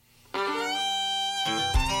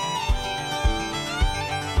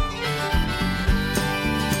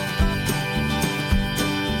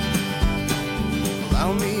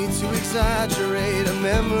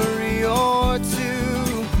memory or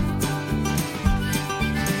two,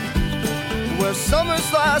 where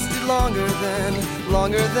summers lasted longer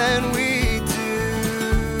than we do,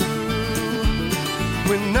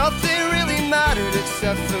 when nothing really mattered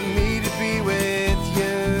except for me to be with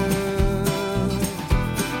you.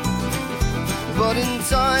 But in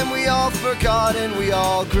time we all forgot and we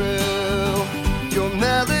all grew. Your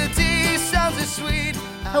melody sounds as sweet.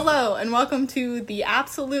 Hello, and welcome to the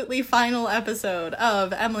absolutely final episode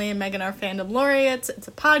of Emily and Megan Are Fandom Laureates. It's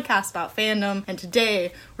a podcast about fandom, and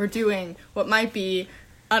today we're doing what might be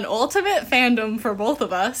an ultimate fandom for both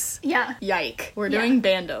of us. Yeah. Yike. We're doing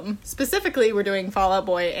Bandom. Specifically, we're doing Fall Out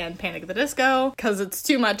Boy and Panic! At the Disco, because it's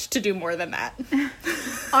too much to do more than that.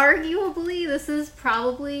 Arguably, this is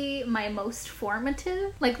probably my most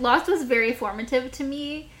formative. Like, Lost was very formative to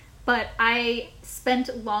me, but I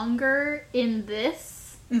spent longer in this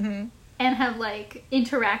and have, like,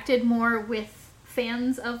 interacted more with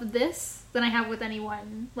fans of this than I have with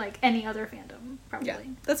anyone, like, any other fandom, probably. Yeah,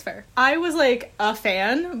 that's fair. I was, like, a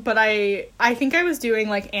fan, but I think I was doing,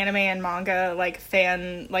 like, anime and manga, like,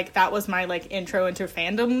 fan, like, that was my, like, intro into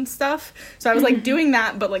fandom stuff. So I was, like, doing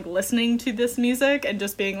that, but, like, listening to this music and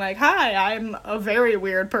just being like, hi, I'm a very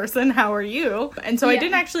weird person, how are you? And so I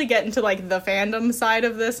didn't actually get into, like, the fandom side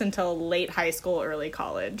of this until late high school, early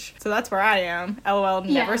college. So that's where I am. LOL,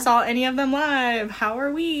 never saw any of them live. How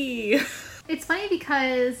are we? It's funny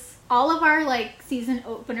because all of our, like, season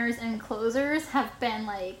openers and closers have been,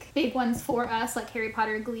 like, big ones for us, like Harry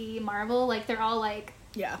Potter, Glee, Marvel. Like, they're all, like,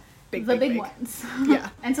 big ones. Yeah.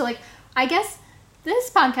 And so, like, I guess this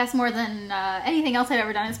podcast, more than anything else I've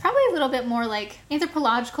ever done, is probably a little bit more, like,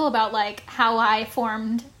 anthropological about, like, how I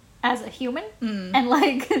formed as a human. And,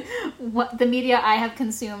 like, what the media I have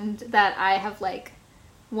consumed that I have, like,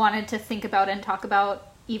 wanted to think about and talk about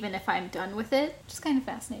even if I'm done with it. Just kind of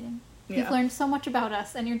fascinating. Yeah. You've learned so much about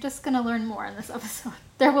us, and you're just going to learn more in this episode.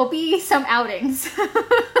 There will be some outings.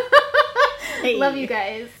 Hey. Love you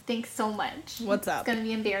guys. Thanks so much. What's up? It's going to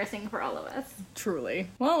be embarrassing for all of us. Truly.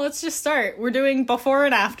 Well, let's just start. We're doing before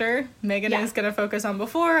and after. Megan is going to focus on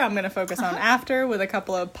before. I'm going to focus on after with a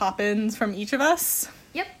couple of pop-ins from each of us.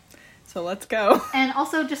 Yep. So let's go. And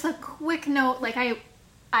also, just a quick note, like,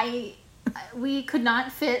 we could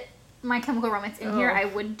not fit My Chemical Romance in here. I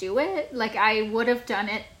would do it. Like, I would have done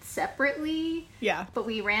it separately. Yeah. But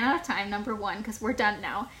we ran out of time, number one, because we're done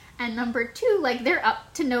now. And number two, like, they're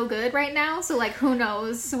up to no good right now. So, like, who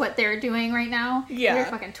knows what they're doing right now. Yeah. Their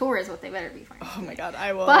fucking tour is what they better be finding. Oh my god,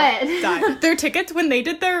 I will die. Their tickets, when they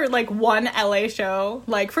did their, like, one LA show,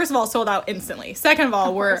 like, first of all, sold out instantly. Second of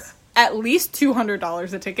all, were at least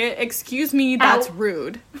 $200 a ticket. Excuse me, that's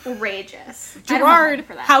rude. Outrageous. Gerard,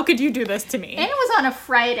 how could you do this to me? And it was on a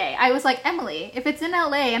Friday. I was like, Emily, if it's in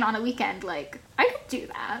LA and on a weekend, like, I could do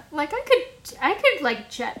that. Like, I could like,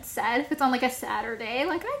 jet set if it's on, like, a Saturday.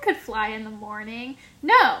 Like, I could fly in the morning.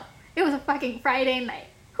 No, it was a fucking Friday night.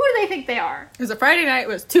 Who do they think they are? It was a Friday night. It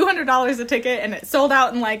was $200 a ticket, and it sold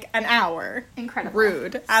out in, like, an hour. Incredible.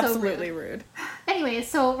 Rude. Absolutely rude. Anyways,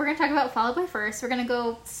 so we're going to talk about Fall Out Boy first. We're going to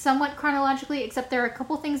go somewhat chronologically, except there are a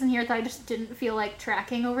couple things in here that I just didn't feel like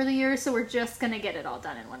tracking over the years, so we're just going to get it all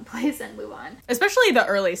done in one place and move on. Especially the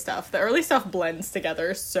early stuff. The early stuff blends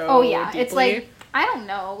together so deeply. It's like, I don't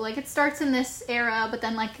know, like, it starts in this era, but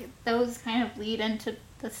then, like, those kind of lead into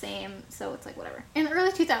the same, so it's like, whatever. In the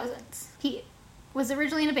early 2000s, he was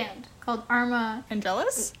originally in a band called Arma...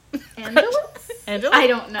 Angelus? Angelus? Angelus? I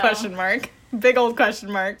don't know. Question mark. Big old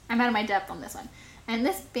question mark. I'm out of my depth on this one. And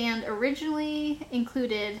this band originally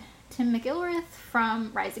included Tim McIlrath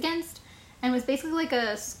from Rise Against, and was basically like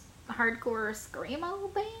a hardcore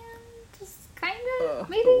screamo band, just kind of,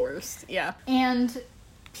 maybe? The worst, yeah. And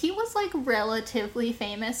he was, like, relatively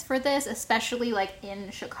famous for this, especially, like, in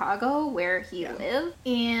Chicago, where he lived.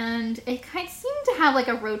 And it kind of seemed to have, like,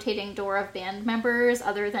 a rotating door of band members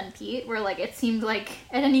other than Pete, where, like, it seemed like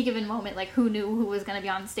at any given moment, like, who knew who was going to be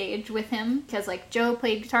on stage with him? Because, like, Joe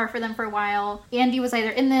played guitar for them for a while. Andy was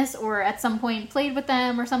either in this or at some point played with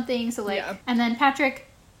them or something. So, like, and then Patrick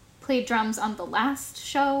played drums on the last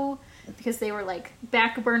show because they were, like,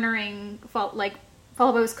 back-burnering, like, Fall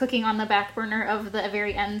Out Boy was cooking on the back burner of the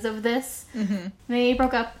very ends of this. They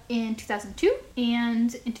broke up in 2002,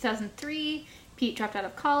 and in 2003, Pete dropped out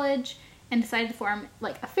of college and decided to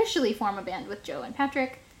officially form a band with Joe and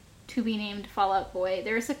Patrick to be named Fall Out Boy.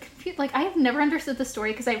 There's a like, I have never understood the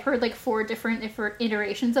story because I've heard, like, 4 different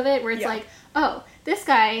iterations of it where it's like, oh, this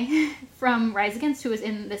guy from Rise Against who was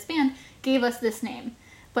in this band gave us this name.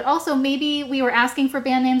 But also maybe we were asking for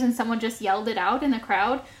band names and someone just yelled it out in the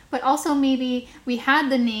crowd. But also maybe we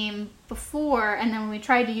had the name before, and then when we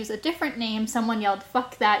tried to use a different name, someone yelled,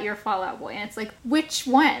 "Fuck that, you're Fall Out Boy." And it's like, which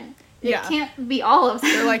one? It can't be all of them.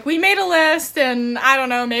 They're like, we made a list, and I don't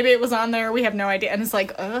know, maybe it was on there, we have no idea. And it's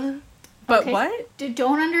like, but okay. What?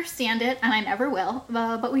 Don't understand it, and I never will,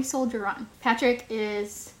 but we soldier on. Patrick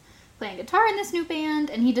is playing guitar in this new band,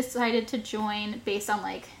 and he decided to join based on,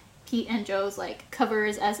 like, Pete and Joe's, like,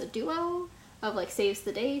 covers as a duo of, like, Saves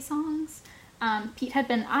the Day songs. Pete had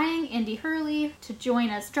been eyeing Andy Hurley to join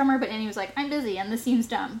as drummer, but Andy was like, I'm busy, and this seems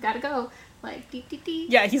dumb. Gotta go. Like, dee.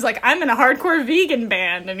 Yeah, he's like, I'm in a hardcore vegan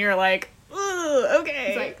band, and you're like, ooh, okay.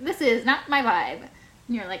 He's like, this is not my vibe.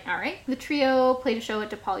 And you're like, alright. The trio played a show at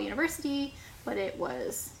DePaul University, but it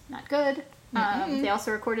was not good. They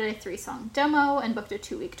also recorded a 3-song demo and booked a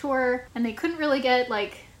 2-week tour, and they couldn't really get,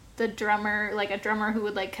 like, the drummer, like a drummer who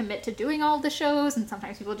would, like, commit to doing all the shows, and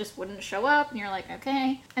sometimes people just wouldn't show up, and you're like,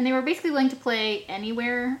 okay. And they were basically willing to play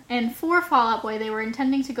anywhere. And for Fall Out Boy, they were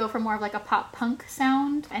intending to go for more of, like, a pop-punk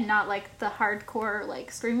sound, and not, like, the hardcore,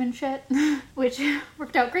 like, screaming shit, which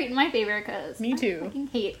worked out great in my favor, because Me too. I fucking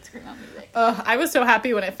hate screamo music. I was so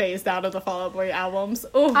happy when it phased out of the Fall Out Boy albums.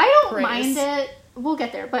 Oh, I don't mind it. We'll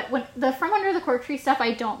get there, but when the From Under the Cork Tree stuff,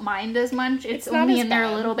 I don't mind as much. It's only in there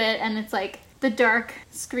a little bit, and it's, like, the dark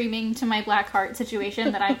screaming to my black heart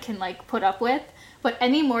situation that I can, like, put up with. But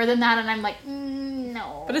any more than that, and I'm like,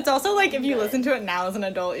 no. But it's also like, if you listen to it now as an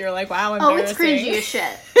adult, you're like, wow, embarrassing. Oh, it's cringy as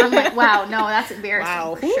shit. I'm like, wow, no, that's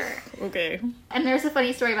embarrassing for sure. Okay. And there's a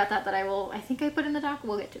funny story about that I think I put in the doc,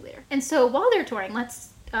 we'll get to later. And so while they're touring, let's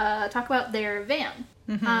talk about their van.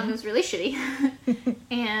 It was really shitty.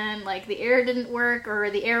 And, like, the air didn't work,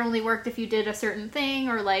 or the air only worked if you did a certain thing,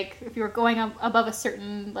 or, like, if you were going above a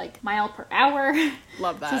certain, like, mile per hour.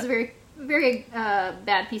 Love that. So it's a very, very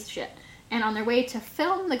bad piece of shit. And on their way to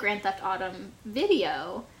film the Grand Theft Autumn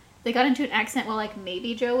video, they got into an accident while, like,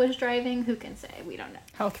 maybe Joe was driving. Who can say? We don't know.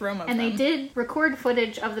 How thrum of And them. they did record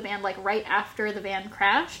footage of the band, like, right after the van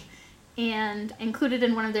crashed. And included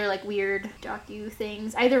in one of their, like, weird docu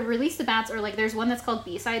things, either Release the Bats or, like, there's one that's called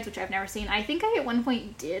B-Sides, which I've never seen. I think I at one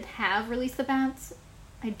point did have Release the Bats.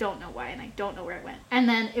 I don't know why, and I don't know where it went. And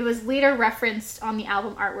then it was later referenced on the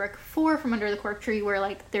album artwork for From Under the Cork Tree, where,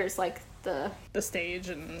 like, there's, like, the stage,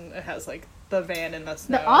 and it has, like, the van in the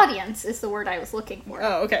snow. The audience is the word I was looking for.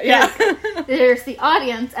 Oh, okay, yeah. There's the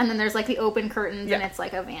audience, and then there's, like, the open curtains, and it's,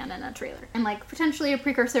 like, a van and a trailer. And, like, potentially a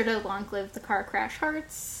precursor to Long Live the Car Crash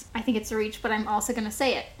Hearts. I think it's a reach, but I'm also going to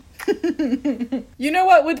say it. You know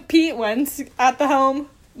what, with Pete Wentz at the helm?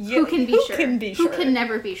 Who can be sure? Who can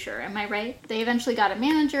never be sure, am I right? They eventually got a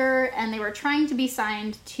manager, and they were trying to be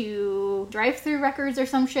signed to Drive-Thru Records or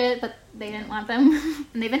some shit, but they didn't want them.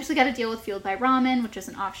 And they eventually got a deal with Fueled by Ramen, which is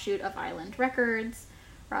an offshoot of Island Records.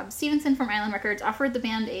 Rob Stevenson from Island Records offered the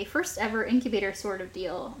band a first ever incubator sort of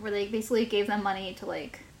deal, where they basically gave them money to,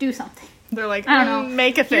 like, do something. They're like, I don't know,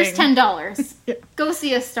 make a thing. Here's $10. Yeah. Go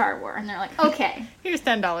see a Star Wars. And they're like, okay. Here's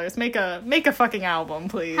 $10. Make a fucking album,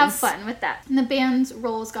 please. Have fun with that. And the band's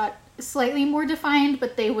roles got slightly more defined,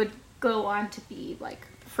 but they would go on to be, like,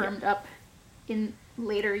 firmed up in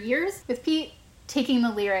later years. With Pete taking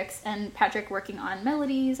the lyrics and Patrick working on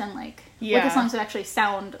melodies and, like, what the songs would actually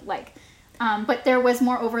sound like. But there was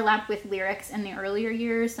more overlap with lyrics in the earlier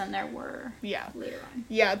years than there were later on.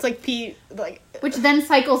 Yeah, it's like Pete, like... Which then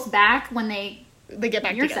cycles back when they get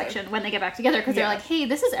back your together. section, when they get back together, because they're like, hey,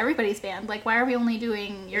 this is everybody's band. Like, why are we only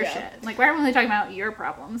doing your shit? Like, why are we only talking about your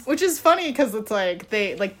problems? Which is funny, because it's like,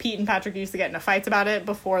 Pete and Patrick used to get into fights about it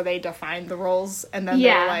before they defined the roles, and then they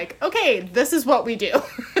were like, okay, this is what we do.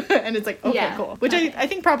 And it's like, okay, cool. Which I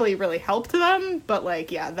think probably really helped them, but, like,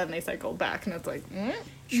 then they cycled back, and it's like,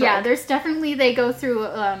 sure. Yeah, there's definitely, they go through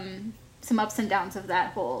some ups and downs of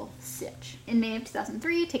that whole stitch. In May of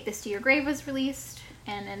 2003, Take This to Your Grave was released,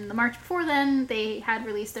 and in the March before then, they had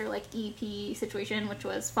released their, like, EP situation, which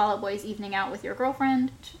was Fall Out Boy's Evening Out with Your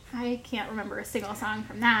Girlfriend. I can't remember a single song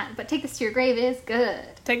from that, but Take This to Your Grave is good.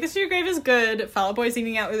 Take This to Your Grave is good. Fall Out Boy's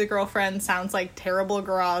Evening Out with Your Girlfriend sounds like terrible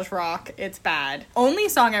garage rock. It's bad. Only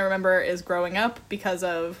song I remember is Growing Up because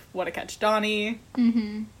of What a Catch Donnie.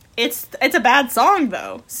 Mm-hmm. It's a bad song,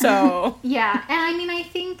 though, so... Yeah, and I mean, I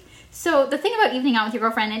think... So, the thing about Evening Out with Your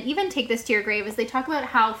Girlfriend, and even Take This to Your Grave, is they talk about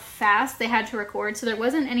how fast they had to record, so there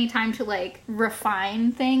wasn't any time to, like,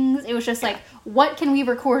 refine things. It was just like, what can we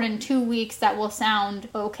record in 2 weeks that will sound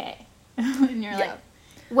okay? And you're like,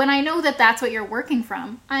 when I know that that's what you're working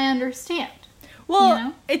from, I understand. Well, you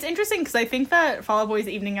know? it's interesting because I think that Fall Out Boy's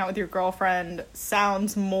Evening Out with Your Girlfriend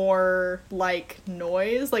sounds more like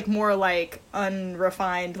noise, like more like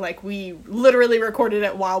unrefined, like we literally recorded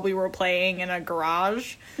it while we were playing in a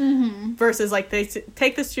garage, versus like they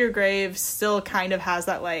Take This to Your Grave still kind of has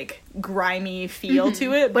that like grimy feel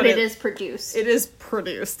to it, But it is produced. It is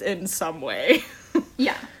produced in some way.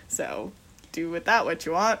 Yeah. So do with that what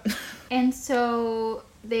you want. And so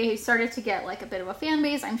they started to get like a bit of a fan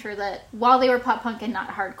base. I'm sure that while they were pop punk and not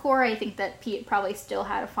hardcore, I think that Pete probably still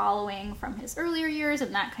had a following from his earlier years,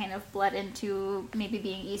 and that kind of bled into maybe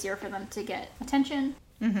being easier for them to get attention.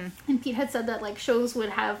 And Pete had said that like shows would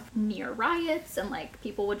have near riots and like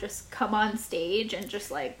people would just come on stage and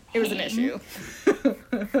just like It was an issue.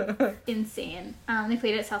 Insane. They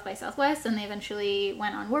played at South by Southwest and they eventually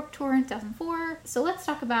went on Warped Tour in 2004. So let's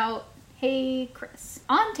talk about Hey Chris.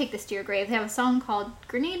 On Take This to Your Grave, they have a song called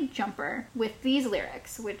Grenade Jumper with these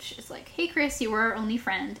lyrics, which is like, hey Chris, you were our only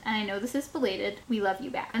friend, and I know this is belated, we love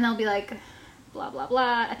you back. And they'll be like, blah, blah,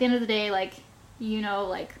 blah. At the end of the day, like, you know,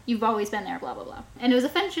 like, you've always been there, blah, blah, blah. And it was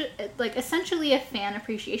essentially a fan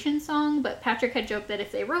appreciation song, but Patrick had joked that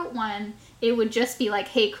if they wrote one, it would just be like,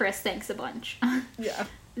 hey Chris, thanks a bunch. Yeah.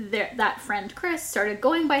 That friend Chris started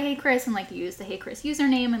going by Hey Chris and like used the Hey Chris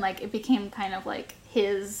username, and like it became kind of like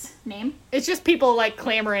his name. It's just people like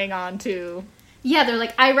clamoring on to... Yeah, they're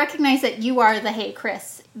like, I recognize that you are the Hey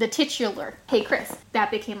Chris, the titular Hey Chris. That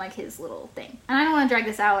became like his little thing. And I don't want to drag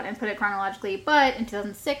this out and put it chronologically, but in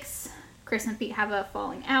 2006, Chris and Pete have a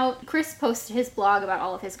falling out. Chris posted his blog about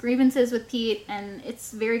all of his grievances with Pete, and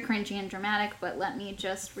it's very cringy and dramatic, but let me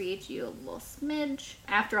just read you a little smidge.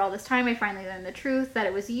 After all this time, I finally learned the truth, that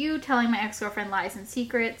it was you telling my ex-girlfriend lies and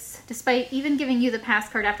secrets. Despite even giving you the pass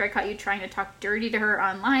card after I caught you trying to talk dirty to her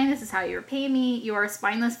online, this is how you repay me. You are a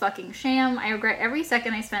spineless fucking sham. I regret every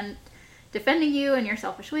second I spent defending you and your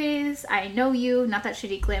selfish ways. I know you, not that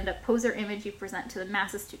shitty glammed up poser image you present to the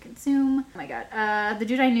masses to consume. Oh my god. The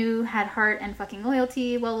dude I knew had heart and fucking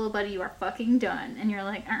loyalty. Well, little buddy, you are fucking done. And you're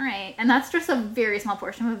like, alright. And that's just a very small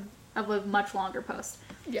portion of a much longer post.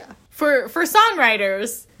 Yeah. For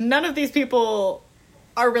songwriters, none of these people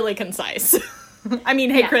are really concise. I mean,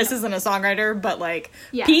 Hey Chris isn't a songwriter, but like,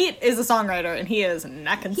 Pete is a songwriter and he is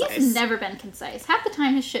not concise. He's never been concise. Half the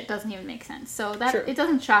time his shit doesn't even make sense. So that it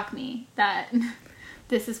doesn't shock me that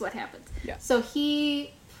this is what happens. Yeah. So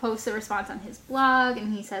he posts a response on his blog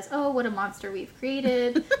and he says, oh, what a monster we've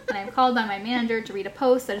created. And I'm called by my manager to read a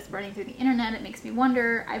post that is running through the internet. It makes me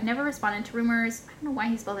wonder. I've never responded to rumors. I don't know why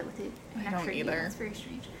he spelled it with an extra E. That's very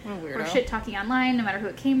strange. What a weirdo. Or shit talking online, no matter who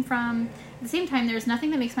it came from. At the same time, there's nothing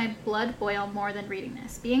that makes my blood boil more than reading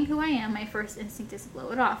this. Being who I am, my first instinct is to blow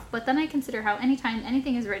it off. But then I consider how anytime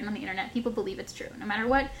anything is written on the internet, people believe it's true. No matter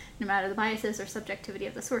what, no matter the biases or subjectivity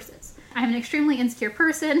of the sources. I'm an extremely insecure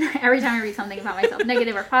person. Every time I read something about myself,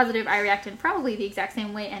 negative or positive, I react in probably the exact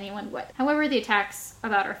same way anyone would. However, the attacks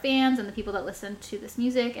about our fans and the people that listen to this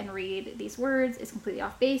music and read these words is completely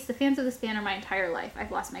off base. The fans of this band are my entire life.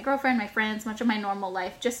 I've lost my girlfriend, my friends, much of my normal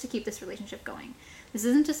life just to keep this relationship going. This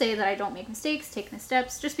isn't to say that I don't make mistakes, take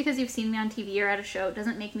missteps. Just because you've seen me on TV or at a show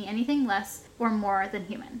doesn't make me anything less or more than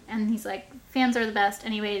human. And he's like, fans are the best.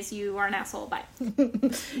 Anyways, you are an asshole. Bye.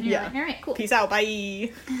 And you're like, all right, cool. Peace out.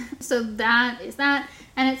 Bye. So that is that.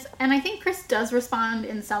 And I think Chris does respond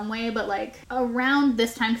in some way, but like around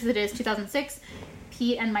this time, because it is 2006,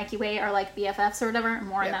 Pete and Mikey Way are like BFFs or whatever.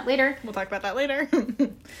 More on that later. We'll talk about that later.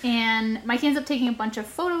 And Mikey ends up taking a bunch of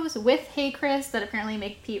photos with Hey Chris that apparently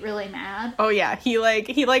make Pete really mad. Oh yeah, he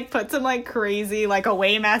puts some like crazy like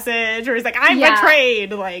away message, or he's like, I'm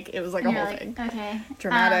betrayed. Like it was like a whole thing. Okay,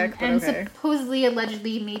 dramatic, but and okay. Supposedly,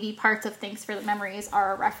 allegedly, maybe parts of Thanks for the Memories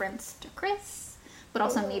are a reference to Chris, but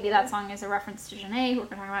also maybe that song is a reference to Janae, who we're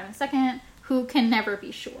gonna talk about in a second. Who can never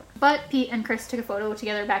be sure. But Pete and Chris took a photo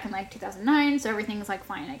together back in like 2009, so everything's like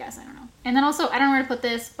fine, I guess. I don't know. And then also, I don't know where to put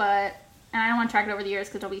this, but, and I don't want to track it over the years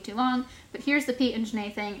because it'll be too long, but here's the Pete and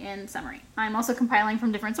Janae thing in summary. I'm also compiling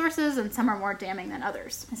from different sources, and some are more damning than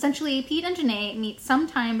others. Essentially, Pete and Janae meet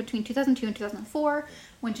sometime between 2002 and 2004,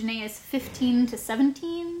 when Janae is 15 to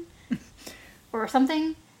 17, or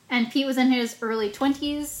something, and Pete was in his early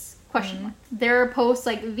 20s. Question mark. There are posts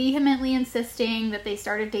like vehemently insisting that they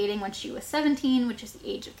started dating when she was 17, which is the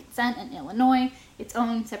age of consent in Illinois, its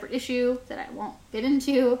own separate issue that I won't get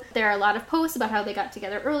into. There are a lot of posts about how they got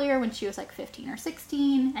together earlier when she was like 15 or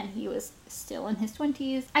 16 and he was still in his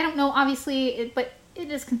 20s. I don't know, obviously, but it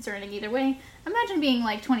is concerning either way. Imagine being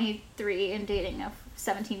like 23 and dating a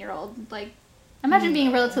 17-year-old. Like, Imagine being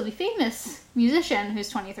a relatively famous musician who's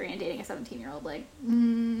 23 and dating a 17-year-old. Like,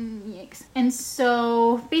 yikes. And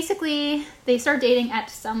so, basically, they start dating at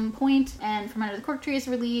some point, and From Under the Cork Tree is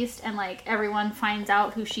released, and, like, everyone finds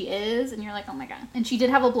out who she is, and you're like, oh my god. And she did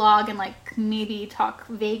have a blog and, like, maybe talk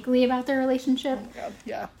vaguely about their relationship. Oh my god,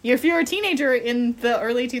 yeah. If you're a teenager in the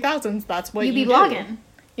early 2000s, that's what you'd be do. blogging.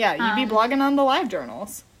 Yeah, you'd be blogging on the live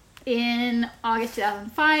journals. In August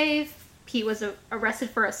 2005, Pete was arrested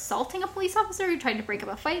for assaulting a police officer who tried to break up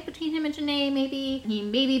a fight between him and Janae, maybe. He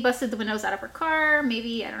maybe busted the windows out of her car,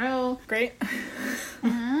 maybe, I don't know. Great.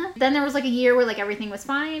 Then there was, like, a year where, like, everything was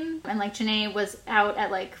fine, and, like, Janae was out at,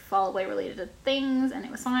 like, fall away related things, and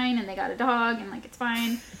it was fine, and they got a dog, and, like, it's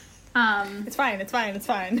fine. It's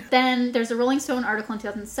fine. Then there's a Rolling Stone article in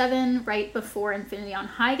 2007, right before Infinity on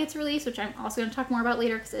High gets released, which I'm also going to talk more about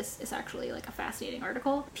later because this is actually like a fascinating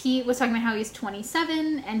article. Pete was talking about how he's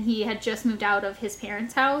 27 and he had just moved out of his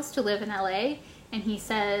parents' house to live in LA. And he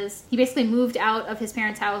says he basically moved out of his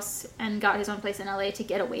parents' house and got his own place in LA to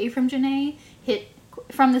get away from Janae.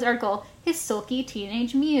 From this article, his sulky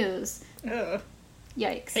teenage muse. Ugh.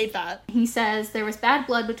 Yikes. Hate that. He says, there was bad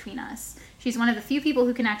blood between us. She's one of the few people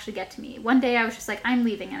who can actually get to me. One day I was just like, I'm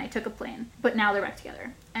leaving, and I took a plane. But now they're back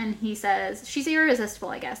together. And he says, she's irresistible,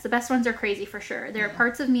 I guess. The best ones are crazy for sure. There are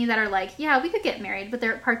parts of me that are like, yeah, we could get married, but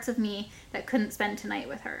there are parts of me that couldn't spend tonight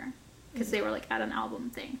with her. Because they were, like, at an album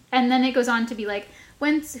thing. And then it goes on to be like,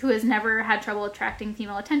 Wentz, who has never had trouble attracting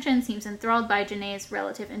female attention, seems enthralled by Janae's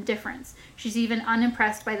relative indifference. She's even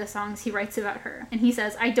unimpressed by the songs he writes about her. And he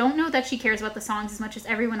says, I don't know that she cares about the songs as much as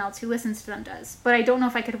everyone else who listens to them does. But I don't know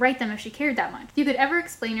if I could write them if she cared that much. If you could ever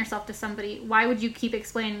explain yourself to somebody, why would you keep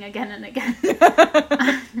explaining again and again?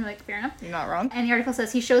 You're like, fair enough. You're not wrong. And the article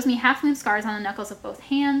says, he shows me half-moon scars on the knuckles of both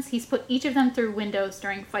hands. He's put each of them through windows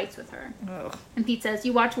during fights with her. Ugh. And Pete says,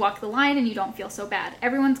 you watch Walk the Line and you don't feel so bad.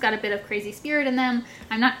 Everyone's got a bit of crazy spirit in them.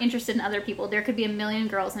 I'm not interested in other people. There could be a million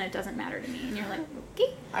girls and it doesn't matter to me. And you're like,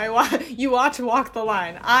 okay. You watch Walk the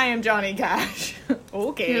Line. I am Johnny Cash.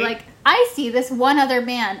 Okay. You're like, I see this one other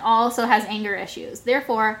man also has anger issues.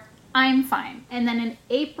 Therefore, I'm fine. And then in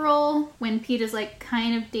April, when Pete is like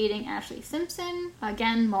kind of dating Ashley Simpson,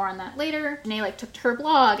 again, more on that later, Janae like took to her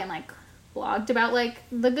blog and like blogged about like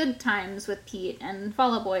the good times with Pete and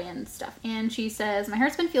Fall Out Boy and stuff. And she says, my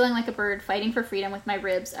heart's been feeling like a bird fighting for freedom with my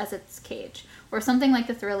ribs as its cage, or something like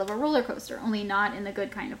the thrill of a roller coaster, only not in the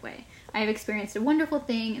good kind of way. I have experienced a wonderful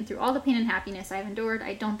thing, and through all the pain and happiness I have endured,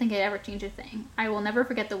 I don't think I'd ever change a thing. I will never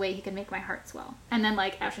forget the way he could make my heart swell. And then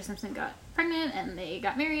like Ashley Simpson got pregnant and they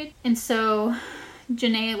got married. And so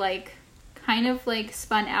Janae like kind of like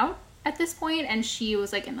spun out at this point, and she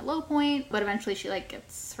was like in the low point, but eventually she like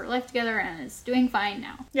gets her life together and is doing fine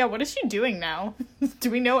now. Yeah, what is she doing now? Do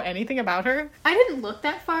we know anything about her? I didn't look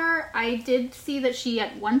that far. I did see that she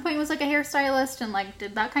at one point was like a hairstylist and like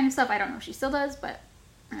did that kind of stuff. I don't know if she still does, but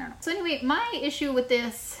I don't know. So anyway, my issue with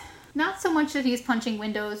this, not so much that he's punching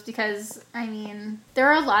windows, because, I mean, there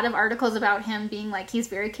are a lot of articles about him being, like, he's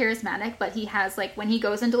very charismatic, but he has, like, when he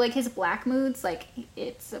goes into, like, his black moods, like,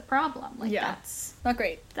 it's a problem. Like, yeah. That's not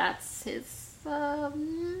great. That's his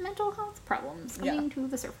mental health problems coming to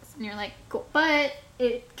the surface. And you're like, cool. But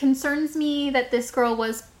it concerns me that this girl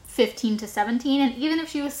was 15 to 17, and even if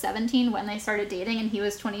she was 17 when they started dating and he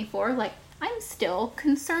was 24, like, I'm still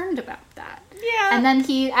concerned about that. Yeah. And then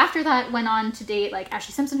he, after that, went on to date, like,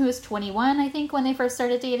 Ashley Simpson, who was 21, I think, when they first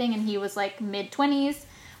started dating, and he was, like, mid-20s,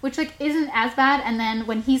 which, like, isn't as bad. And then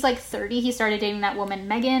when he's, like, 30, he started dating that woman,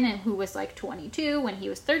 Megan, and who was, like, 22 when he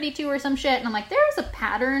was 32 or some shit. And I'm like, there's a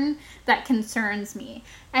pattern that concerns me.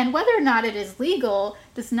 And whether or not it is legal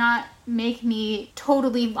does not make me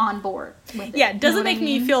totally on board with it. Yeah, it doesn't make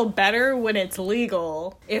me feel better when it's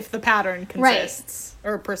legal if the pattern consists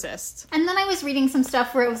or persists. And then I was reading some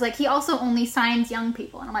stuff where it was like he also only signs young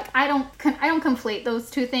people, and I'm like, I don't conflate those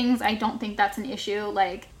two things. I don't think that's an issue.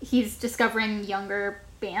 Like, he's discovering younger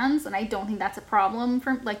bands, and I don't think that's a problem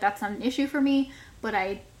for, like, that's not an issue for me. But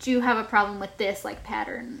I do have a problem with this, like,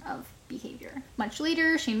 pattern of behavior. Much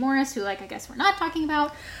later, Shane Morris, who, like, I guess we're not talking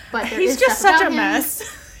about, but he's just such a mess.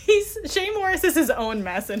 Shane Morris is his own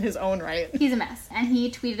mess in his own right. He's a mess. And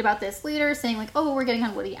he tweeted about this later, saying, like, oh, we're getting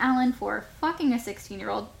on Woody Allen for fucking a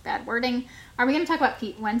 16-year-old. Bad wording. Are we going to talk about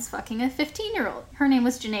Pete Wentz fucking a 15-year-old? Her name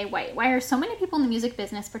was Janae White. Why are so many people in the music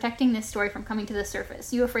business protecting this story from coming to the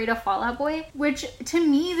surface? You afraid of Fall Out Boy? Which, to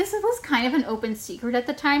me, this was kind of an open secret at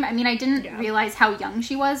the time. I mean, I didn't realize how young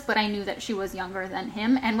she was, but I knew that she was younger than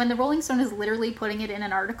him. And when the Rolling Stone is literally putting it in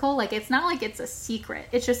an article, like, it's not like it's a secret.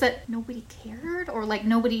 It's just that nobody cared, or, like,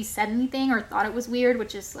 nobody said anything or thought it was weird,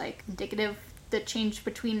 which is, like, indicative the change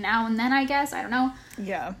between now and then, I guess. I don't know.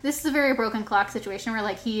 Yeah. This is a very broken clock situation where,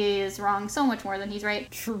 like, he is wrong so much more than he's right.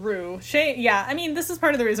 True. Shane, yeah, I mean, this is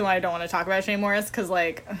part of the reason why I don't want to talk about Shane Morris, because,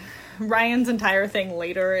 like, Ryan's entire thing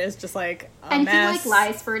later is just, like, a and mess. he, like,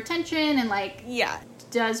 lies for attention and, like, yeah,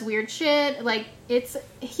 does weird shit. Like,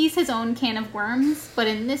 he's his own can of worms, but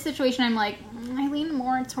in this situation, I'm like, I lean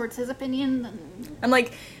more towards his opinion than... I'm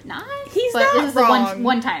like, not? He's but not this is wrong. the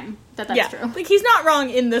one time that's yeah, true. like, he's not wrong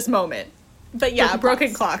in this moment. But yeah,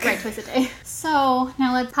 broken clock. Right, twice a day. So,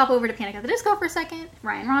 now let's pop over to Panic at the Disco for a second.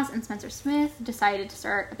 Ryan Ross and Spencer Smith decided to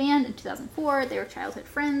start a band in 2004. They were childhood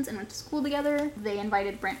friends and went to school together. They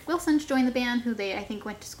invited Brent Wilson to join the band, who they, I think,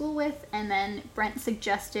 went to school with. And then Brent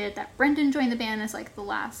suggested that Brendan join the band as, like, the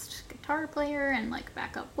last guitar player and, like,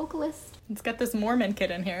 backup vocalist. Let's get this Mormon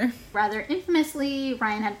kid in here. Rather infamously,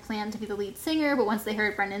 Ryan had planned to be the lead singer, but once they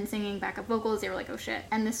heard Brendan singing backup vocals, they were like, oh shit.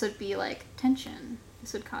 And this would be, like, tension.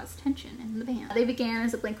 This would cause tension in the band. They began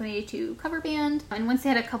as a Blink-182 cover band, and once they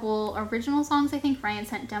had a couple original songs, I think, Ryan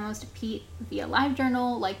sent demos to Pete via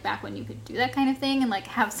LiveJournal, like back when you could do that kind of thing and, like,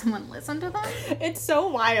 have someone listen to them. It's so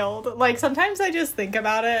wild. Like, sometimes I just think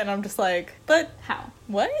about it and I'm just like, but how?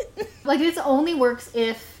 What? Like, this only works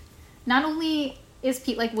if not only is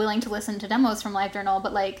Pete, like, willing to listen to demos from LiveJournal,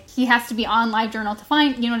 but, like, he has to be on LiveJournal to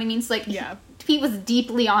find, you know what I mean? So, like, yeah. Pete was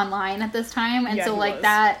deeply online at this time, and yeah, so, like, was.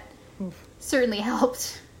 that Oof. certainly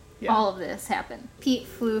helped all of this happen. Pete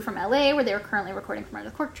flew from LA, where they were currently recording from Under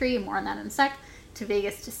the Cork Tree, more on that in a sec, to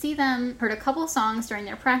Vegas to see them, heard a couple songs during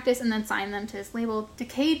their practice, and then signed them to his label.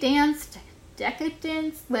 Decadence?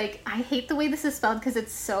 Like, I hate the way this is spelled because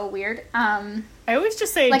it's so weird. I always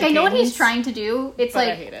just say like, decadence, I know what he's trying to do. It's like,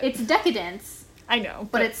 I hate it. It's decadence. I know.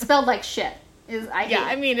 But it's spelled like shit.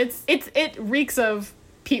 I mean, it reeks of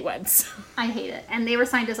Pete Wentz. I hate it. And they were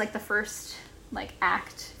signed as, like, the first, like,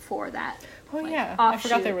 act for that. Oh, like, yeah. I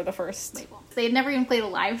forgot they were the first. Label. They had never even played a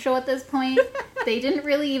live show at this point. They didn't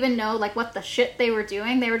really even know, like, what the shit they were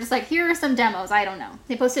doing. They were just like, here are some demos. I don't know.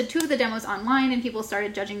 They posted 2 of the demos online, and people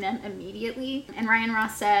started judging them immediately. And Ryan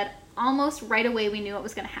Ross said, almost right away we knew what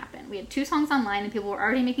was going to happen. We had 2 songs online, and people were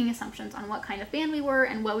already making assumptions on what kind of band we were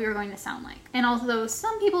and what we were going to sound like. And although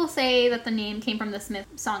some people say that the name came from the Smith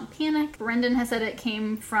song Panic, Brendan has said it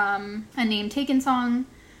came from a Name Taken song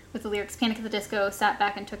with the lyrics Panic at the Disco, sat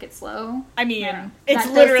back and took it slow. I mean, it's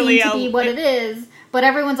that literally does seem to be what it is, but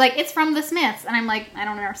everyone's like, it's from the Smiths, and I'm like, I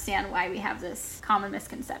don't understand why we have this common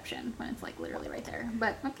misconception when it's, like, literally right there.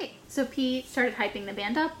 But okay, so Pete started hyping the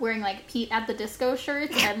band up, wearing, like, Pete at the Disco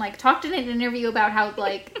shirts, and, like, talked in an interview about how,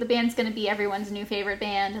 like, the band's gonna be everyone's new favorite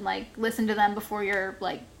band, and, like, listen to them before your,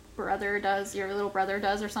 like, your little brother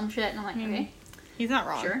does or some shit. And I'm like, okay. He's not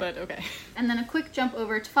wrong, sure. But okay. And then a quick jump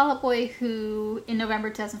over to Fall Out Boy, who in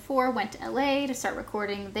November 2004 went to LA to start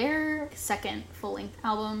recording their second full-length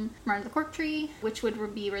album, Under the Cork Tree, which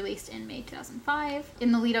would be released in May 2005.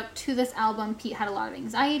 In the lead up to this album, Pete had a lot of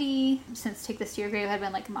anxiety, since Take This to Your Grave had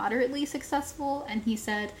been, like, moderately successful, and he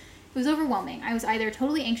said, it was overwhelming. I was either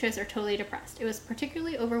totally anxious or totally depressed. It was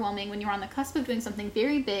particularly overwhelming when you're on the cusp of doing something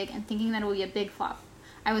very big and thinking that it will be a big flop.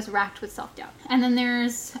 I was racked with self-doubt. And then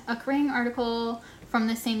there's a Kerrang article from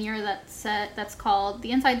the same year that's called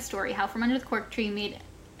The Inside Story, How From Under the Cork Tree Made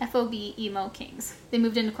FOB Emo Kings. They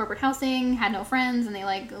moved into corporate housing, had no friends, and they,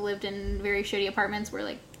 like, lived in very shitty apartments where,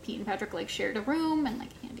 like, Pete and Patrick, like, shared a room, and,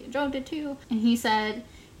 like, Andy and Joe did too. And he said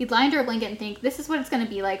he'd lie under a blanket and think, this is what it's going to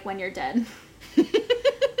be like when you're dead.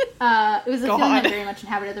 It was a feeling that very much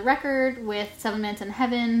inhabited the record, with 7 Minutes in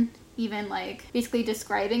Heaven even, like, basically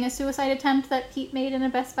describing a suicide attempt that Pete made in a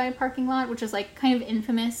Best Buy parking lot, which is, like, kind of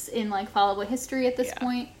infamous in, like, Fall Out Boy history at this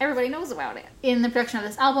point. Everybody knows about it. In the production of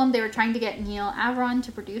this album, they were trying to get Neil Avron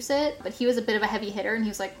to produce it, but he was a bit of a heavy hitter, and he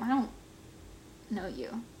was like, I don't know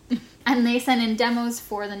you. And they sent in demos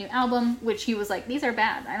for the new album, which he was like, these are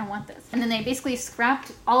bad, I don't want this. And then they basically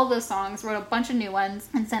scrapped all of those songs, wrote a bunch of new ones,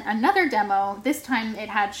 and sent another demo. This time it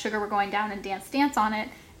had Sugar We're Going Down and Dance Dance on it,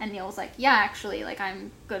 and Neil was like, yeah, actually, like, I'm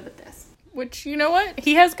good with this. Which, you know what?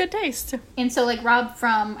 He has good taste. And so, like, Rob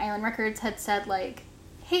from Island Records had said, like,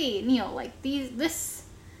 hey, Neil, like, this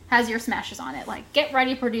has your smashes on it. Like, get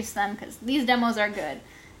ready to produce them, because these demos are good.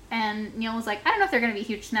 And Neil was like, I don't know if they're going to be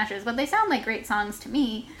huge smashes, but they sound like great songs to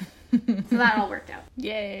me. So that all worked out.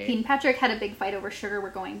 Yay. Pete and Patrick had a big fight over Sugar We're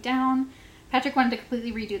Going Down. Patrick wanted to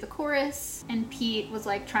completely redo the chorus, and Pete was,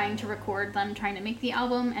 like, trying to record them trying to make the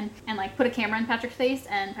album, and like, put a camera in Patrick's face,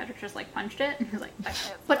 and Patrick just, like, punched it, and he was like,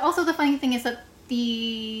 But also the funny thing is that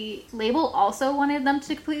the label also wanted them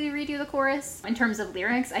to completely redo the chorus. In terms of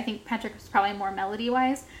lyrics, I think Patrick was probably more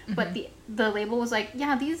melody-wise, but the label was like,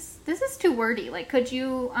 yeah, this is too wordy, like, could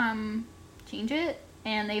you change it?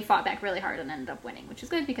 And they fought back really hard and ended up winning, which is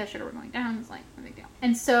good because Sugar We're Going Down is like no big deal.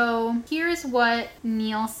 And so here's what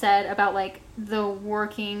Neil said about like the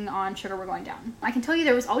working on Sugar We're Going Down. I can tell you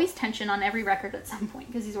there was always tension on every record at some point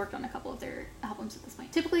because he's worked on a couple of their albums at this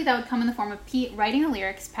point. Typically that would come in the form of Pete writing the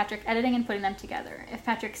lyrics, Patrick editing and putting them together. If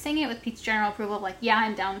Patrick sang it with Pete's general approval of like, yeah,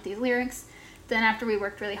 I'm down with these lyrics, then after we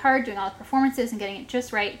worked really hard doing all the performances and getting it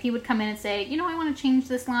just right, Pete would come in and say, you know, I want to change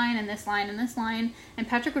this line and this line and this line. And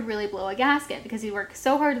Patrick would really blow a gasket because he worked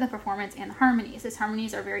so hard in the performance and the harmonies. His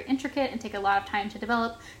harmonies are very intricate and take a lot of time to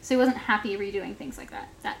develop, so he wasn't happy redoing things like that.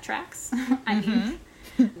 That tracks. I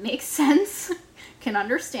mean, makes sense. Can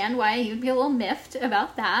understand why you'd be a little miffed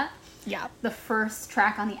about that. Yeah. The first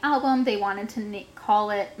track on the album, they wanted to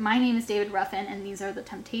call it My Name is David Ruffin and These Are the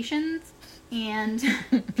Temptations. And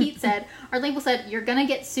Pete said, our label said, you're going to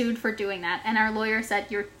get sued for doing that. And our lawyer said,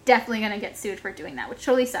 you're definitely going to get sued for doing that, which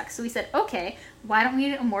totally sucks. So we said, okay, why don't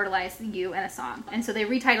we immortalize you in a song? And so they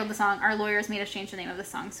retitled the song. Our lawyers made us change the name of the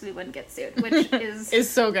song so we wouldn't get sued, which is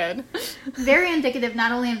so good. Very indicative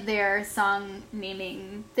not only of their song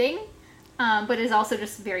naming thing, but is also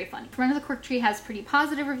just very funny. Run of the Cork Tree has pretty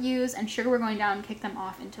positive reviews, and Sugar We're Going Down kicked them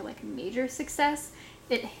off into like major success.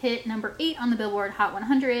 It hit number 8 on the Billboard Hot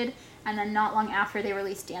 100, and then not long after they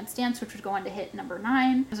released Dance Dance, which would go on to hit number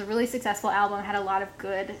 9. It was a really successful album, had a lot of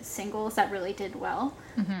good singles that really did well.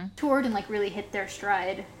 Toured and like really hit their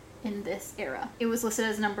stride in this era. It was listed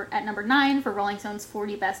as at number 9 for Rolling Stone's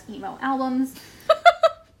 40 Best Emo Albums,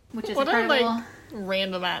 which is incredible.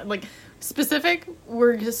 Random specific.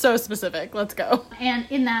 We're just so specific. Let's go. And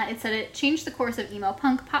in that, it said it changed the course of emo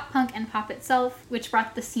punk, pop punk, and pop itself, which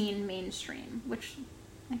brought the scene mainstream, which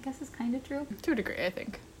I guess is kind of true. To a degree, I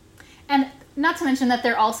think. And not to mention that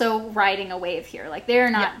they're also riding a wave here. Like,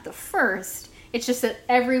 they're not the first. It's just that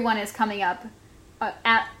everyone is coming up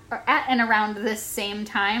at and around this same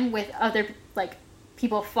time with other, like,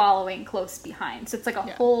 people following close behind. So it's like a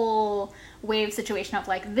whole wave situation of,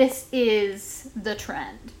 like, this is the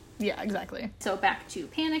trend. Yeah, exactly. So back to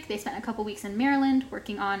Panic, they spent a couple weeks in Maryland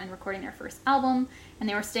working on and recording their first album, and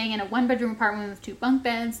they were staying in a 1-bedroom apartment with 2 bunk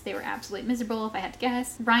beds. They were absolutely miserable, if I had to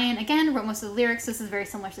guess. Ryan, again, wrote most of the lyrics. This is a very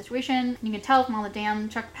similar situation. You can tell from all the damn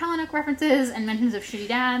Chuck Palahniuk references and mentions of shitty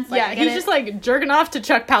dads. Like, he's just, like, jerking off to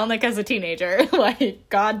Chuck Palahniuk as a teenager. Like,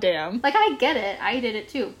 goddamn. Like, I get it. I did it,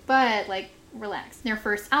 too. But, like, relax. Their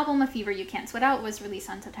first album, A Fever You Can't Sweat Out, was released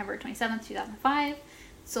on September 27th, 2005.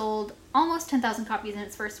 Sold almost 10,000 copies in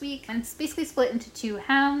its first week, and it's basically split into 2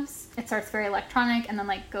 halves. It starts very electronic and then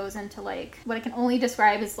like goes into like what I can only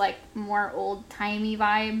describe as like more old-timey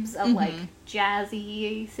vibes of like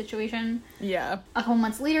jazzy situation. Yeah. A couple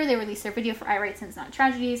months later, they released their video for I Write Sins Not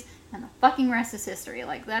Tragedies, and the fucking rest is history.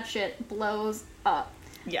 Like, that shit blows up.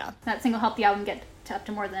 Yeah. That single helped the album get to up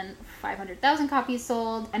to more than 500,000 copies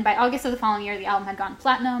sold, and by August of the following year, the album had gone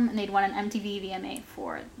platinum, and they'd won an MTV VMA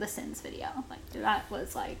for the Sins video. Like, that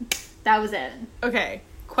was it. Okay,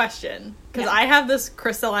 question. Because I have this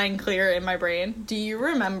crystalline clear in my brain. Do you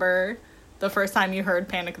remember the first time you heard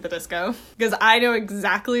Panic at the Disco? Because I know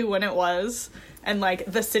exactly when it was, and, like,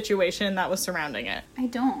 the situation that was surrounding it. I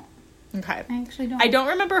don't. Okay. I actually don't. I don't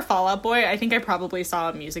remember Fall Out Boy. I think I probably saw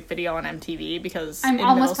a music video on MTV because I'm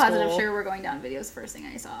almost positive Sugar We're Going Down videos first thing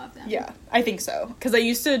I saw of them. Yeah, I think so. Because I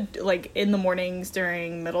used to, like, in the mornings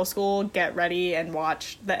during middle school, get ready and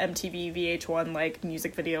watch the MTV VH1, like,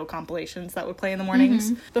 music video compilations that would play in the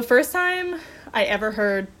mornings. The first time I ever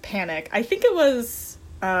heard Panic, I think it was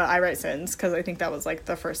I Write Sins, because I think that was, like,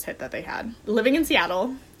 the first hit that they had. Living in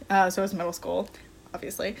Seattle, so it was middle school,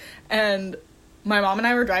 obviously, and my mom and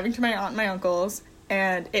I were driving to my aunt and my uncle's,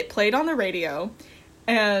 and it played on the radio,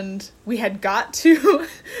 and we had got to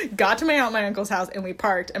my aunt and my uncle's house, and we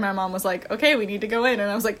parked, and my mom was like, okay, we need to go in, and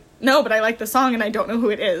I was like, no, but I like the song, and I don't know who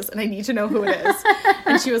it is, and I need to know who it is.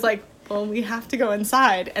 And she was like, well, we have to go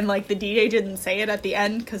inside, and, like, the DJ didn't say it at the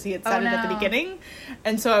end, because he had said it at the beginning,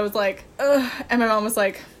 and so I was like, ugh, and my mom was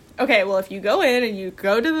like, okay, well, if you go in, and you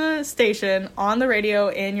go to the station on the radio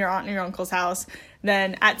in your aunt and your uncle's house,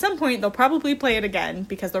 then at some point they'll probably play it again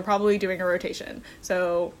because they're probably doing a rotation.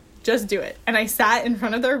 So just do it. And I sat in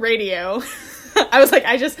front of their radio. I was like,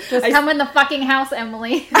 just come in the fucking house,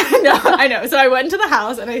 Emily. I know. So I went into the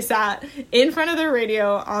house and I sat in front of their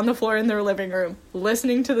radio on the floor in their living room,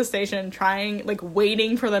 listening to the station,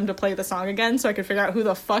 waiting for them to play the song again so I could figure out who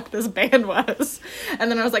the fuck this band was.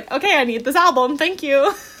 And then I was like, okay, I need this album. Thank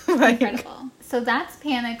you. Incredible. So that's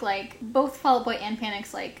Panic, like, both Fall Out Boy and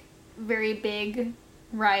Panic's, like, very big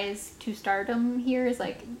rise to stardom here is,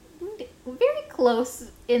 like, very close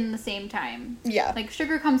in the same time. Yeah. Like,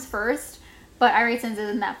 Sugar comes first, but I Write Sins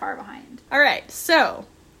isn't that far behind. Alright, so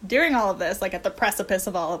during all of this, like at the precipice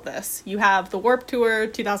of all of this, you have the Warped Tour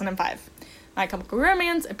 2005. My Chemical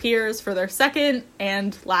Romance appears for their second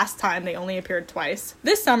and last time. They only appeared twice.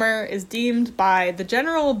 This summer is deemed by the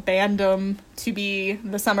general Bandom to be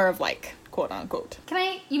the summer of like, quote unquote.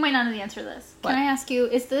 You might not know the answer to this. What? Can I ask you,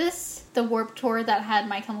 is this the Warped Tour that had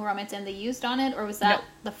My Chemical Romance and They Used on it, or was that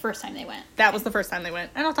the first time they went? That was the first time they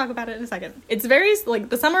went, and I'll talk about it in a second. It's very, like,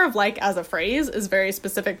 the summer of like as a phrase is very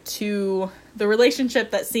specific to the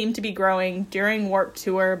relationship that seemed to be growing during Warped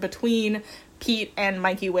Tour between Pete and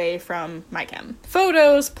Mikey Way from My Chem.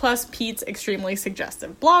 Photos plus Pete's extremely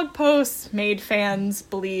suggestive blog posts made fans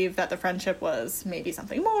believe that the friendship was maybe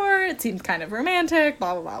something more. It seemed kind of romantic,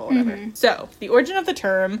 blah, blah, blah, whatever. Mm-hmm. So, the origin of the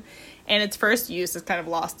term and its first use is kind of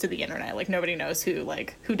lost to the internet. Like, nobody knows who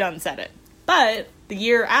done said it. But the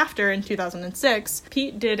year after, in 2006,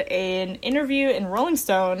 Pete did an interview in Rolling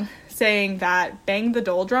Stone saying that Bang the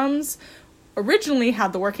Doldrums originally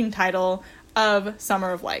had the working title of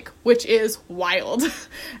Summer of Like, which is wild.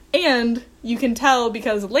 And you can tell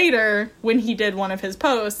because later, when he did one of his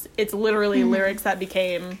posts, it's literally lyrics that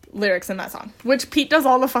became lyrics in that song, which Pete does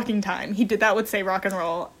all the fucking time. He did that with Say Rock and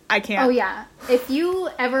Roll. I can't. Oh, yeah. If you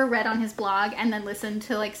ever read on his blog and then listened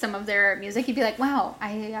to, like, some of their music, you'd be like, wow,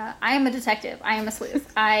 I am a detective. I am a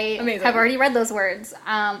sleuth. I have already read those words.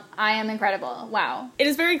 I am incredible. Wow. It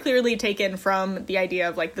is very clearly taken from the idea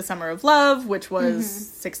of, like, the Summer of Love, which was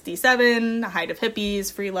 67, the height of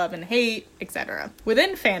hippies, free love and hate, etc.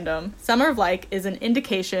 Within Fandom, Summer of Like is an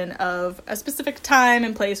indication of a specific time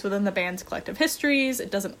and place within the band's collective histories. It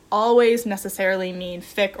doesn't always necessarily mean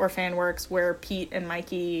fic or fan works where Pete and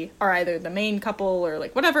Mikey are either the main couple or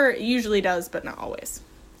like whatever. It usually does, but not always.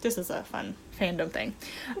 This is a fun fandom thing.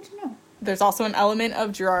 Good to know. There's also an element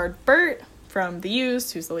of Gerard Burt from The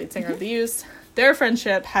Used, who's the lead singer of The Used. Their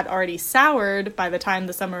friendship had already soured by the time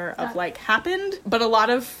the Summer of Like happened, but a lot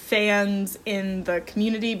of fans in the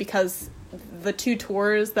community, because the two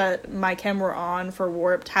tours that My Chem were on for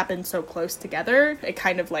Warped happened so close together, it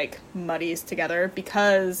kind of like muddies together,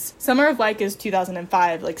 because Summer of Like is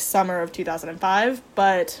 2005, like summer of 2005,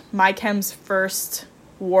 but My Chem's first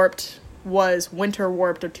Warped was Winter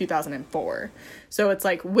Warped of 2004. So it's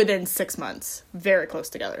like within 6 months, very close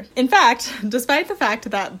together. In fact, despite the fact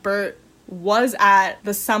that Bert was at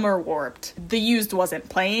the Summer Warped, The Used wasn't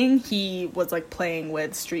playing. He was like playing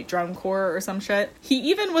with Street Drum Corps or some shit.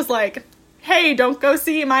 He even was like, hey, don't go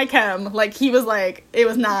see My Chem. Like, he was like, it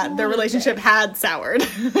was not, their relationship had soured.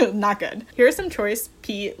 Not good. Here are some choice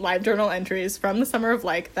Pete live journal entries from the Summer of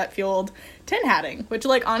Like that fueled tin hatting, which,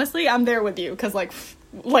 like, honestly, I'm there with you, because, like,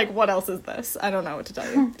 what else is this? I don't know what to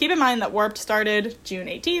tell you. Keep in mind that Warped started June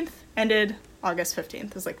 18th, ended August 15th.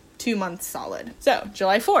 It was, like, 2 months solid. So,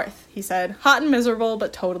 July 4th, he said, hot and miserable,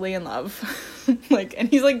 but totally in love. Like, and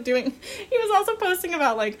he's, like, he was also posting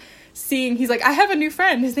about, like, he's like, I have a new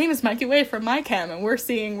friend, his name is Mikey Way from My Chem, and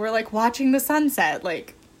we're like watching the sunset,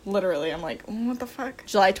 like, literally. I'm like, what the fuck?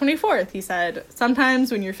 July 24th, he said,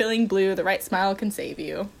 sometimes when you're feeling blue, the right smile can save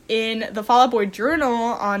you. In the Fall Out Boy journal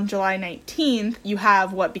on July 19th, you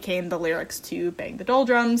have what became the lyrics to Bang the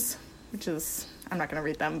Doldrums, which is, I'm not gonna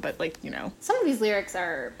read them, but, like, you know. Some of these lyrics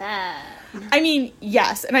are bad. I mean,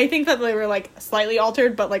 yes, and I think that they were, like, slightly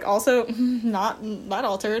altered, but, like, also not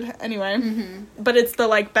altered, anyway. But it's the,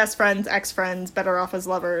 like, best friends, ex-friends, better off as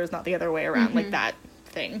lovers, not the other way around, like, that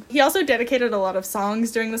thing. He also dedicated a lot of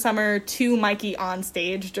songs during the summer to Mikey on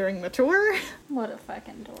stage during the tour. What a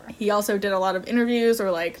fucking tour. He also did a lot of interviews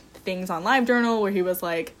or, like, things on LiveJournal where he was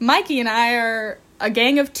like, Mikey and I are a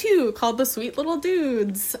gang of two called the Sweet Little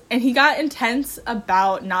Dudes. And he got intense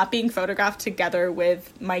about not being photographed together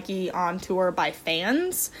with Mikey on tour by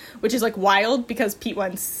fans, which is, like, wild because Pete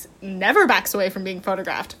Wentz never backs away from being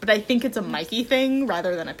photographed, but I think it's a Mikey thing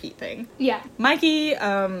rather than a Pete thing. Yeah. Mikey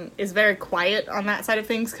is very quiet on that side of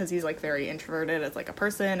things because he's, like, very introverted as, like, a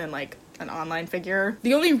person and, like, an online figure.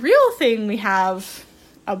 The only real thing we have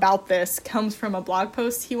about this comes from a blog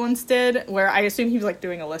post he once did where I assume he was, like,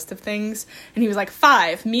 doing a list of things, and he was like,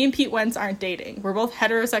 5, me and Pete Wentz aren't dating. We're both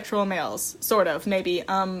heterosexual males. Sort of, maybe.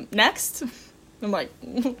 Next? I'm like,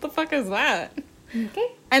 what the fuck is that?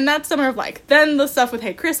 Okay. And that's Summer of Like. Then the stuff with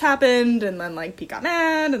Hey Chris happened, and then, like, Pete got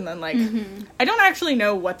mad, and then, like, I don't actually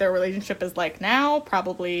know what their relationship is like now.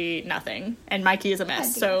 Probably nothing. And Mikey is a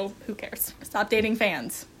mess, so who cares? Stop dating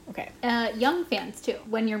fans. Okay. Young fans, too,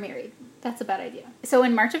 when you're married. That's a bad idea. So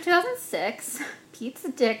in March of 2006, Pete's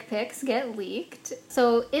dick pics get leaked.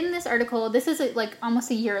 So in this article, this is like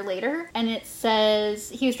almost a year later, and it says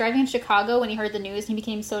he was driving in Chicago when he heard the news and he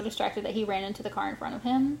became so distracted that he ran into the car in front of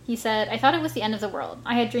him. He said, "I thought it was the end of the world.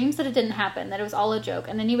 I had dreams that it didn't happen, that it was all a joke,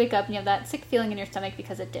 and then you wake up and you have that sick feeling in your stomach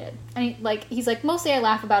because it did." And he's like, mostly I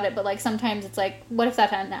laugh about it, but like sometimes it's like, what if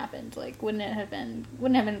that hadn't happened? Like, wouldn't it have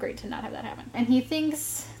been great to not have that happen? And he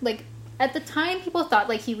thinks like, at the time, people thought,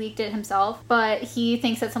 like, he leaked it himself, but he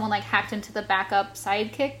thinks that someone, like, hacked into the backup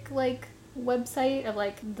Sidekick, like, website of,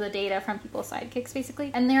 like, the data from people's sidekicks,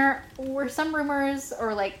 basically. And there were some rumors,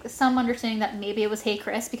 or, like, some understanding that maybe it was Hey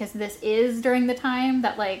Chris, because this is during the time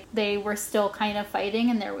that, like, they were still kind of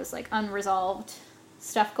fighting, and there was, like, unresolved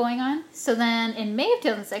stuff going on. So then in May of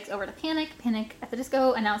 2006, over to Panic at the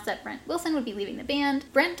Disco announced that Brent Wilson would be leaving the band.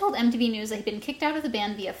 Brent told MTV News that he'd been kicked out of the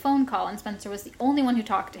band via phone call, and Spencer was the only one who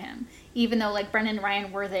talked to him, even though like Brendan and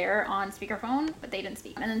Ryan were there on speakerphone, but they didn't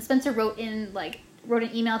speak. And then Spencer wrote an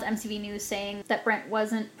email to MTV News saying that Brent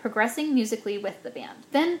wasn't progressing musically with the band.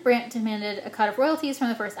 Then Brent demanded a cut of royalties from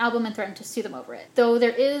the first album and threatened to sue them over it. Though there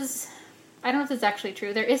is, I don't know if it's actually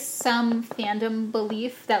true, there is some fandom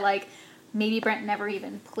belief that like maybe Brent never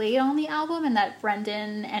even played on the album, and that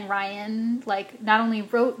Brendan and Ryan, like, not only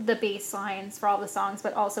wrote the bass lines for all the songs,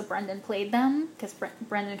 but also Brendan played them, because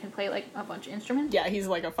Brendan can play, like, a bunch of instruments. Yeah, he's,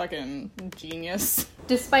 like, a fucking genius.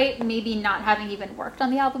 Despite maybe not having even worked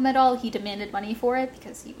on the album at all, he demanded money for it,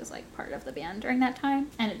 because he was, like, part of the band during that time,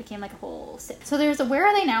 and it became, like, a whole sit. So there's a Where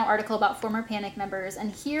Are They Now article about former Panic members,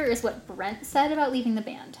 and here is what Brent said about leaving the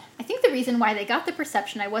band. "I think the reason why they got the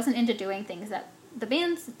perception I wasn't into doing things that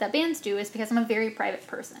bands do is because I'm a very private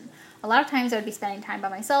person. A lot of times I would be spending time by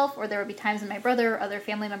myself, or there would be times when my brother or other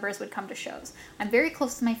family members would come to shows. I'm very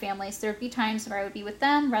close to my family, so there would be times where I would be with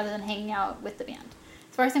them rather than hanging out with the band.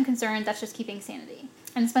 As far as I'm concerned, that's just keeping sanity."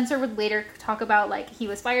 And Spencer would later talk about, like, he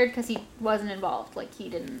was fired because he wasn't involved. Like, he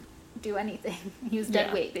didn't do anything. He was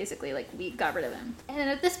dead weight, basically. Like, we got rid of him. And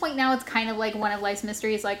at this point now, it's kind of like one of life's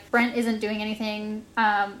mysteries. Like, Brent isn't doing anything,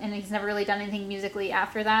 and he's never really done anything musically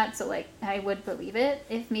after that, so, like, I would believe it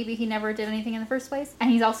if maybe he never did anything in the first place. And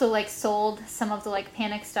he's also, like, sold some of the, like,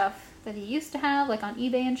 Panic stuff that he used to have, like, on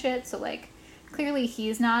eBay and shit, so, like, clearly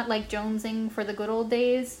he's not, like, jonesing for the good old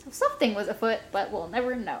days. Something was afoot, but we'll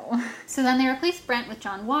never know. So then they replaced Brent with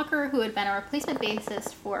John Walker, who had been a replacement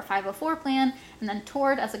bassist for 504 Plan, and then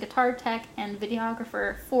toured as a guitar tech and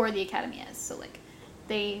videographer for the Academias. So, like,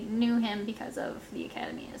 they knew him because of the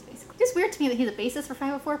Academias, basically. It's weird to me that he's a bassist for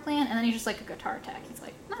 504 Plan, and then he's just, like, a guitar tech. He's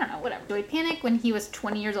like, I don't know, whatever. Joined Panic when he was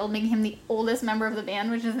 20 years old, making him the oldest member of the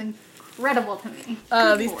band, which is incredible to me.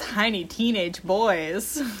 These tiny teenage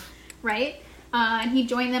boys. Right? And he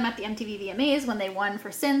joined them at the MTV VMAs when they won for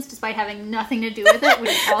Sins, despite having nothing to do with it,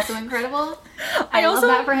 which is also incredible. I love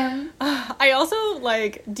that for him. I also,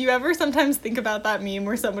 like, do you ever sometimes think about that meme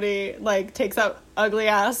where somebody, like, takes that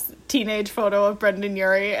ugly-ass teenage photo of Brendan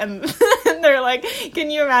Urie, and they're like, can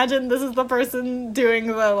you imagine this is the person doing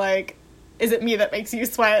the, like, is it me that makes you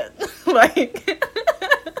sweat? Like...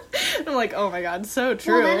 I'm like, oh my god, so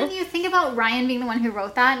true. Well, then you think about Ryan being the one who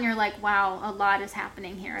wrote that, and you're like, wow, a lot is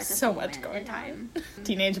happening here at this so moment much going in time.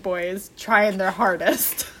 Teenage boys trying their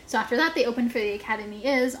hardest. So after that, they opened for the Academy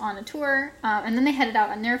Is on a tour, and then they headed out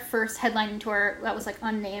on their first headlining tour that was, like,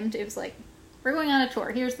 unnamed. It was like, we're going on a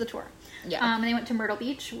tour. Here's the tour. Yeah. And they went to Myrtle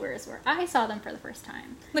Beach, where I saw them for the first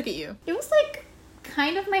time. Look at you. It was, like,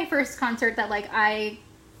 kind of my first concert that, like, I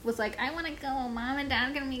was like, I want to go. Mom and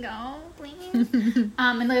Dad, can we go, please?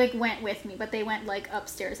 And they, like, went with me, but they went, like,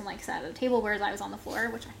 upstairs and, like, sat at a table, whereas I was on the floor,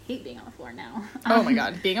 which I hate being on the floor now. Oh my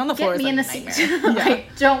god, being on the floor is a nightmare. Yeah. I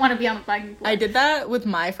don't want to be on the fucking floor. I did that with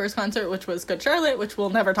my first concert, which was Good Charlotte, which we'll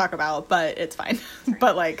never talk about, but it's fine.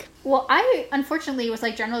 But, like... Well, I, unfortunately, was,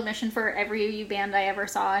 like, general admission for every band I ever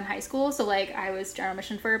saw in high school, so, like, I was general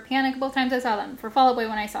admission for Panic both times I saw them, for Fall Out Boy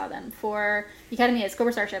when I saw them, for the Academy at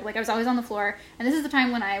Cobra Starship. Like, I was always on the floor, and this is the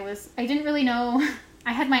time when I didn't really know...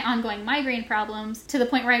 I had my ongoing migraine problems to the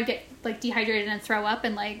point where I would get, like, dehydrated and throw up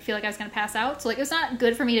and, like, feel like I was going to pass out. So, like, it was not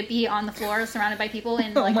good for me to be on the floor surrounded by people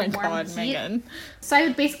in, like, warm heat. Megan. So I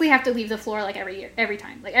would basically have to leave the floor, like, every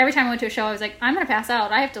time. Like, every time I went to a show, I was like, I'm going to pass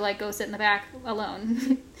out. I have to, like, go sit in the back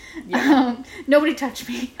alone. Yeah. Nobody touched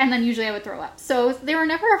me. And then usually I would throw up. So they were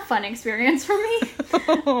never a fun experience for me.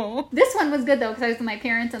 This one was good, though, because I was with my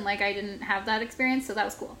parents and, like, I didn't have that experience, so that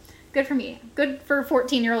was cool. Good for me. Good for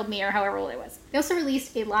 14-year-old me, or however old I was. They also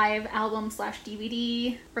released a live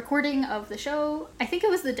album/DVD recording of the show. I think it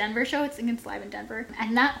was the Denver show. I think it's live in Denver.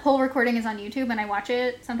 And that whole recording is on YouTube, and I watch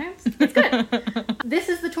it sometimes. It's good. This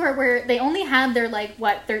is the tour where they only had their, like,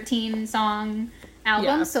 13-song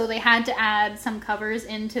album, Yeah. so they had to add some covers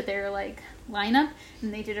into their like lineup,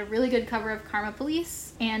 and they did a really good cover of Karma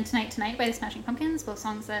Police and Tonight by the Smashing Pumpkins, both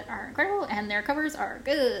songs that are incredible, and their covers are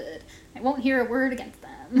good. I won't hear a word against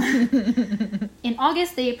them. In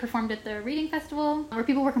August, they performed at the Reading Festival, where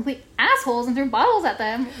people were complete assholes and threw bottles at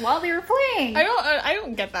them while they were playing. I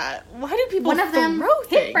don't get that. Why do people One of them throw hit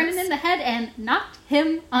things? Brendan in the head and knocked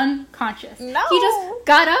him unconscious. No. He just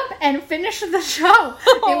got up and finished the show.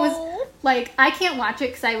 It was like, I can't watch it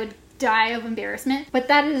because I would die of embarrassment, but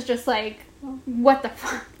that is just like, what the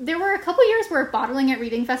fuck? There were a couple years where bottling at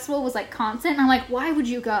Reading Festival was like constant, and I'm like, why would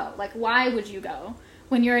you go? Like, why would you go?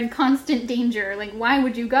 When you're in constant danger, like, why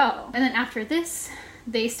would you go? And then after this,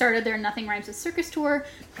 they started their Nothing Rhymes with Circus tour,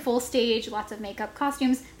 full stage, lots of makeup,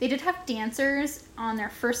 costumes. They did have dancers on their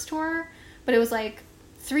first tour, but it was like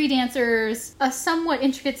 3 dancers, a somewhat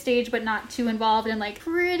intricate stage, but not too involved, and like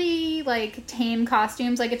pretty like tame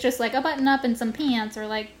costumes. Like, it's just like a button up and some pants, or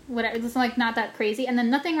like whatever. It's like not that crazy. And then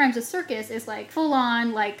Nothing Rhymes with Circus is like full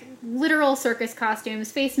on like literal circus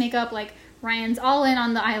costumes, face makeup. Like, Ryan's all in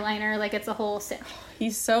on the eyeliner. Like, it's a whole sit.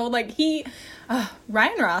 He's so, like,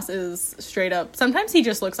 Ryan Ross is straight up, sometimes he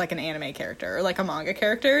just looks like an anime character, or like a manga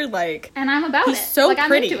character, like... And I'm about he's it. So like,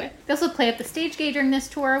 pretty. I'm into it. They also play up the stage gay during this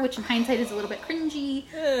tour, which in hindsight is a little bit cringy.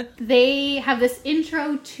 They have this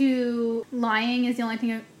intro to Lying is the only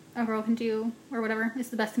thing a girl can do, or whatever. It's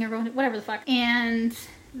the best thing a girl can do, whatever the fuck. And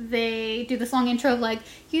they do this long intro of like,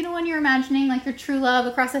 you know, when you're imagining like your true love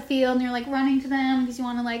across a field and you're like running to them because you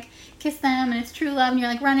want to like kiss them and it's true love and you're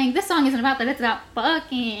like running. This song isn't about that, it's about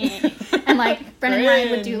fucking. And like Brendan and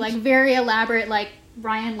Ryan would do like very elaborate, like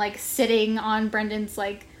Ryan like sitting on Brendan's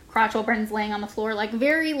like crotch while Brendan's laying on the floor, like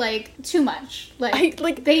very like too much. Like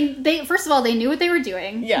they first of all, they knew what they were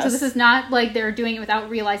doing. Yes. So this is not like they're doing it without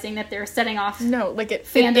realizing that they're setting off No, like it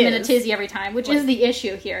fandom it in a is. tizzy every time, which is the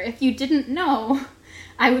issue here. If you didn't know,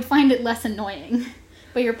 I would find it less annoying.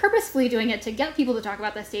 But you're purposefully doing it to get people to talk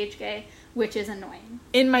about the stage gay, which is annoying.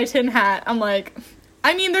 In my tin hat, I'm like,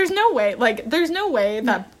 I mean, there's no way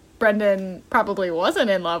that Brendan probably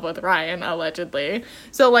wasn't in love with Ryan, allegedly.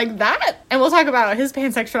 So, like, that, and we'll talk about his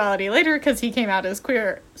pansexuality later, because he came out as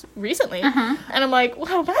queer recently. And I'm like,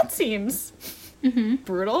 wow, that seems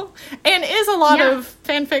brutal. And is a lot of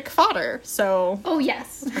fanfic fodder, so... Oh,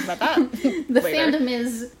 yes. Talk about that The later. fandom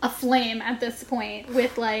is aflame at this point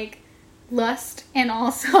with, like, lust and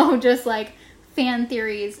also just, like, fan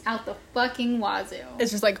theories out the fucking wazoo. It's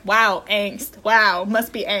just like, wow, angst. Wow,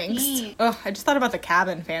 must be angst. Mm. Ugh, I just thought about the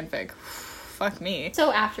cabin fanfic. Fuck me.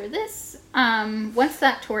 So after this, once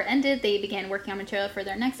that tour ended, they began working on material for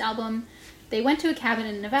their next album. They went to a cabin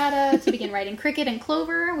in Nevada to begin writing Cricket and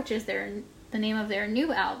Clover, which is the name of their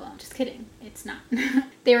new album. Just kidding. It's not.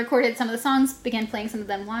 They recorded some of the songs, began playing some of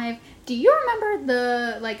them live. Do you remember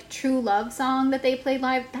the, like, True Love song that they played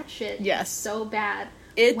live? That shit Yes. is so bad.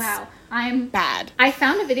 It's wow. bad. I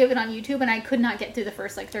found a video of it on YouTube and I could not get through the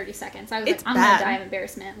first, like, 30 seconds. I was It's like, I'm bad. gonna die of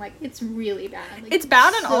embarrassment. Like, it's really bad. Like, It's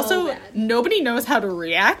bad, and so also bad. nobody knows how to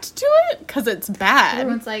react to it because it's bad.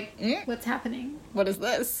 Everyone's like, what's happening? What is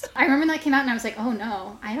this? I remember that came out and I was like, oh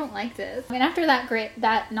no, I don't like this. And after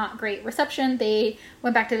that not great reception, they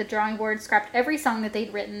went back to the drawing board, scrapped every song that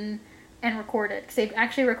they'd written and recorded, because they've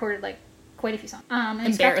actually recorded like quite a few songs.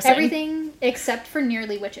 And scrapped everything except for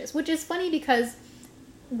Nearly Witches, which is funny because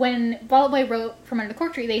when Fall Out Boy wrote From Under the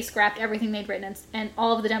Cork Tree, they scrapped everything they'd written and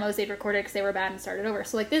all of the demos they'd recorded because they were bad and started over.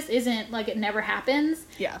 So like, this isn't like it never happens.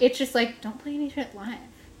 Yeah. It's just like, don't play any shit live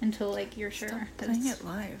until like you're sure. Stop playing it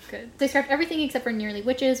live. Good. They scrapped everything except for Nearly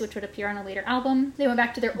Witches, which would appear on a later album. They went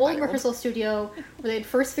back to their old rehearsal studio where they'd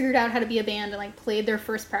first figured out how to be a band and like played their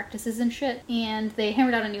first practices and shit, and they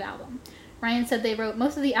hammered out a new album. Ryan said they wrote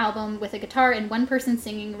most of the album with a guitar and one person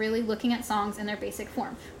singing, really looking at songs in their basic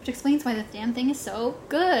form, which explains why the damn thing is so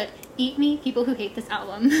good. Eat me, people who hate this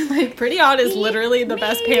album. Like, Pretty Odd is literally the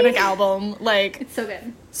best Panic album. Like, it's so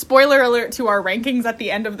good. Spoiler alert to our rankings at the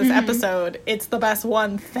end of this episode. It's the best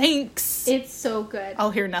one. Thanks. It's so good. I'll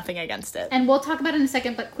hear nothing against it. And we'll talk about it in a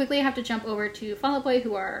second, but quickly I have to jump over to Fall Out Boy,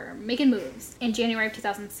 who are making moves. In January of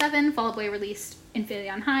 2007, Fall Out Boy released Infinity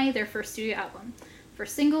on High, their first studio album.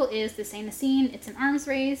 First single is This Ain't a Scene. It's an arms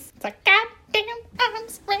race. It's a goddamn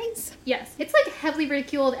arms race. Yes. It's like heavily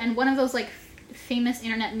ridiculed, and one of those like famous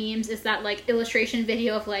internet memes is that like illustration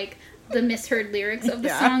video of like the misheard lyrics of the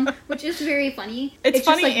song, which is very funny. It's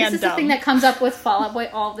funny just, like, and this is dumb. the thing that comes up with Fall Out Boy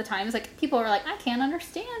all the time. It's like people are like, I can't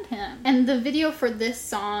understand him. And the video for this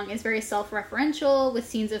song is very self-referential, with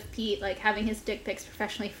scenes of Pete like having his dick pics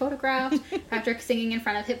professionally photographed, Patrick singing in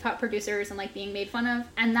front of hip hop producers and like being made fun of.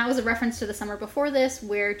 And that was a reference to the summer before this,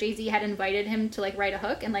 where Jay-Z had invited him to like write a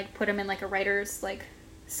hook and like put him in like a writer's like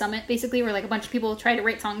summit, basically, where like a bunch of people try to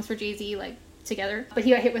write songs for Jay-Z, like, together, but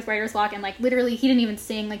he got hit with writer's block, and like literally he didn't even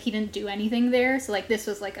sing, like he didn't do anything there, so like this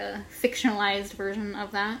was like a fictionalized version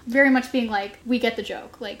of that, very much being like, we get the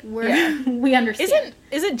joke, like we're we understand.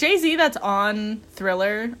 Is it Jay-Z that's on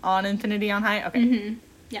Thriller on Infinity on High? Okay.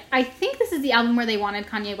 Yeah, I think this is the album where they wanted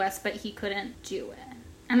Kanye West, but he couldn't do it,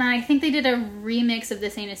 and then I think they did a remix of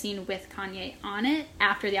This Ain't a Scene with Kanye on it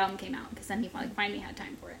after the album came out, because then he like finally had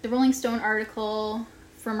time for it. The Rolling Stone article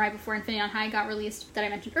from right before Infinity on High got released that I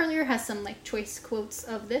mentioned earlier has some like choice quotes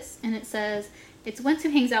of this, and it says, "It's Wentz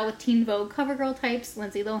who hangs out with Teen Vogue CoverGirl types,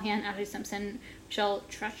 Lindsay Lohan, Ashley Simpson, Michelle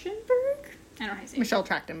Trachtenberg." I don't know how you say it. Michelle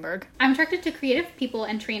Trachtenberg. "I'm attracted to creative people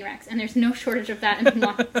and train wrecks, and there's no shortage of that in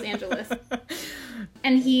Los Angeles."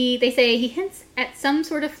 And they say he hints at some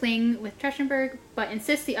sort of fling with Trachtenberg, but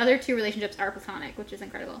insists the other two relationships are platonic, which is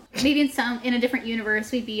incredible. "Maybe in a different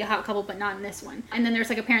universe we'd be a hot couple, but not in this one." And then there's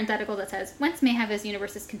like a parenthetical that says, "Wentz may have his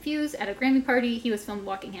universes confused. At a Grammy party, he was filmed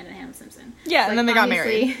walking hand in hand with Simpson." Yeah, so, and then they got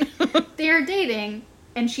married. They are dating.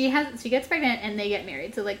 And she gets pregnant and they get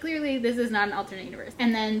married. So, like, clearly this is not an alternate universe.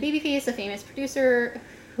 And then Babyface, a famous producer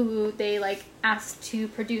who they, like, asked to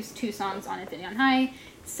produce 2 songs on Infinity on High,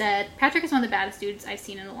 said, "Patrick is one of the baddest dudes I've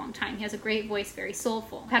seen in a long time. He has a great voice, very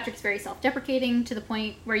soulful. Patrick's very self-deprecating to the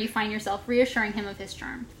point where you find yourself reassuring him of his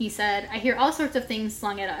charm." He said, "I hear all sorts of things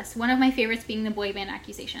slung at us. One of my favorites being the boy band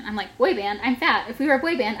accusation. I'm like, boy band? I'm fat. If we were a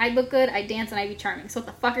boy band, I'd look good, I'd dance, and I'd be charming. So what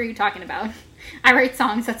the fuck are you talking about? I write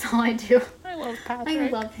songs, that's all I do." I love Patrick. I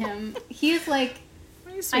love him. He is like,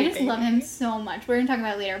 Sweet I just baby. love him so much. We're going to talk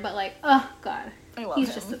about it later, but like, oh god. I love He's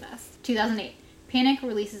him. just the best. 2008. Panic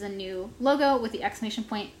releases a new logo with the exclamation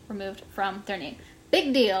point removed from their name.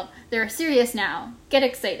 Big deal. They're serious now. Get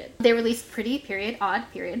excited. They released Pretty, period,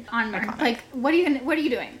 odd, period, on March. Like, what are you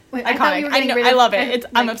doing? Wait, I thought you were getting rid of, I love it.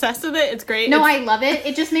 I'm obsessed with it. It's great. No, I love it.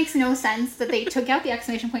 It just makes no sense that they took out the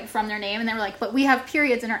exclamation point from their name and they were like, but we have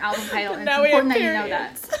periods in our album title, and it's important that you know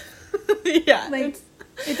that. Yeah. Like,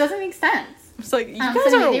 it doesn't make sense. It's like, you guys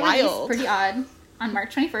so are they released wild. Pretty Odd on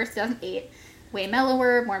March 21st, 2008. Way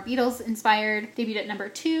mellower, more Beatles inspired. Debuted at number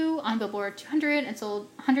 2 on Billboard 200 and sold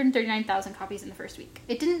 139,000 copies in the first week.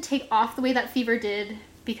 It didn't take off the way that Fever did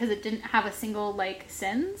because it didn't have a single, like,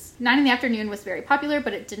 Sins. 9 in the Afternoon was very popular,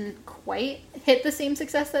 but it didn't quite hit the same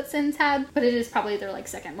success that Sins had. But it is probably their, like,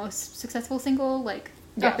 second most successful single, like,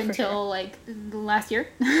 up until, like, last year.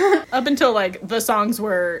 Up until, like, the songs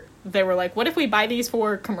they were like, what if we buy these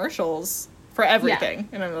for commercials? For everything. Yeah.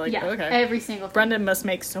 And I'm like, okay. Every single thing. Brendan must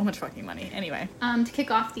make so much fucking money. Anyway. To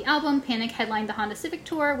kick off the album, Panic headlined the Honda Civic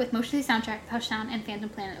Tour with most of the soundtrack, Hushtown, and Phantom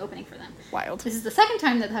Planet opening for them. Wild. This is the second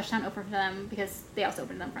time that Hushtown opened for them because they also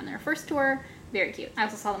opened them from their first tour. Very cute. I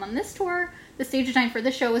also saw them on this tour. The stage design for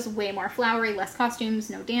this show is way more flowery, less costumes,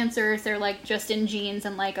 no dancers. They're like just in jeans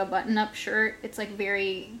and like a button-up shirt. It's like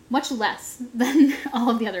very much less than all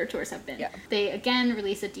of the other tours have been. Yeah. They again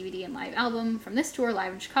released a DVD and live album from this tour,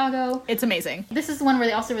 live in Chicago. It's amazing. This is the one where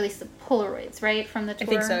they also released the Polaroids, right? From the tour. I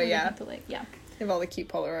think so, yeah. Yeah. They have all the cute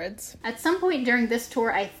Polaroids. At some point during this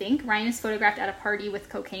tour, I think, Ryan is photographed at a party with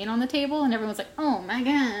cocaine on the table, and everyone's like, oh my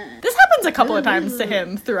god. This happens a couple of times to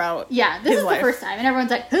him throughout this is life. the first time, and everyone's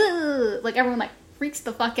like, ugh! Like, everyone, like, freaks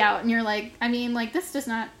the fuck out, and you're like, I mean, like, this does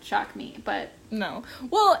not shock me, but... No.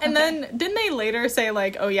 Well, and then, didn't they later say,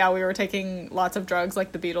 like, oh yeah, we were taking lots of drugs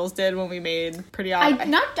like the Beatles did when we made Pretty Odd? I'm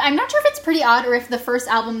not sure if it's Pretty Odd or if the first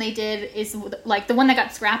album they did is, like, the one that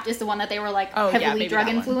got scrapped is the one that they were, like, heavily drug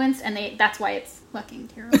influenced, and that's why it's fucking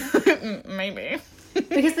terrible. Maybe.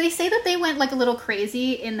 Because they say that they went, like, a little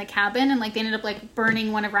crazy in the cabin, and, like, they ended up, like,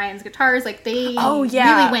 burning one of Ryan's guitars. Like, they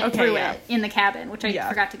really went through it in the cabin, which I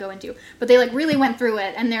forgot to go into. But they, like, really went through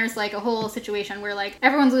it, and there's, like, a whole situation where, like,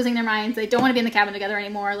 everyone's losing their minds. They don't want to be in the cabin together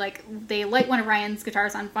anymore. Like, they light one of Ryan's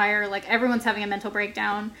guitars on fire. Like, everyone's having a mental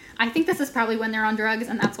breakdown. I think this is probably when they're on drugs,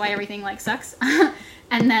 and that's why everything, like, sucks.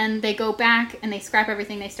 And then they go back and they scrap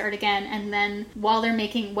everything, they start again, and then while they're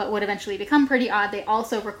making what would eventually become Pretty Odd, they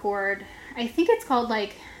also record, I think it's called,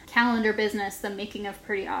 like, Calendar Business, the making of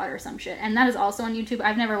Pretty Odd or some shit. And that is also on YouTube.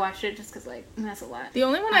 I've never watched it just because, like, that's a lot. The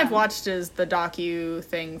only one I've watched is the docu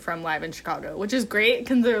thing from Live in Chicago, which is great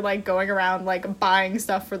because they're, like, going around, like, buying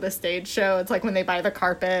stuff for the stage show. It's like when they buy the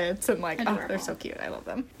carpets and, like, adorable. Oh, they're so cute. I love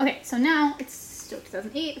them. Okay, so now it's still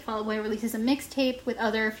 2008. Fall Out Boy releases a mixtape with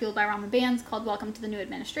other Fueled by Ramen bands called Welcome to the New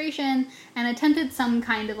Administration, and attempted some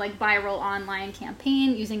kind of, like, viral online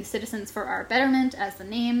campaign using Citizens for Our Betterment as the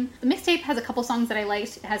name. The mixtape has a couple songs that I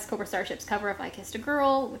liked. It has Cobra Starship's cover of I Kissed a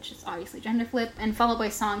Girl, which is obviously gender flip, and Fall Out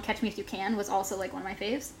Boy's song Catch Me If You Can was also, like, one of my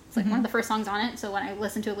faves. It's, like, one of the first songs on it, so when I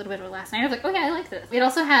listened to a little bit of it last night, I was like, oh yeah, I like this. It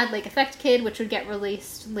also had, like, Effect Kid, which would get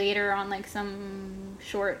released later on, like, some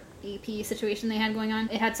short EP situation they had going on.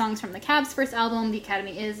 It had songs from the Cab's first album, The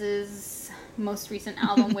Academy Is' most recent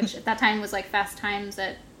album, which at that time was like Fast Times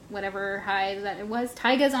at whatever high that it was.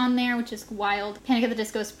 Tyga's on there, which is wild. Panic at the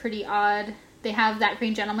Disco is pretty odd. They have That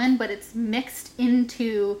Green Gentleman, but it's mixed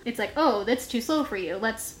into, it's like, oh, that's too slow for you.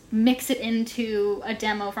 Let's mix it into a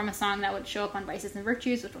demo from a song that would show up on Vices and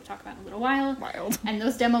Virtues, which we'll talk about in a little while. Wild. And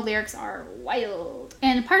those demo lyrics are wild.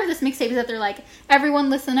 And part of this mixtape is that they're like,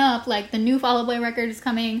 everyone listen up, like the new Fall Out Boy record is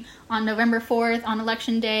coming on November 4th on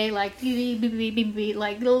election day, like,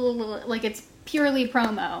 like it's purely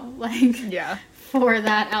promo, like, Yeah. for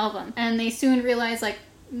that album. And they soon realized, like,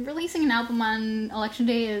 releasing an album on election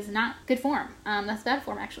day is not good form. That's bad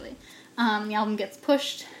form, actually. The album gets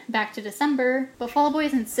pushed back to December, but Fall Out Boy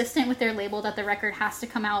is insistent with their label that the record has to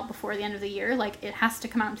come out before the end of the year. Like, it has to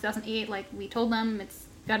come out in 2008. Like, we told them, it's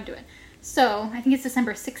gotta do it. So, I think it's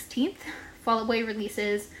December 16th. Fall Out Boy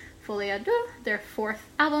releases Folie à Deux, their fourth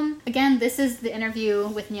album. Again, this is the interview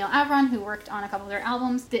with Neil Avron, who worked on a couple of their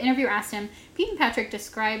albums. The interviewer asked him, Pete and Patrick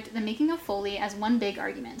described the making of Foley as one big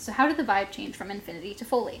argument. So how did the vibe change from Infinity to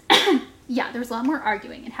Foley? Yeah, there was a lot more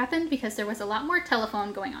arguing. It happened because there was a lot more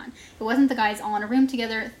telephone going on. It wasn't the guys all in a room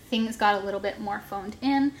together. Things got a little bit more phoned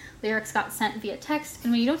in. Lyrics got sent via text.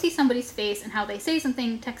 And when you don't see somebody's face and how they say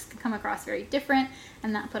something, text can come across very different,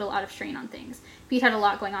 and that put a lot of strain on things. Pete had a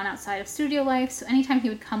lot going on outside of studio life, so anytime he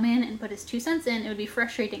would come in and put his 2 cents in, it would be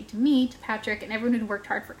frustrating to me, to Patrick, and everyone who'd worked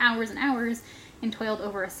hard for hours and hours and toiled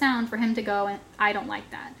over a sound for him to go, and I don't like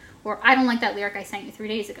that. Or, I don't like that lyric I sang you 3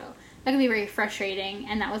 days ago. That could be very frustrating,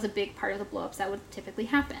 and that was a big part of the blow-ups that would typically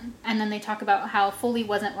happen. And then they talk about how Foley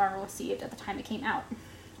wasn't well received at the time it came out.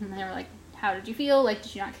 And they were like, how did you feel? Like,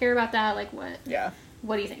 did you not care about that? Like, what? Yeah.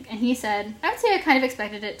 What do you think? And he said, I would say I kind of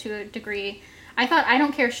expected it to a degree. I thought I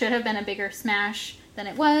Don't Care should have been a bigger smash than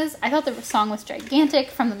it was. I thought the song was gigantic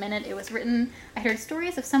from the minute it was written. I heard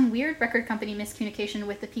stories of some weird record company miscommunication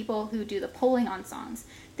with the people who do the polling on songs.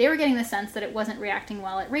 They were getting the sense that it wasn't reacting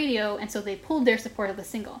well at radio, and so they pulled their support of the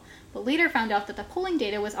single. But later found out that the polling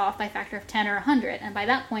data was off by a factor of 10 or 100, and by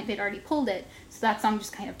that point they'd already pulled it, so that song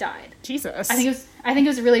just kind of died. Jesus. I think it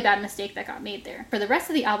was a really bad mistake that got made there. For the rest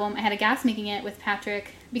of the album, I had a gas making it with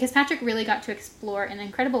Patrick, because Patrick really got to explore in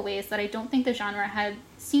incredible ways that I don't think the genre had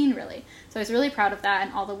seen, really. So I was really proud of that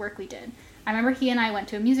and all the work we did. I remember he and I went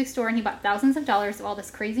to a music store and he bought thousands of dollars of all this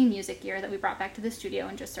crazy music gear that we brought back to the studio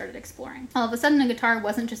and just started exploring. All of a sudden, a guitar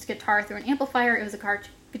wasn't just a guitar through an amplifier, it was a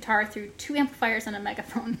guitar through 2 amplifiers and a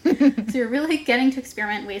megaphone. So you're really getting to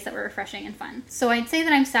experiment in ways that were refreshing and fun. So I'd say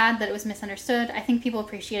that I'm sad that it was misunderstood. I think people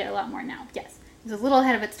appreciate it a lot more now. Yes. It was a little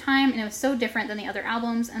ahead of its time, and it was so different than the other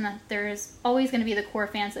albums, and that there's always going to be the core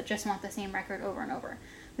fans that just want the same record over and over.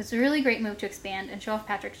 It's a really great move to expand and show off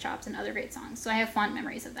Patrick's chops and other great songs, so I have fond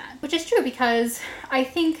memories of that. Which is true, because I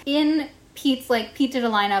think in Pete did a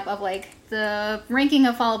lineup of, like, the ranking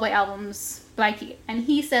of Fall Out Boy albums by Pete, and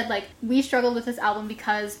he said, like, we struggled with this album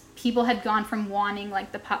because people had gone from wanting,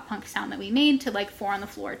 like, the pop-punk sound that we made to, like, 4 on the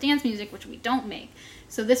floor dance music, which we don't make.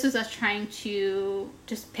 So this was us trying to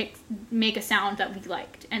just make a sound that we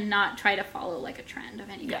liked and not try to follow, like, a trend of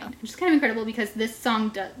any kind. Which is kind of incredible because this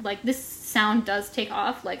song, this sound does take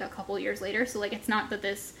off, like, a couple years later. So, like, it's not that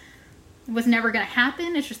this was never going to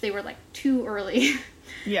happen. It's just they were, like, too early.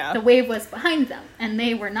 Yeah. The wave was behind them and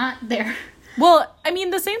they were not there. Well, I mean,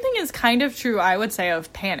 the same thing is kind of true, I would say,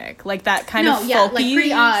 of Panic. Like, that kind of folky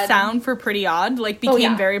sound for Pretty Odd, like,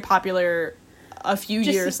 became very popular a few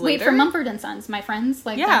years later. Wait for Mumford & Sons, my friends.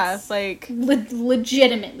 Like, yeah, like...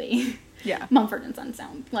 legitimately. Yeah. Mumford & Sons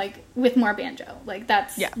sound. Like, with more banjo. Like,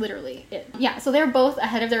 that's literally it. Yeah, so they're both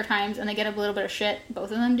ahead of their times, and they get a little bit of shit,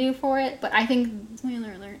 both of them do, for it. But I think,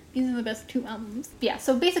 spoiler alert, these are the best 2 albums. Yeah,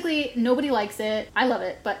 so basically, nobody likes it. I love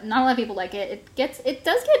it, but not a lot of people like it. It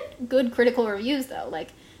does get good critical reviews, though.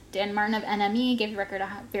 Like, Dan Martin of NME gave the record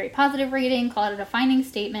a very positive rating, called it a defining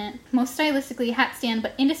statement. Most stylistically hat stand,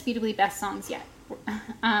 but indisputably best songs yet.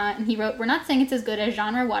 And he wrote, we're not saying it's as good as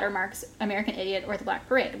genre watermarks American Idiot or The Black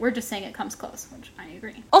Parade. We're just saying it comes close, which I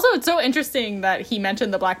agree. Also, it's so interesting that he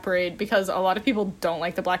mentioned The Black Parade because a lot of people don't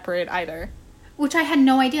like The Black Parade either. Which I had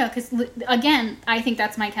no idea, because, again, I think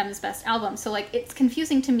that's Mike Hemm's best album. So, like, it's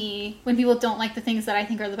confusing to me when people don't like the things that I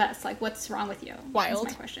think are the best. Like, what's wrong with you? Wild.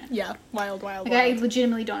 That's my question. Yeah, wild. I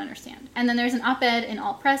legitimately don't understand. And then there's an op-ed in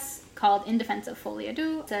Alt Press called In Defense of Folie à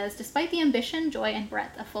Deux. It says, despite the ambition, joy, and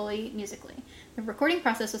breadth of Foley musically, the recording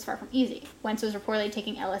process was far from easy. Wentz was reportedly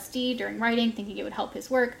taking LSD during writing, thinking it would help his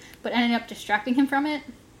work, but ended up distracting him from it.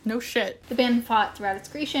 No shit. The band fought throughout its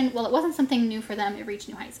creation. While it wasn't something new for them, it reached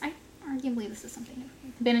new heights. I arguably this is something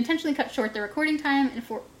new. The band intentionally cut short their recording time, and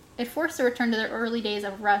it forced a return to their early days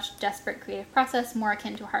of rushed, desperate creative process, more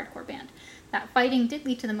akin to a hardcore band. That fighting did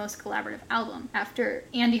lead to the most collaborative album, after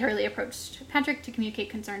Andy Hurley approached Patrick to communicate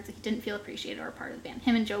concerns that he didn't feel appreciated or a part of the band.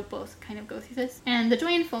 Him and Joe both kind of go through this. And the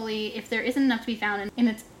joy in Foley, if there isn't enough to be found in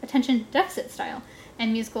its attention deficit style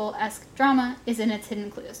and musical-esque drama, is in its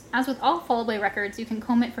hidden clues. As with all Fall Out Boy records, you can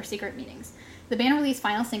comb it for secret meanings. The band released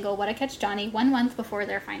final single, What I Catch Johnny, 1 month before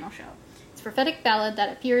their final show. It's a prophetic ballad that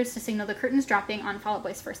appears to signal the curtains dropping on Fall Out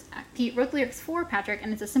Boy's first act. Pete wrote the lyrics for Patrick,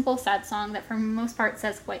 and it's a simple, sad song that for the most part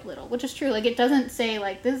says quite little, which is true. Like, it doesn't say,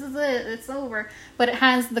 like, this is it, it's over, but it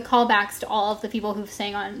has the callbacks to all of the people who've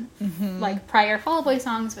sang on, like, prior Fall Out Boy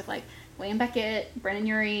songs with, like, William Beckett, Brennan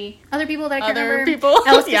Urie, other people that I can't remember.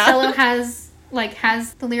 Ellis Costello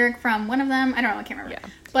has the lyric from one of them. I don't know, I can't remember. Yeah.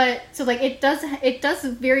 But, so, like, it does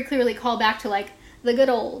very clearly call back to, like, the good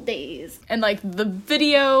old days. And, like, the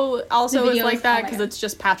video also is like that, because it's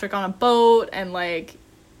just Patrick on a boat, and, like,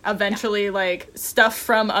 eventually, like, stuff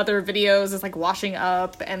from other videos is, like, washing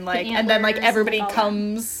up, and, like, and then, like, everybody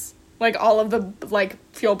comes, like, all of the, like,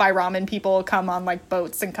 Fueled by Ramen people come on, like,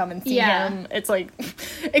 boats and come and see him. It's, like,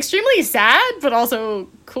 extremely sad, but also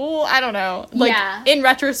cool. I don't know. Like, in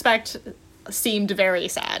retrospect, seemed very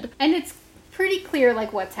sad. And it's pretty clear,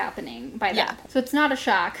 like, what's happening by that point. So it's not a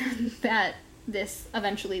shock that this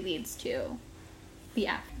eventually leads to the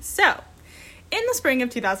act. So, in the spring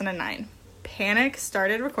of 2009, Panic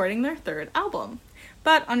started recording their third album.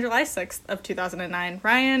 But on July 6th of 2009,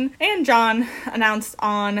 Ryan and John announced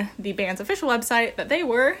on the band's official website that they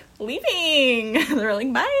were leaving. They were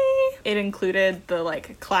like, bye. It included the,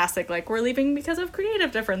 like, classic, like, we're leaving because of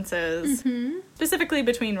creative differences. Specifically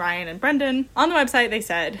between Ryan and Brendan. On the website, they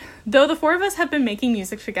said, though the four of us have been making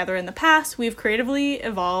music together in the past, we've creatively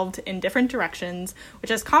evolved in different directions, which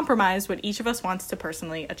has compromised what each of us wants to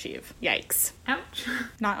personally achieve. Yikes. Ouch.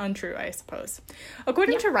 Not untrue, I suppose.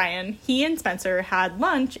 According to Ryan, he and Spencer had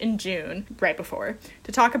lunch in June, right before,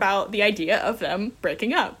 to talk about the idea of them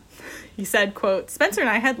breaking up. He said, quote, Spencer and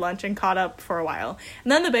I had lunch and caught up for a while.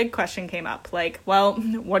 And then the big question came up, like, well,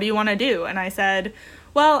 what do you want to do? And I said,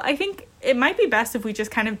 well, I think it might be best if we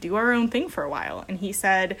just kind of do our own thing for a while. And he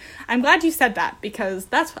said, I'm glad you said that, because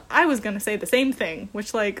that's what I was going to say, the same thing,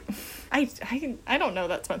 which, like, I don't know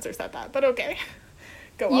that Spencer said that, but okay.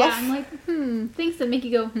 Go off. Yeah, I'm like, things that make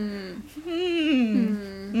you go,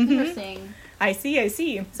 Interesting. I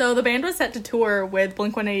see. So the band was set to tour with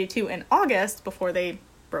Blink-182 in August before they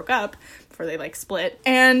broke up, before they, like, split.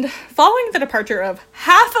 And following the departure of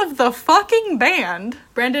half of the fucking band,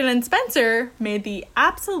 Brendan and Spencer made the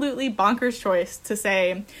absolutely bonkers choice to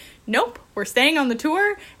say, nope, we're staying on the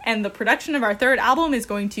tour, and the production of our third album is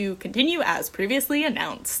going to continue as previously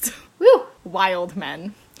announced. Woo! Wild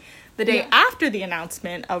men. The day after the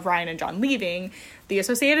announcement of Ryan and John leaving, the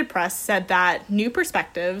Associated Press said that New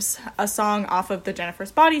Perspectives, a song off of the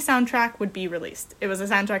Jennifer's Body soundtrack, would be released. It was a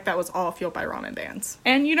soundtrack that was all fueled by ramen bands.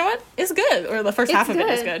 And you know what? It's good. Or the first half of it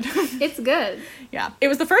is good. It's good. Yeah. It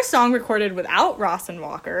was the first song recorded without Ross and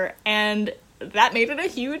Walker, and that made it a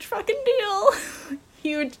huge fucking deal.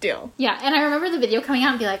 Huge deal. Yeah, and I remember the video coming out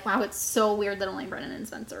and be like, wow, it's so weird that only Brennan and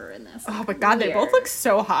Spencer are in this. Oh my god, they both look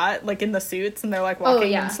so hot, like in the suits, and they're like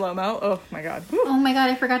walking in slow-mo. Oh my god. Woo. Oh my god,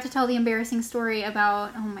 I forgot to tell the embarrassing story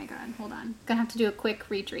about, oh my god, hold on. Gonna have to do a quick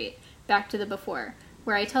retreat back to the before,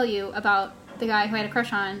 where I tell you about the guy who I had a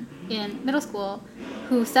crush on in middle school,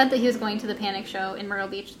 who said that he was going to the Panic show in Myrtle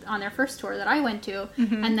Beach on their first tour that I went to,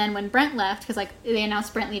 and then when Brent left, because, like, they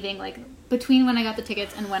announced Brent leaving, like, between when I got the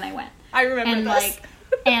tickets and when I went. I remember this. Like,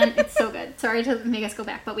 and it's so good. Sorry to make us go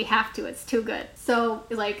back, but we have to. It's too good. So,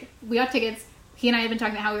 like, we got tickets. He and I had been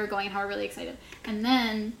talking about how we were going and how we're really excited. And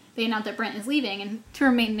then they announced that Brent is leaving, and to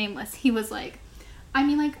remain nameless, he was like, I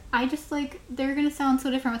mean, like, I just, like, they're gonna sound so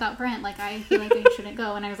different without Brent. Like, I feel like they shouldn't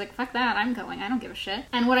go. And I was like, fuck that, I'm going. I don't give a shit.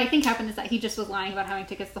 And what I think happened is that he just was lying about having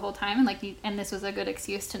tickets the whole time, and, like, and this was a good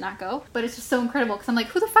excuse to not go. But it's just so incredible, because I'm like,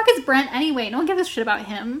 who the fuck is Brent anyway? No one gives a shit about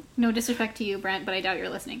him. No disrespect to you, Brent, but I doubt you're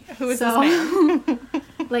listening. Who is this man?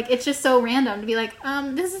 Like, it's just so random to be like,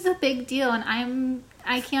 this is a big deal, and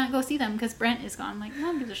I can't go see them because Brent is gone. I'm like, no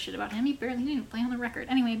one gives a shit about him. He barely didn't even play on the record.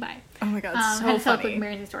 Anyway, bye. Oh my god, so funny. I had to tell a quick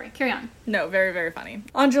embarrassing story. Carry on. No, very, very funny.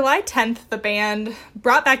 On July 10th, the band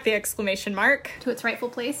brought back the exclamation mark to its rightful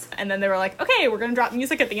place. And then they were like, okay, we're going to drop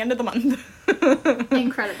music at the end of the month.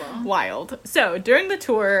 Incredible. Wild. So, during the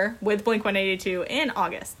tour with Blink-182 in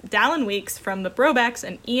August, Dallin Weeks from the Brobecks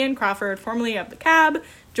and Ian Crawford, formerly of The Cab,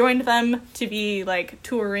 joined them to be, like,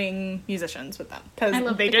 touring musicians with them.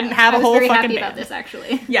 Because they didn't have a whole fucking band. I was very happy about this,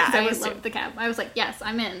 actually. Yeah, 'Cause I I was loved the cab. I was like, yes,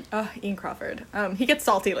 I'm in. Oh, Ian Crawford. He gets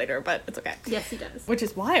salty later, but it's okay. Yes, he does. Which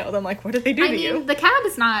is wild. I'm like, what did they do to you? The cab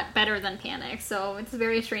is not better than Panic, so it's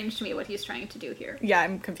very strange to me what he's trying to do here. Yeah,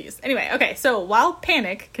 I'm confused. Anyway, okay, so while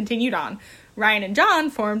Panic continued on, Ryan and John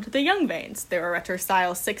formed the Young Vanes. They were a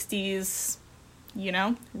retro-style 60s,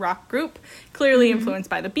 rock group, clearly influenced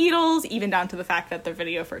by the Beatles, even down to the fact that their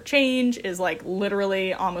video for Change is, like,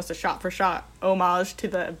 literally almost a shot-for-shot homage to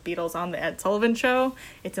the Beatles on the Ed Sullivan Show.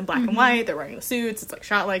 It's in black and white, they're wearing the suits, it's, like,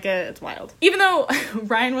 shot like it, it's wild. Even though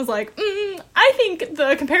Ryan was like, I think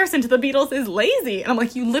the comparison to the Beatles is lazy, and I'm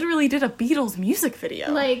like, you literally did a Beatles music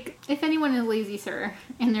video. Like, if anyone is lazy, sir,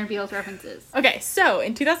 in their Beatles references. Okay, so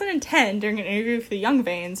in 2010, during an interview for the Young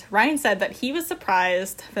Vanes, Ryan said that he was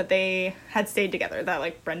surprised that they had stayed together, that,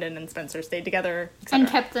 like, Brendan and Spencer stayed together, etc. And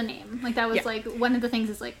kept the name. Like, that was, like, one of the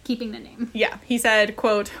things is, like, keeping the name. Yeah, he said,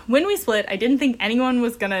 quote, "When we split, I didn't think anyone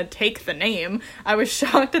was gonna take the name. I was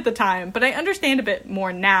shocked at the time, but I understand a bit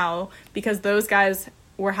more now because those guys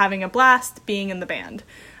were having a blast being in the band.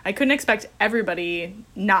 I couldn't expect everybody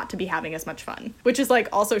not to be having as much fun." Which is, like,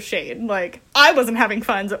 also shade. Like, I wasn't having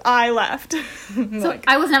fun, so I left. So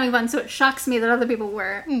I wasn't having fun, so it shocks me that other people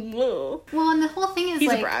were. Whoa. Well, and the whole thing is, He's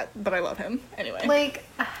like... a brat, but I love him. Anyway. Like,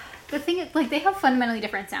 the thing is, like, they have fundamentally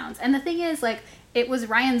different sounds. And the thing is, like, it was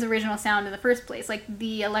Ryan's original sound in the first place. Like,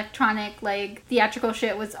 the electronic, like, theatrical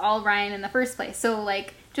shit was all Ryan in the first place. So,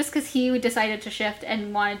 like, just because he decided to shift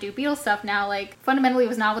and want to do Beatles stuff now, like, fundamentally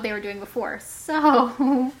was not what they were doing before.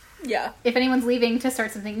 So... Yeah. If anyone's leaving to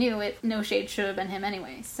start something new, no shade should have been him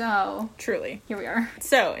anyway. So... Truly. Here we are.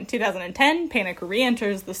 So, in 2010, Panic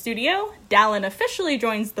re-enters the studio. Dallin officially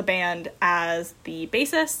joins the band as the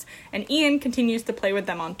bassist, and Ian continues to play with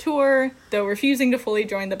them on tour, though refusing to fully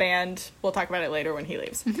join the band. We'll talk about it later when he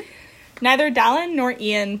leaves. Neither Dallin nor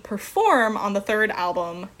Ian perform on the third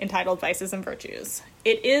album, entitled Vices and Virtues.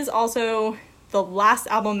 It is also the last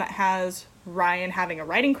album that has Ryan having a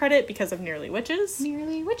writing credit because of Nearly Witches.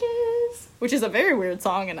 Nearly Witches. Which is a very weird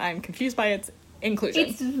song, and I'm confused by its inclusion.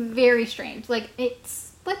 It's very strange. Like,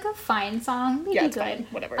 it's like a fine song. Maybe it's good. fine.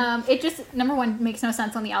 Whatever. It just, number one, makes no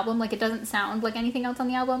sense on the album. Like, it doesn't sound like anything else on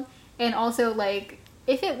the album. And also, like,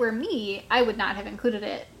 if it were me, I would not have included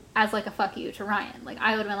it as, like, a fuck you to Ryan. Like,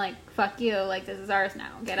 I would have been like, fuck you, like, this is ours now.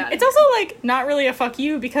 Get out of It's here. also, like, not really a fuck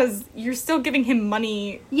you because you're still giving him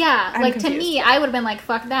money. Yeah, I'm like, confused. to me, I would have been like,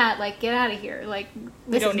 fuck that, like, get out of here. Like,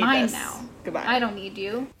 this don't is need mine this. now. Goodbye. I don't need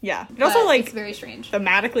you. Yeah. It But also, like, it's very strange.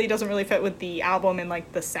 thematically doesn't really fit with the album and,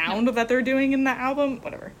 like, the sound that they're doing in that album.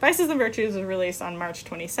 Whatever. Vices and Virtues was released on March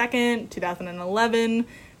 22nd, 2011.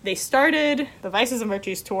 They started the Vices and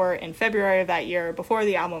Virtues tour in February of that year before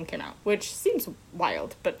the album came out, which seems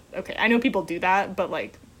wild, but okay. I know people do that, but,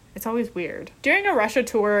 like, it's always weird. During a Russia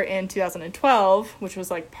tour in 2012, which was,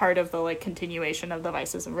 like, part of the, like, continuation of the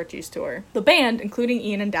Vices and Virtues tour, the band, including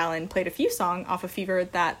Ian and Dallin, played a few songs off of Fever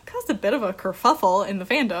that caused a bit of a kerfuffle in the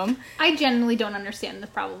fandom. I genuinely don't understand the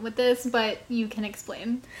problem with this, but you can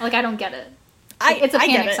explain. Like, I don't get it. It's a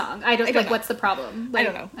Panic song. I don't like. What's the problem? Like,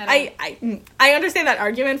 I don't know. I understand that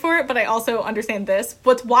argument for it, but I also understand this.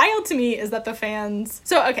 What's wild to me is that the fans.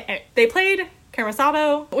 So okay, they played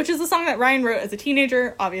Camasado, which is a song that Ryan wrote as a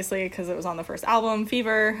teenager, obviously because it was on the first album,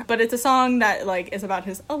 Fever. But it's a song that, like, is about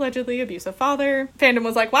his allegedly abusive father. Fandom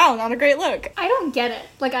was like, wow, not a great look. I don't get it.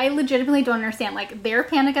 Like, I legitimately don't understand. Like, they're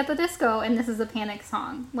Panic at the Disco, and this is a Panic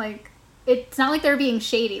song. Like, it's not like they're being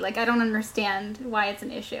shady. Like, I don't understand why it's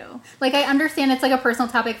an issue. Like, I understand it's, like, a personal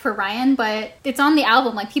topic for Ryan, but it's on the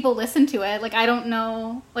album. Like, people listen to it. Like, I don't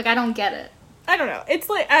know. Like, I don't get it. I don't know. It's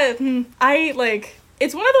like,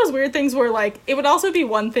 it's one of those weird things where, like, it would also be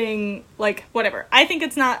one thing, like, whatever. I think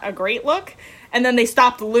it's not a great look, and then they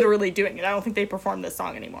stopped literally doing it. I don't think they perform this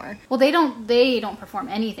song anymore. Well, they don't perform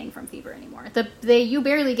anything from Fever anymore. You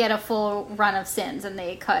barely get a full run of Sins, and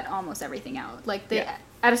they cut almost everything out. Like,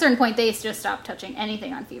 at a certain point, they just stopped touching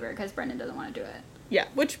anything on Fever because Brendan doesn't want to do it. Yeah,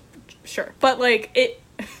 which, sure. But, like,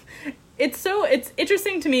 it's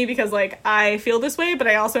interesting to me because, like, I feel this way, but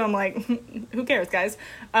I also am like, who cares, guys?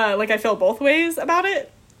 Like, I feel both ways about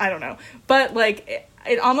it. I don't know. But, like,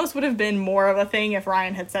 it almost would have been more of a thing if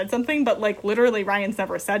Ryan had said something, but, like, literally Ryan's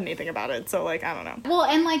never said anything about it, so, like, I don't know. Well,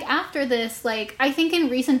 and, like, after this, like, I think in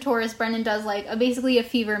recent tours, Brendan does, like, basically a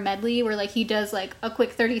Fever medley where, like, he does, like, a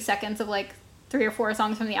quick 30 seconds of, like, 3 or 4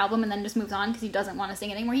 songs from the album and then just moves on because he doesn't want to sing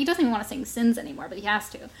anymore. He doesn't even want to sing Sins anymore, but he has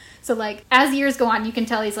to. So, like, as years go on, you can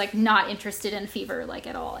tell he's, like, not interested in Fever, like,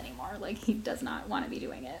 at all anymore. Like, he does not want to be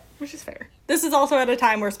doing it. Which is fair. This is also at a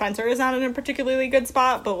time where Spencer is not in a particularly good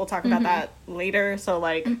spot, but we'll talk about that later. So,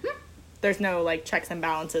 like, there's no, like, checks and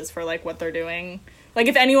balances for, like, what they're doing. Like,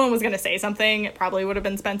 if anyone was going to say something, it probably would have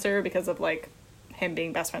been Spencer because of, like, him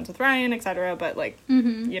being best friends with Ryan, etc. But, like,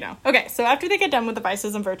 you know. Okay, so after they get done with the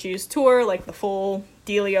Vices and Virtues tour, like, the full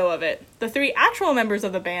dealio of it, the 3 actual members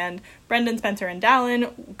of the band, Brendan, Spencer, and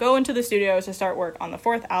Dallin, go into the studio to start work on the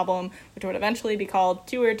 4th album, which would eventually be called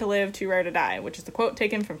Too Weird to Live, Too Rare to Die, which is the quote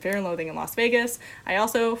taken from Fear and Loathing in Las Vegas. I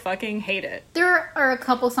also fucking hate it. There are a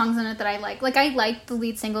couple songs in it that I like. Like, I liked the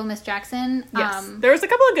lead single, Miss Jackson. Yes. There's a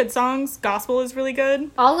couple of good songs. Gospel is really good.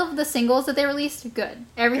 All of the singles that they released, good.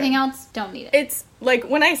 Everything else, don't need it. It's, like,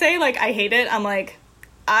 when I say, like, I hate it, I'm like,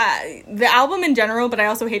 the album in general, but I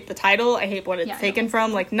also hate the title. I hate what it's taken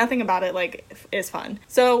from. Like, nothing about it, like, is fun.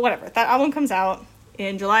 So, whatever. That album comes out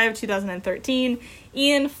in July of 2013.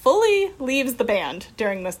 Ian fully leaves the band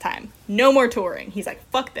during this time. No more touring. He's like,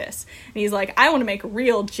 fuck this. And he's like, I want to make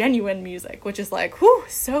real, genuine music, which is like, whew,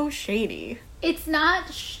 so shady. It's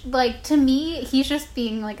not, like, to me, he's just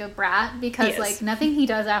being, like, a brat, because, like, nothing he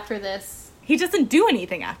does after this... He doesn't do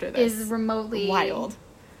anything after this. ...is remotely... wild.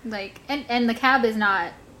 Like, and The Cab is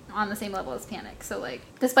not on the same level as Panic, so, like,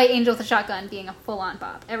 despite Angel with a Shotgun being a full-on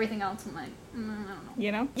bop, everything else, I'm like, I don't know.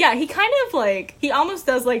 You know? Yeah, he kind of, like, he almost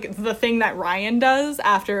does, like, the thing that Ryan does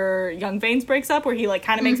after Young Veins breaks up, where he, like,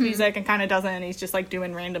 kind of makes music and kind of doesn't, and he's just, like,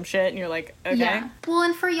 doing random shit, and you're like, okay. Yeah. Well,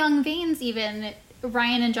 and for Young Veins, even...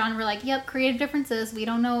 Ryan and John were like, yep, creative differences, we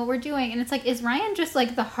don't know what we're doing. And it's like, is Ryan just,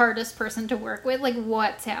 like, the hardest person to work with? Like,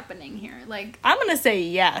 what's happening here? Like... I'm gonna say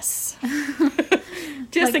yes.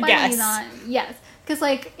 Just like, a guess. Not? Yes. Because,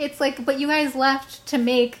 like, it's like, but you guys left to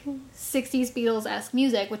make 60s Beatles-esque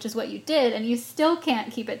music, which is what you did, and you still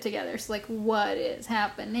can't keep it together. So, like, what is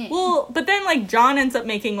happening? Well, but then, like, John ends up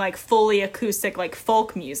making, like, fully acoustic, like,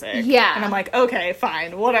 folk music. Yeah. And I'm like, okay,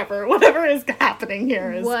 fine, whatever. Whatever is happening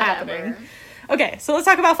here is happening. Okay, so let's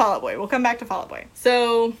talk about Fall Out Boy. We'll come back to Fall Out Boy.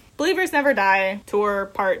 So, Believers Never Die, Tour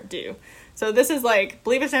Part 2. So this is, like,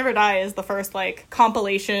 Believers Never Die is the first, like,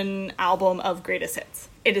 compilation album of greatest hits.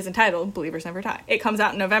 It is entitled Believers Never Die. It comes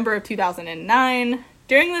out in November of 2009.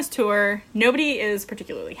 During this tour, nobody is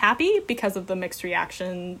particularly happy because of the mixed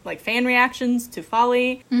reaction, like, fan reactions to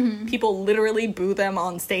Folly. People literally boo them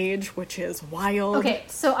on stage, which is wild. Okay,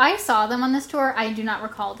 so I saw them on this tour. I do not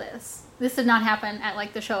recall this. This did not happen at,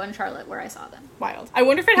 like, the show in Charlotte where I saw them. Wild. I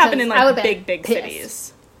wonder if it happened in, like, big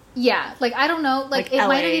cities. Yeah, like, I don't know. Like it LA,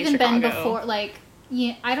 might have even Chicago. been before, like,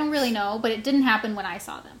 yeah, I don't really know, but it didn't happen when I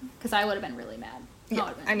saw them, because I would have been really mad.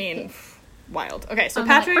 Yeah, I mean, wild. Okay, so I'm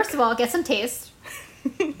Patrick... like, first of all, get some taste.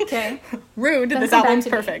 Okay. Rude, Then this come album's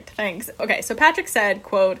back to me. perfect. Thanks. Okay, so Patrick said,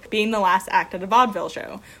 quote, being the last act at a vaudeville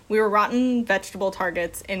show, we were rotten vegetable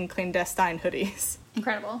targets in clandestine hoodies.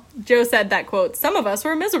 Incredible. Joe said that, quote, some of us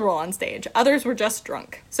were miserable on stage, others were just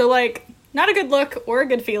drunk. So, like, not a good look or a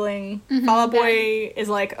good feeling. Fall Out Boy is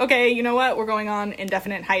like, okay, you know what? We're going on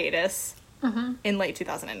indefinite hiatus in late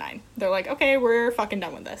 2009. They're like, okay, we're fucking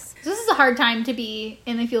done with this. This is a hard time to be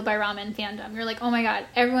in the Fueled by Ramen fandom. You're like, oh my god,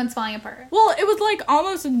 everyone's falling apart. Well, it was like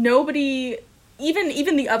almost nobody...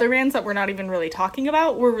 Even the other bands that we're not even really talking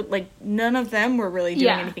about were, like, none of them were really doing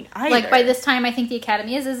anything either. Like, by this time, I think the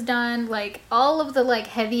Academy is done. Like, all of the, like,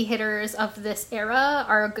 heavy hitters of this era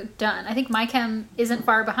are done. I think My Chem isn't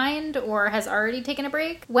far behind or has already taken a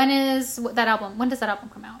break. When does that album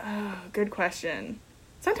come out? Oh, good question.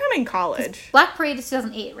 Sometime in college. Black Parade is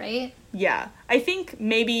 2008, right? Yeah. I think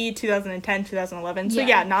maybe 2010, 2011. So,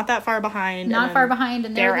 yeah, not that far behind. Not far behind,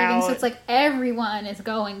 and they're leaving, out. so it's like everyone is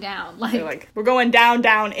going down. They're like, we're going down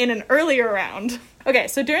in an earlier round. Okay,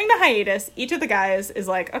 so during the hiatus, each of the guys is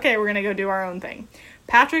like, okay, we're gonna go do our own thing.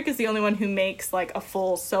 Patrick is the only one who makes, like, a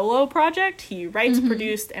full solo project. He writes,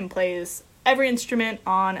 produced, and plays every instrument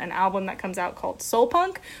on an album that comes out called Soul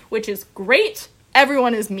Punk, which is great.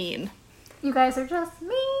 Everyone is mean. You guys are just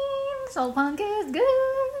mean. Soul Punk is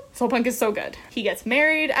good. Soul Punk is so good. He gets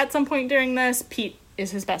married at some point during this. Pete is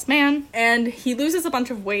his best man. And he loses a bunch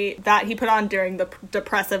of weight that he put on during the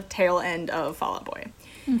depressive tail end of Fall Out Boy.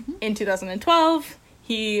 In 2012,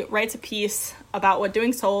 he writes a piece about what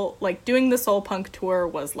doing the Soul Punk tour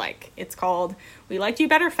was like. It's called We Liked You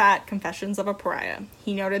Better Fat, Confessions of a Pariah.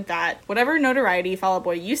 He noted that whatever notoriety Fall Out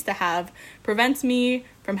Boy used to have prevents me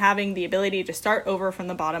from having the ability to start over from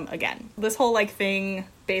the bottom again. This whole, like, thing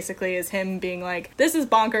basically is him being like, this is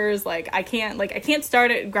bonkers, like, I can't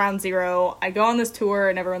start at ground zero. I go on this tour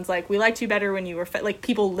and everyone's like, we liked you better when you were fat. Like,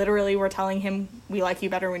 people literally were telling him, we like you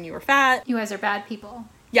better when you were fat. You guys are bad people.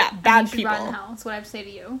 Yeah, bad people. Run hell, that's what I have to say to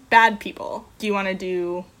you. Bad people. Do you want to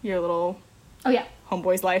do your little... Oh, yeah.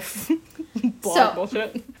 Homeboy's life blog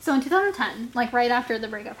bullshit? So in 2010, like, right after the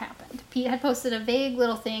breakup happened, Pete had posted a vague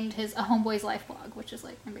little thing to his A Homeboy's Life blog, which is,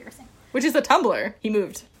 like, embarrassing. Which is a Tumblr. He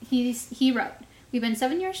moved. He wrote, we've been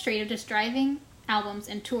 7 years straight of just driving albums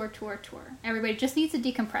and tour. Everybody just needs to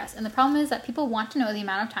decompress. And the problem is that people want to know the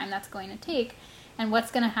amount of time that's going to take and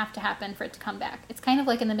what's going to happen for it to come back. It's kind of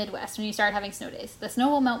like in the Midwest when you start having snow days. The snow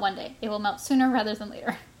will melt one day. It will melt sooner rather than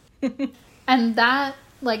later. And that,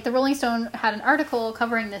 like, the Rolling Stone had an article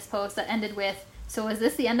covering this post that ended with, so is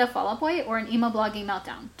this the end of Fall Out Boy or an emo blogging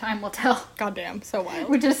meltdown? Time will tell. Goddamn, so wild.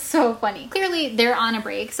 Which is so funny. Clearly, they're on a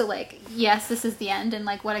break, so, like, yes, this is the end, and,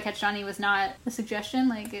 like, What I Catch Johnny was not a suggestion,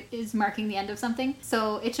 like, it is marking the end of something.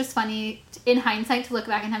 So it's just funny, in hindsight, to look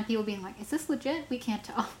back and have people being like, is this legit? We can't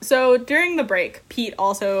tell. So during the break, Pete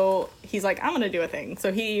also, he's like, I'm gonna do a thing.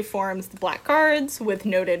 So he forms the Black Cards with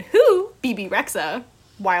noted who? BB Rexa.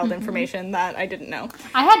 Wild information that I didn't know.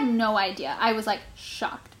 I had no idea. I was, like,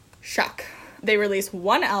 shocked. Shock. They released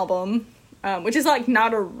one album, which is, like,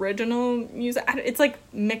 not original music. It's, like,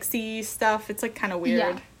 mixy stuff. It's, like, kind of weird.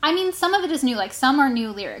 Yeah. I mean, some of it is new. Like, some are new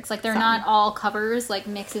lyrics. Like, they're not all covers, like,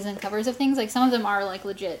 mixes and covers of things. Like, some of them are, like,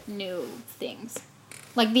 legit new things.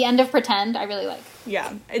 Like, the end of Pretend, I really like.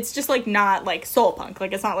 Yeah. It's just, like, not, like, soul punk.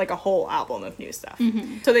 Like, it's not, like, a whole album of new stuff.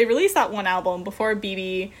 So they released that one album before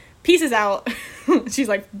BB pieces out. She's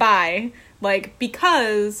like, bye. Like,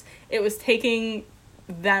 because it was taking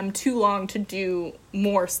them too long to do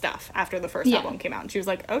more stuff after the first album came out. And she was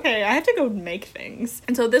like, okay, I have to go make things.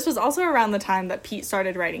 And so this was also around the time that Pete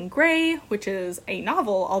started writing Grey, which is a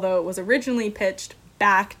novel, although it was originally pitched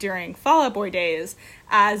back during Fall Out Boy days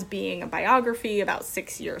as being a biography about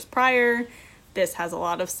 6 years prior. This has a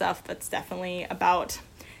lot of stuff that's definitely about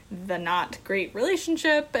the not great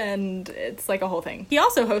relationship, and it's like a whole thing. He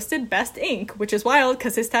also hosted Best Inc., which is wild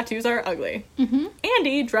because his tattoos are ugly.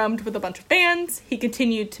 Andy drummed with a bunch of bands. He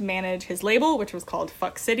continued to manage his label, which was called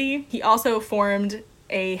Fuck City. He also formed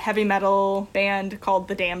a heavy metal band called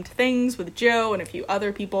The Damned Things with Joe and a few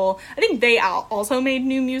other people. I think they also made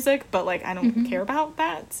new music, but, like, I don't care about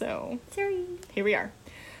that, so Sorry. Here we are.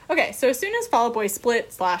 Okay, so as soon as Fall Out Boy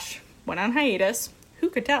split / went on hiatus, who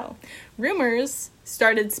could tell? Rumors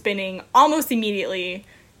started spinning almost immediately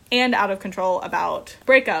and out of control about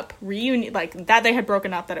breakup, reunion, like, that they had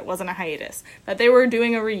broken up, that it wasn't a hiatus, that they were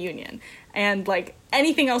doing a reunion, and, like,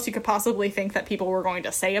 anything else you could possibly think that people were going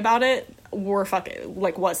to say about it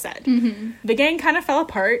was said. The gang kind of fell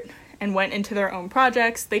apart and went into their own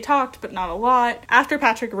projects. They talked, but not a lot. After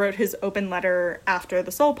Patrick wrote his open letter after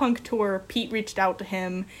the Soul Punk tour, Pete reached out to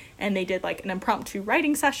him, and they did, like, an impromptu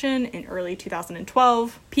writing session in early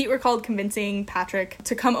 2012. Pete recalled convincing Patrick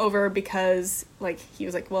to come over because, like, he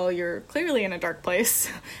was like, well, you're clearly in a dark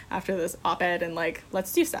place after this op-ed, and, like,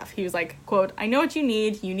 let's do stuff. He was like, quote, I know what you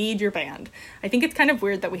need your band. I think it's kind of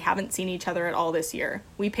weird that we haven't seen each other at all this year.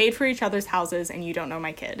 We paid for each other's houses, and you don't know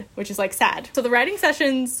my kid, which is, like, sad. So the writing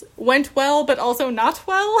sessions went well, but also not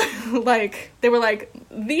well. Like, they were like,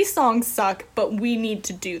 these songs suck, but we need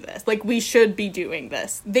to do this. Like, we should be doing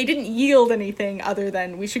this. They didn't yield anything other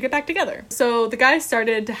than we should get back together. So the guys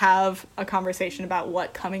started to have a conversation about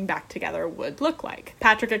what coming back together would look like.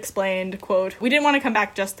 Patrick explained, quote, we didn't want to come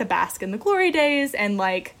back just to bask in the glory days and,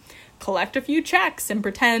 like, collect a few checks and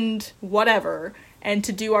pretend whatever, and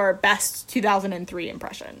to do our best 2003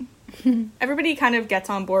 impression. Everybody kind of gets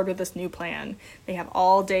on board with this new plan. They have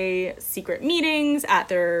all-day secret meetings at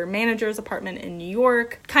their manager's apartment in New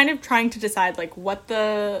York, kind of trying to decide, like, what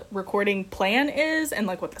the recording plan is and,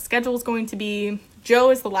 like, what the schedule is going to be.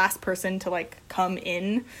 Joe is the last person to, like, come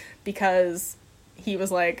in because he was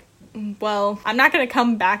like, well, I'm not going to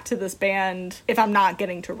come back to this band if I'm not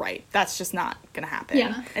getting to write. That's just not going to happen.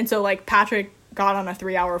 Yeah. And so, like, Patrick got on a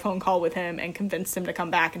 3-hour phone call with him and convinced him to come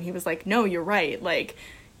back, and he was like, no, you're right. Like,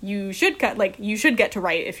 you should get to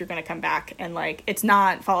write if you're going to come back, and, like, it's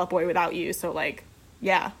not Fall Out Boy without you, so, like,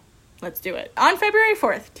 yeah, let's do it. On February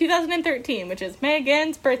 4th, 2013, which is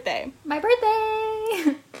Megan's birthday. My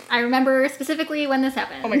birthday! I remember specifically when this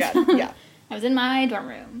happened. Oh my god, yeah. I was in my dorm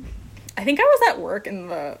room. I think I was at work in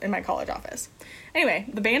my college office. Anyway,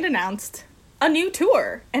 the band announced a new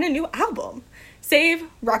tour and a new album, Save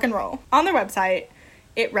Rock and Roll. On their website,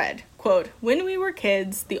 it read, quote, when we were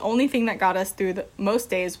kids, the only thing that got us through most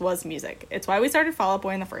days was music. It's why we started Fall Out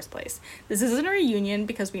Boy in the first place. This isn't a reunion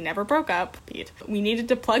because we never broke up, Pete. We needed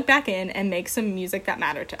to plug back in and make some music that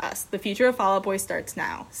mattered to us. The future of Fall Out Boy starts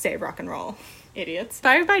now. Save rock and roll. Idiots.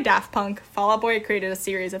 Inspired by Daft Punk, Fall Out Boy created a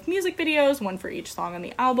series of music videos, one for each song on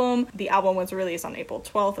the album. The album was released on April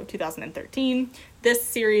 12th of 2013. This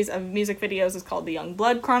series of music videos is called the Young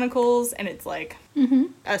Blood Chronicles, and it's like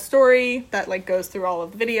a story that, like, goes through all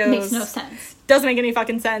of the videos. Makes no sense. Doesn't make any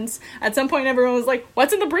fucking sense. At some point, everyone was like,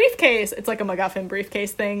 what's in the briefcase? It's like a MacGuffin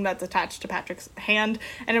briefcase thing that's attached to Patrick's hand.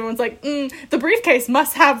 And everyone's like, the briefcase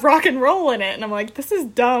must have rock and roll in it. And I'm like, this is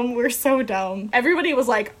dumb. We're so dumb. Everybody was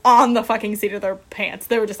like on the fucking seat of their pants.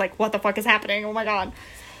 They were just like, what the fuck is happening? Oh my God.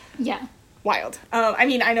 Yeah. Wild. I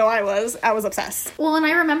mean, I know I was obsessed. Well, and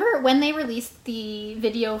I remember when they released the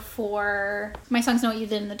video for My Songs Know What You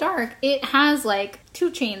Did in the Dark, it has like 2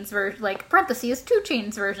 Chainz version, like parentheses 2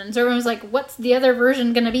 Chainz versions. Everyone was like, what's the other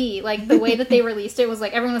version gonna be? Like the way that they released it was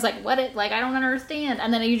like, everyone was like, what it, like, I don't understand.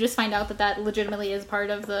 And then you just find out that legitimately is part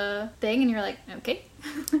of the thing, and you're like, okay.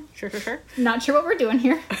 Sure. Not sure what we're doing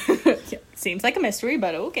here. Yeah, seems like a mystery,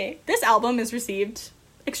 but okay. This album is received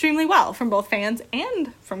extremely well from both fans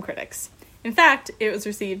and from critics. In fact, it was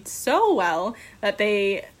received so well that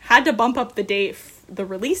they had to bump up the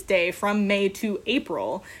release day from May to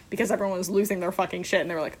April because everyone was losing their fucking shit and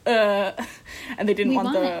they were like, and they didn't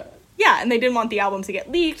want and they didn't want the album to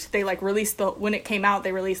get leaked. They like released when it came out,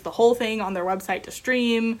 they released the whole thing on their website to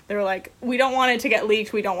stream. They were like, we don't want it to get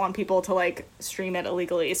leaked. We don't want people to like stream it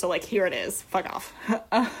illegally. So like, here it is. Fuck off.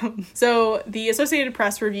 So the Associated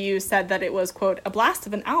Press review said that it was, quote, a blast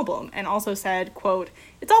of an album, and also said, quote,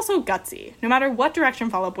 it's also gutsy. No matter what direction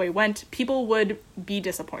Fall Out Boy went, people would be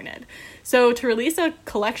disappointed. So to release a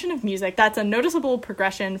collection of music that's a noticeable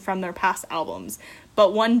progression from their past albums,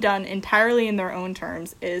 but one done entirely in their own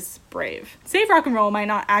terms, is brave. Save Rock and Roll might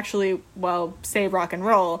not actually, save rock and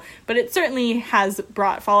roll, but it certainly has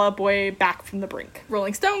brought Fall Out Boy back from the brink.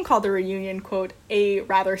 Rolling Stone called the reunion, quote, a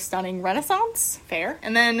rather stunning renaissance. Fair.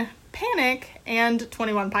 And then Panic and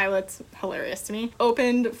 21 Pilots, hilarious to me,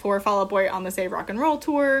 opened for Fall Out Boy on the Save Rock and Roll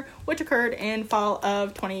tour, which occurred in fall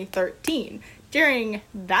of 2013. During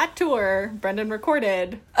that tour, Brendan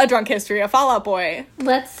recorded A Drunk History of Fall Out Boy.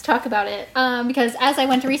 Let's talk about it, because as I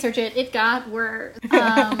went to research it, it got worse.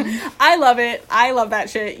 I love it. I love that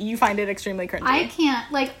shit. You find it extremely cringy. I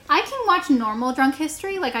can watch normal drunk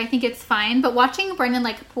history, like, I think it's fine, but watching Brendan,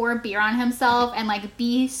 like, pour beer on himself and, like,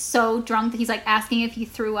 be so drunk that he's, like, asking if he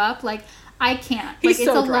threw up, like, I can't. He's like,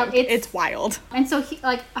 so drunk. It's wild. And so, he,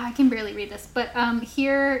 like, I can barely read this, but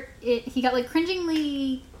he got, like,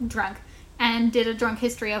 cringingly drunk and did a drunk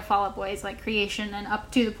history of Fall Out Boy's, like, creation and up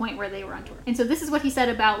to the point where they were on tour. And so this is what he said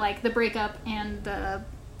about, like, the breakup and the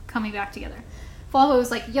coming back together. Fall Out Boy was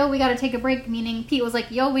like, yo, we gotta take a break, meaning Pete was like,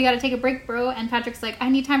 yo, we gotta take a break, bro. And Patrick's like, I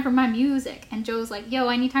need time for my music. And Joe's like, yo,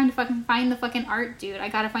 I need time to fucking find the fucking art, dude. I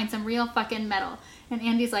gotta find some real fucking metal. And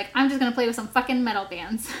Andy's like, I'm just gonna play with some fucking metal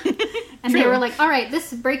bands. And They were like, all right,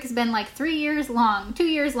 this break has been like 3 years long, 2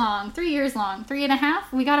 years long, 3 years long,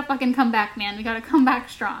 3.5. We gotta fucking come back, man. We gotta come back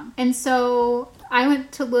strong. And so I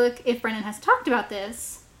went to look if Brendan has talked about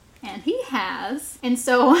this. And he has. And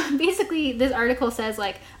so basically this article says,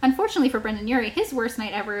 like, unfortunately for Brendan Urie, his worst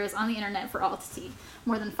night ever is on the internet for all to see.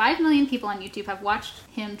 More than 5 million people on YouTube have watched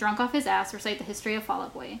him drunk off his ass recite the history of Fall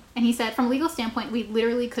Out Boy. And he said, from a legal standpoint, we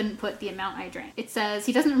literally couldn't put the amount I drank. It says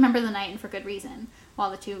he doesn't remember the night, and for good reason. While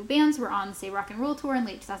the two bands were on the Say Rock and Roll tour in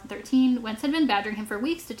late 2013, Wentz had been badgering him for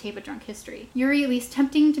weeks to tape a drunk history. Urie, at least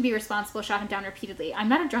tempting to be responsible, shot him down repeatedly. I'm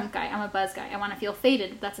not a drunk guy, I'm a buzz guy. I want to feel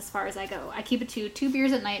faded, but that's as far as I go. I keep it to 2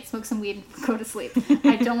 beers at night, smoke some weed, and go to sleep.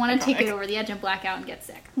 I don't want to take it over the edge and black out and get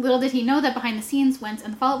sick. Little did he know that behind the scenes, Wentz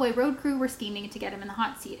and the Fall Out Boy road crew were scheming to get him in the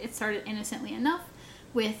hot seat. It started innocently enough,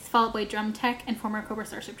 with Fall Out Boy drum tech and former Cobra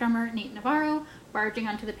Starship drummer Nate Navarro barging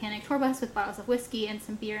onto the Panic tour bus with bottles of whiskey and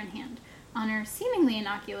some beer in hand. On her seemingly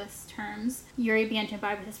innocuous terms, Urie began to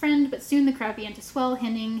imbibe with his friend, but soon the crowd began to swell,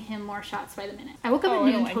 handing him more shots by the minute. I woke up at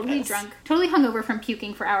noon totally drunk, totally hungover from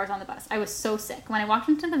puking for hours on the bus. I was so sick. When I walked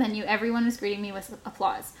into the venue, everyone was greeting me with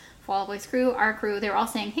applause. Fall Out Boy's crew, our crew, they were all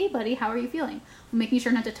saying, hey buddy, how are you feeling? Making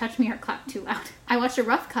sure not to touch me or clap too loud. I watched a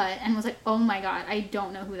rough cut and was like, oh my god, I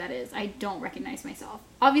don't know who that is. I don't recognize myself.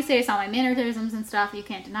 Obviously I saw my mannerisms and stuff, you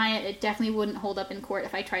can't deny it. It definitely wouldn't hold up in court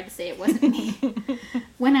if I tried to say it wasn't me.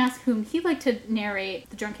 When asked whom he'd like to narrate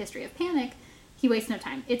the drunk history of Panic, he wastes no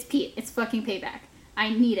time. It's Pete. It's fucking Payback. I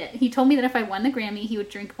need it. He told me that if I won the Grammy, he would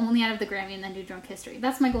drink only out of the Grammy and then do drunk history.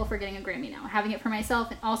 That's my goal for getting a Grammy now. Having it for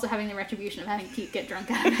myself and also having the retribution of having Pete get drunk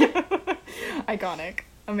out of it. Iconic.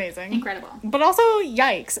 Amazing. Incredible. But also,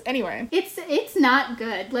 yikes. Anyway. It's not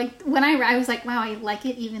good. Like, when I was like, wow, I like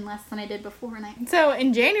it even less than I did before. So,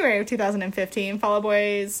 in January of 2015, Fall Out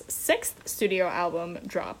Boy's 6th studio album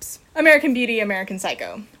drops. American Beauty, American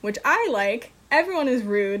Psycho. Which I like. Everyone is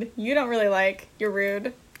rude. You don't really like. You're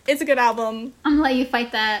rude. It's a good album. I'm gonna let you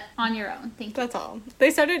fight that on your own. Thank you. That's all. They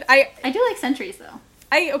started... I do like Centuries, though.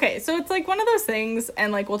 Okay, so it's, like, one of those things,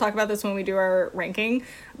 and, like, we'll talk about this when we do our ranking,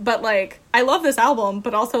 but, like, I love this album,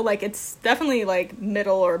 but also, like, it's definitely, like,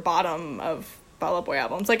 middle or bottom of Fall Out Boy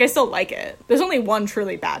albums. Like, I still like it. There's only one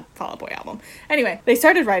truly bad Fall Out Boy album. Anyway, they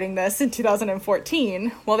started writing this in 2014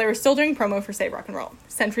 while they were still doing promo for Save Rock and Roll.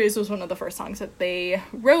 Centuries was one of the first songs that they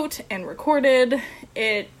wrote and recorded.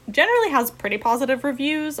 It generally has pretty positive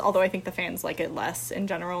reviews, although I think the fans like it less in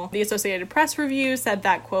general. The Associated Press review said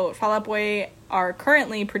that, quote, Fall Out Boy are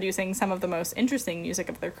currently producing some of the most interesting music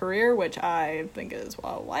of their career, which I think is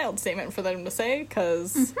a wild statement for them to say,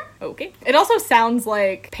 because, okay. It also sounds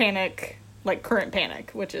like Panic, like current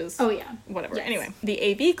Panic, which is whatever. Yes. Anyway,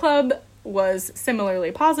 the AV Club was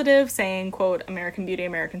similarly positive, saying, quote, American Beauty,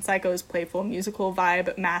 American Psycho's playful musical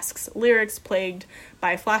vibe masks lyrics plagued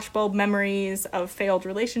by flashbulb memories of failed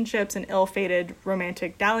relationships and ill-fated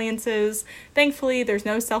romantic dalliances. Thankfully, there's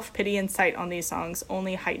no self-pity in sight on these songs,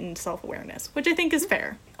 only heightened self-awareness, which I think is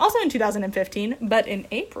fair. Also in 2015, but in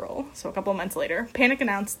April, so a couple months later, Panic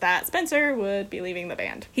announced that Spencer would be leaving the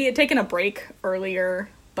band. He had taken a break earlier,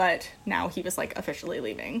 but now he was, like, officially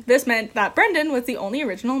leaving. This meant that Brendan was the only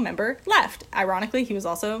original member left. Ironically, he was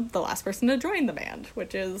also the last person to join the band,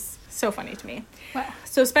 which is so funny to me. Wow.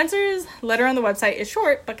 So Spencer's letter on the website is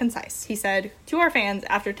short but concise. He said, to our fans,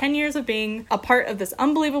 after 10 years of being a part of this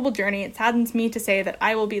unbelievable journey, it saddens me to say that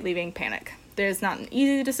I will be leaving Panic. There's not an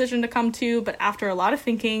easy decision to come to, but after a lot of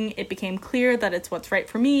thinking, it became clear that it's what's right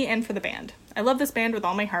for me and for the band. I love this band with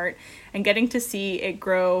all my heart, and getting to see it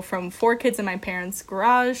grow from 4 kids in my parents'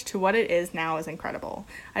 garage to what it is now is incredible.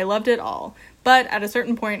 I loved it all. But at a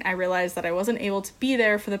certain point, I realized that I wasn't able to be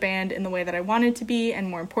there for the band in the way that I wanted to be, and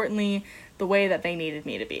more importantly, the way that they needed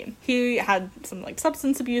me to be. He had some, like,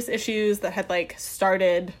 substance abuse issues that had, like,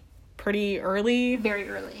 started pretty early. Very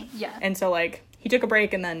early, yeah. And so, like, he took a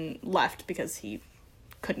break and then left because he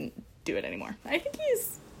couldn't do it anymore. I think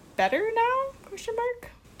he's better now, question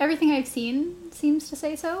mark. Everything I've seen seems to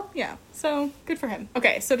say so. Yeah, so good for him.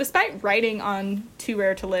 Okay, so despite writing on Too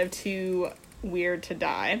Rare to Live, Too Weird to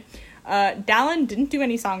Die, Dallin didn't do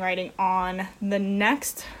any songwriting on the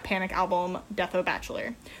next Panic album, Death of a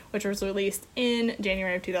Bachelor, which was released in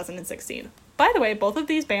January of 2016. By the way, both of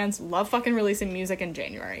these bands love fucking releasing music in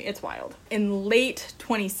January. It's wild. In late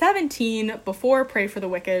 2017, before Pray for the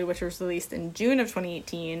Wicked, which was released in June of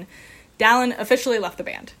 2018, Dallin officially left the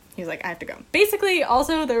band. He's like, I have to go. Basically,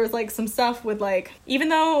 also, there was, like, some stuff with, like, even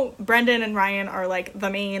though Brendan and Ryan are, like, the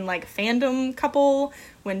main, like, fandom couple,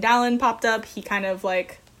 when Dallin popped up, he kind of,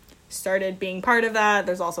 like, started being part of that.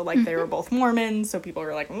 There's also, like, they were both Mormons, so people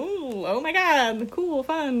were like, ooh, oh my god, cool,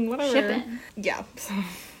 fun, whatever. Shipping. Yeah, so...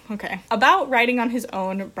 Okay. About writing on his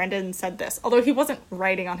own, Brendan said this. Although he wasn't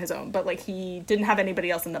writing on his own, but, like, he didn't have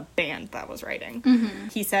anybody else in the band that was writing.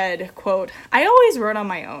 He said, quote, I always wrote on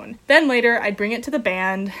my own. Then later, I'd bring it to the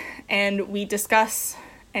band, and we discuss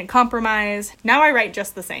and compromise. Now I write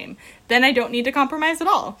just the same. Then I don't need to compromise at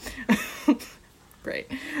all.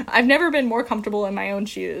 Great. I've never been more comfortable in my own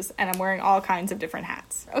shoes, and I'm wearing all kinds of different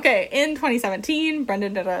hats. Okay, in 2017,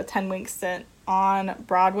 Brendan did a 10-week stint on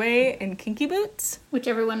Broadway in Kinky Boots, which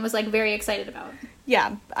everyone was, like, very excited about.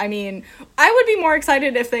 Yeah, I mean, I would be more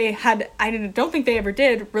excited if they had, I don't think they ever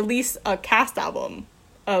did, release a cast album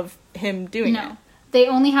of him doing it. They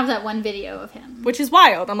only have that one video of him. Which is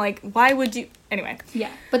wild. I'm like, why would you... Anyway.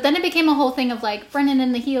 Yeah. But then it became a whole thing of, like, Brendan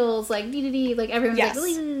in the heels, like, dee-dee-dee, like, everyone was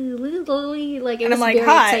like, it was like, very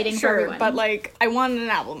exciting for everyone. But, like, I wanted an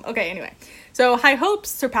album. Okay, anyway. So, High Hopes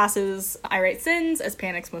surpasses I Write Sins as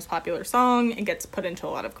Panic's most popular song. It gets put into a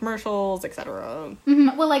lot of commercials, etc.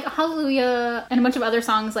 Well, like, Hallelujah and a bunch of other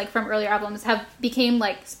songs, like, from earlier albums became,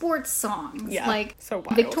 like, sports songs. Yeah, like, so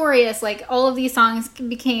wild. Victorious, like, all of these songs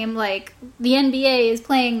became, like, the NBA is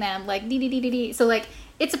playing them, like, dee-dee-dee-dee-dee. So, like,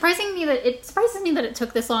 it surprises me that it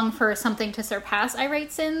took this long for something to surpass I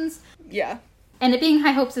Write Sins. Yeah. And it being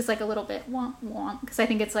High Hopes is, like, a little bit womp, because I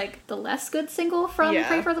think it's, like, the less good single from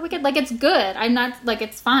Pray for the Wicked. Like, it's good. I'm not, like,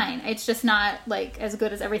 it's fine. It's just not, like, as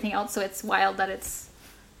good as everything else, so it's wild that it's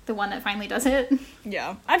the one that finally does it.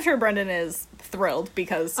 Yeah. I'm sure Brendan is thrilled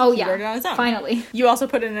because he wrote it on his own. Finally. You also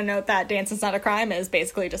put in a note that Dance Is Not a Crime is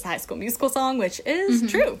basically just a High School Musical song, which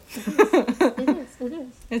is true. It is.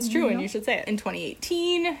 It's true, and you should say it. In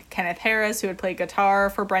 2018, Kenneth Harris, who had played guitar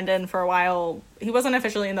for Brendan for a while, he wasn't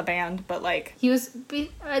officially in the band, but, like... He was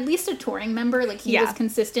at least a touring member. Like, he was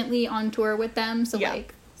consistently on tour with them, so,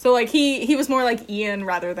 like... So, like, he was more like Ian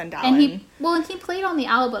rather than Dallin. And he played on the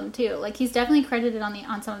album, too. Like, he's definitely credited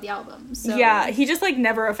on some of the albums. So. Yeah, he just, like,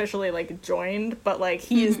 never officially, like, joined, but, like,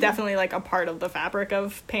 he is definitely, like, a part of the fabric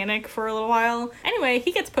of Panic for a little while. Anyway,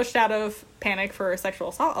 he gets pushed out of Panic for sexual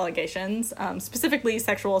assault allegations, specifically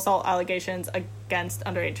sexual assault allegations against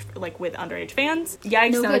with underage fans.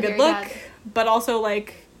 Yikes, not a good look, but also,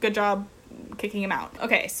 like, good job kicking him out.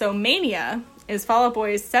 Okay, so Mania is Fall Out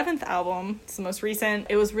Boy's 7th album. It's the most recent.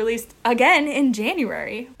 It was released again in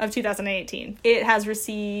January of 2018. It has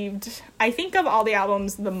received, I think of all the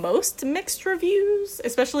albums, the most mixed reviews,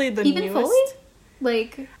 especially the Even newest. Foley?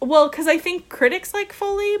 Like, well, because I think critics like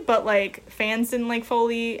Foley, but like fans didn't like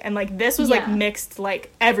Foley, and like this was like mixed,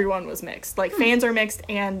 like everyone was mixed. Like fans are mixed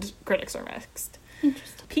and critics are mixed.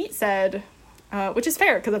 Interesting. Pete said, which is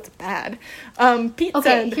fair because that's bad. Pete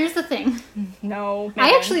okay, said, here's the thing. No, I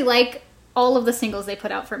Megan. actually like all of the singles they put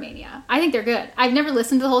out for Mania. I think they're good. I've never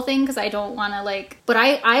listened to the whole thing because I don't want to like, but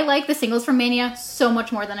I like the singles from Mania so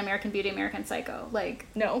much more than American Beauty, American Psycho. Like,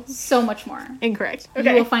 no, so much more. Incorrect.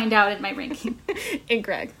 Okay. You will find out in my ranking.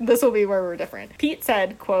 Incorrect. This will be where we're different. Pete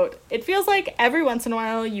said, quote, "It feels like every once in a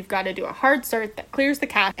while you've got to do a hard start that clears the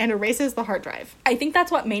cache and erases the hard drive. I think that's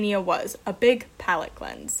what Mania was, a big palette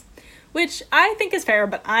cleanse." Which I think is fair,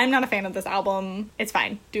 but I'm not a fan of this album. It's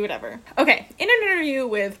fine. Do whatever. Okay, in an interview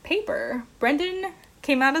with Paper, Brendan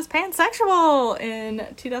came out as pansexual in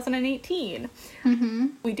 2018. Mm-hmm.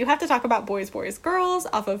 We do have to talk about Boys, Boys, Girls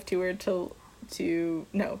off of Too Rare to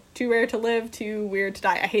Live, Too Weird to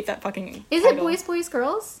Die. I hate that fucking Is title. it Boys, Boys,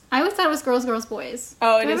 Girls? I always thought it was Girls, Girls, Boys.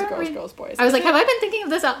 Oh, it is Girls, Girls, Boys. I was like, have I been thinking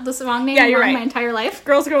of this wrong name you're right. my entire life?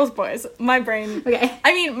 Girls, Girls, Boys. My brain... Okay.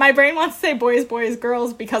 I mean, my brain wants to say Boys, Boys,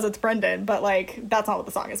 Girls because it's Brendan, but, like, that's not what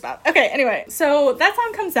the song is about. Okay, anyway. So, that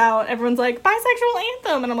song comes out. Everyone's like, bisexual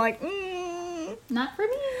anthem. And I'm like, Not for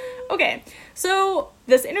me. Okay. So,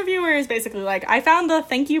 this interviewer is basically like, I found the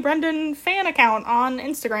Thank You Brendan fan account on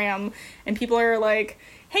Instagram. And people are like...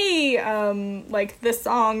 hey, like, this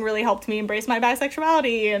song really helped me embrace my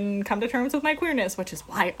bisexuality and come to terms with my queerness, which is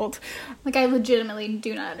wild. Like, I legitimately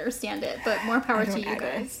do not understand it, but more power to you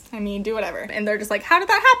guys. I mean, do whatever. And they're just like, how did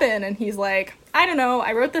that happen? And he's like, I don't know,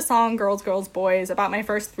 I wrote this song, Girls, Girls, Boys, about my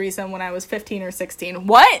first threesome when I was 15 or 16.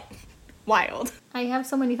 What? Wild. I have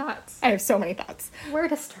so many thoughts. I have so many thoughts. Where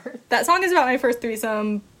to start? That song is about my first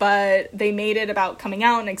threesome, but they made it about coming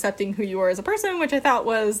out and accepting who you are as a person, which I thought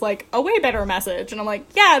was, like, a way better message. And I'm like,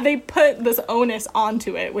 yeah, they put this onus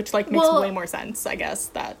onto it, which, like, makes way more sense, I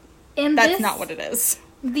guess, that's not what it is.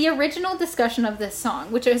 The original discussion of this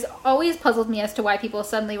song, which has always puzzled me as to why people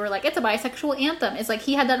suddenly were like, it's a bisexual anthem. It's like,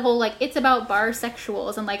 he had that whole, like, it's about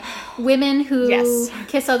barsexuals and, like, women who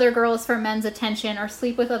kiss other girls for men's attention or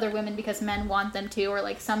sleep with other women because men want them to, or,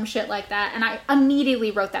 like, some shit like that. And I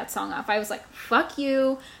immediately wrote that song off. I was like, fuck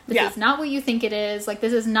you. This is not what you think it is. Like,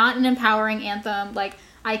 this is not an empowering anthem. Like,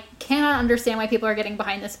 I cannot understand why people are getting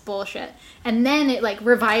behind this bullshit. And then it, like,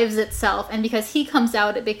 revives itself. And because he comes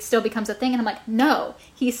out, it still becomes a thing. And I'm like, no.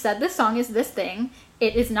 He said this song is this thing.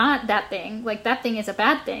 It is not that thing. Like, that thing is a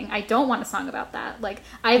bad thing. I don't want a song about that. Like,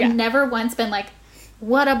 I've never once been like,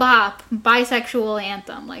 what a bop, bisexual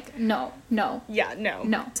anthem. Like, no. Yeah,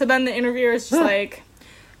 no. So then the interviewer is just like,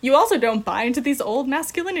 you also don't buy into these old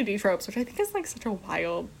masculinity tropes, which I think is, like, such a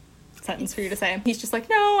wild sentence for you to say. He's just like,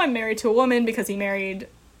 no, I'm married to a woman because he married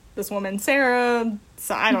this woman, Sarah,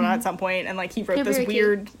 so I don't know, at some point, and, like, he wrote this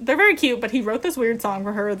weird... Cute. They're very cute, but he wrote this weird song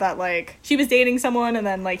for her that, like, she was dating someone, and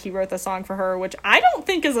then, like, he wrote this song for her, which I don't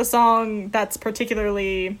think is a song that's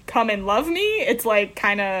particularly come and love me. It's, like,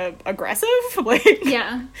 kind of aggressive. Like,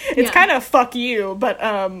 it's kind of fuck you, but,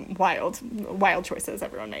 wild choices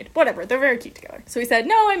everyone made. Whatever, they're very cute together. So he said,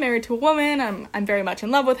 no, I'm married to a woman, I'm very much in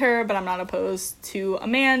love with her, but I'm not opposed to a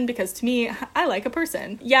man, because to me, I like a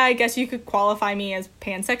person. Yeah, I guess you could qualify me as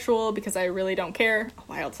pansexual, because I really don't care. A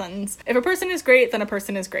wild sentence. If a person is great, then a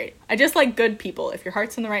person is great. I just like good people if your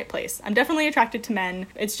heart's in the right place. I'm definitely attracted to men.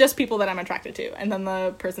 It's just people that I'm attracted to. And then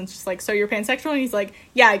the person's just like, so you're pansexual? And he's like,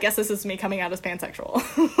 yeah, I guess this is me coming out as pansexual.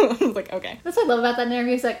 I was like, okay. That's what I love about that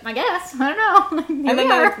interview. He's like, I guess. I don't know. And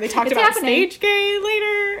then they talked about stage gay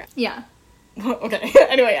later. Yeah. Okay.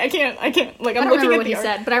 Anyway, I can't, like, I'm looking at what he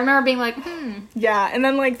said, but I remember being like, Yeah, and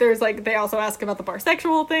then, like, there's, like, they also ask about the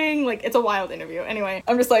barsexual thing. Like, it's a wild interview. Anyway,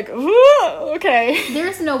 I'm just like, okay.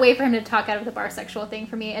 There's no way for him to talk out of the barsexual thing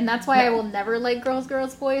for me, and that's why I will never like Girls,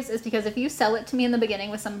 Girls, Boys, is because if you sell it to me in the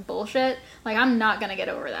beginning with some bullshit, like, I'm not gonna get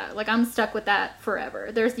over that. Like, I'm stuck with that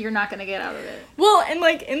forever. You're not gonna get out of it. Well, and,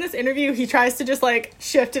 like, in this interview, he tries to just, like,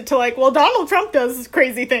 shift it to, like, well, Donald Trump does this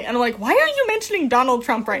crazy thing. And I'm like, why are you mentioning Donald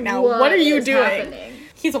Trump right now? What are you doing? Happening?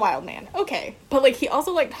 He's a wild man. Okay. But, like, he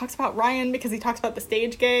also, like, talks about Ryan because he talks about the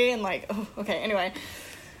stage gay and, like, okay, anyway.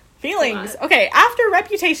 Feelings. Okay, after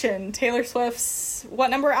Reputation, Taylor Swift's what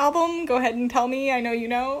number album? Go ahead and tell me. I know you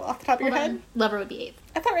know off the top of your head. Lover would be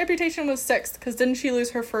 8th. I thought Reputation was 6th because didn't she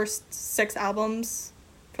lose her first 6 albums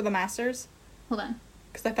for the Masters? Hold on.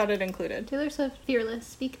 Because I thought it included. Taylor Swift, Fearless,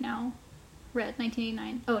 Speak Now, Red,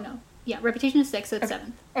 1989. Oh, no. Yeah, Reputation is 6, so it's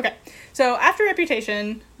 7. Okay. So after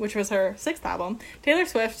Reputation, which was her 6th album, Taylor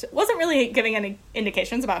Swift wasn't really giving any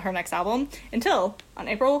indications about her next album until on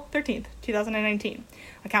April 13th, 2019.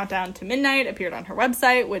 A countdown to midnight appeared on her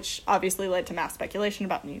website, which obviously led to mass speculation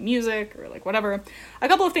about new music or like whatever. A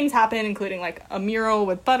couple of things happened, including like a mural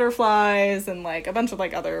with butterflies and like a bunch of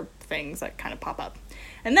like other things that kind of pop up.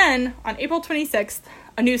 And then on April 26th,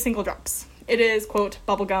 a new single drops. It is, quote,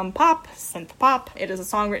 bubblegum pop, synth pop. It is a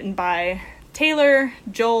song written by Taylor,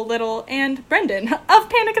 Joel Little, and Brendan of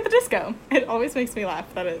Panic at the Disco. It always makes me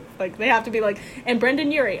laugh that it, like, they have to be like, and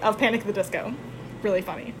Brendan Urie of Panic at the Disco. Really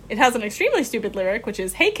funny. It has an extremely stupid lyric, which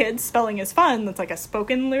is, hey kids, spelling is fun. That's like a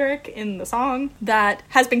spoken lyric in the song that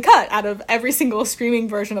has been cut out of every single streaming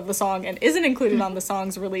version of the song and isn't included on the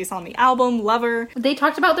song's release on the album, Lover. They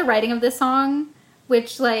talked about the writing of this song,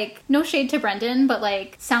 which, like, no shade to Brendan, but,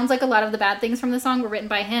 like, sounds like a lot of the bad things from the song were written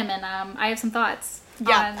by him, and I have some thoughts.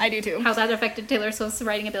 Yeah, I do too. How that affected Taylor Swift's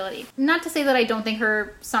writing ability. Not to say that I don't think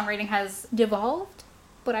her songwriting has devolved,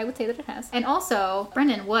 but I would say that it has. And also,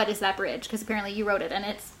 Brendan, what is that bridge? Because apparently you wrote it, and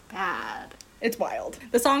it's bad. It's wild.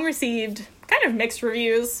 The song received kind of mixed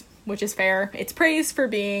reviews, which is fair. It's praised for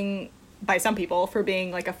being, by some people, for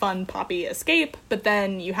being like a fun poppy escape, but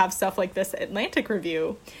then you have stuff like this Atlantic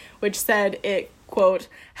review, which said it, quote,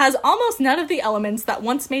 has almost none of the elements that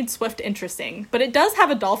once made Swift interesting, but it does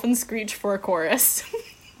have a dolphin screech for a chorus.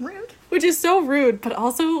 Rude. Which is so rude, but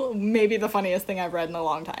also maybe the funniest thing I've read in a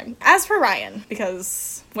long time. As for Ryan,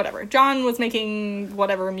 because whatever, John was making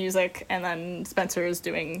whatever music, and then Spencer is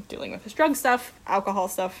dealing with his drug stuff, alcohol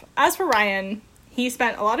stuff. As for Ryan, he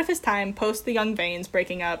spent a lot of his time post the Young Vanes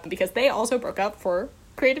breaking up because they also broke up for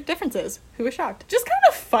creative differences. Who was shocked? Just kind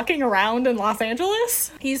of fucking around in Los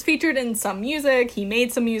Angeles. He's featured in some music. He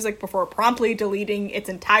made some music before promptly deleting its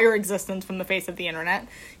entire existence from the face of the internet.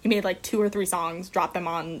 He made like 2 or 3 songs, dropped them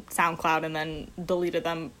on SoundCloud, and then deleted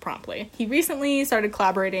them promptly. He recently started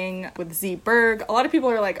collaborating with Z Berg. A lot of people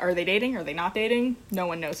are like, are they dating? Are they not dating? No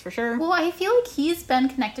one knows for sure. Well, I feel like he's been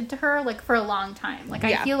connected to her, like, for a long time. Like,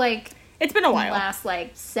 I feel like it's been a while. The last,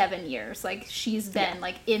 like, 7 years. Like, she's been,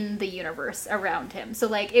 like, in the universe around him. So,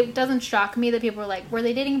 like, it doesn't shock me that people are like, were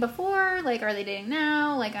they dating before? Like, are they dating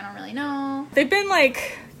now? Like, I don't really know. They've been,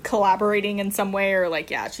 like, collaborating in some way, or,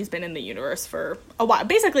 like, yeah, she's been in the universe for a while.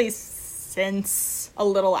 Basically, since a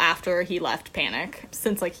little after he left Panic.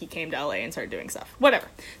 Since, like, he came to LA and started doing stuff. Whatever.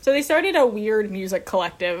 So they started a weird music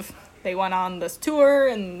collective. They went on this tour,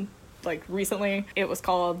 and like recently it was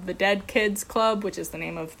called the Dead Kids Club, which is the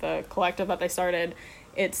name of the collective that they started.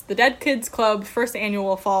 It's the Dead Kids Club first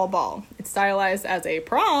annual fall ball. It's stylized as a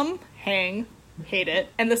prom hang, hate it,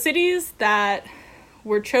 and the cities that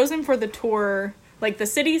were chosen for the tour, like the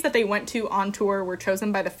cities that they went to on tour, were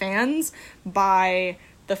chosen by the fans by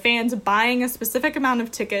the fans buying a specific amount of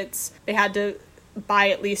tickets. They had to buy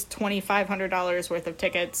at least $2,500 worth of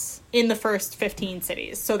tickets in the first 15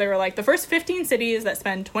 cities. So they were like, the first 15 cities that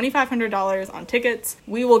spend $2,500 on tickets,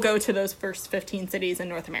 we will go to those first 15 cities in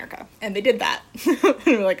North America. And they did that. And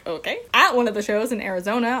we're like, okay. At one of the shows in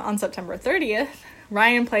Arizona on September 30th,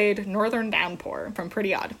 Ryan played Northern Downpour from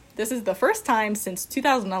Pretty Odd. This is the first time since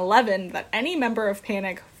 2011 that any member of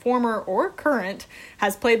Panic, former or current,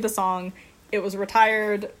 has played the song. It was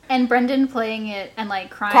retired. And Brendan playing it and, like,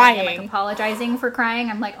 crying and, like, apologizing for crying.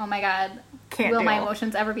 I'm like, oh my god, will my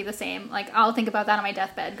emotions ever be the same? Like, I'll think about that on my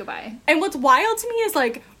deathbed. Goodbye. And what's wild to me is,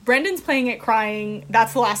 like, Brendan's playing it crying.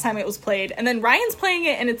 That's the last time it was played. And then Ryan's playing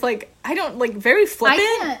it, and it's, like, I don't, like, very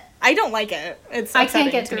flippant. I don't like it. I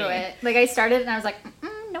can't get through it. Like, I started, and I was like,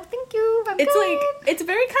 no, thank you. I'm it's good. Like, it's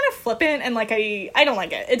very kind of flippant, and like I don't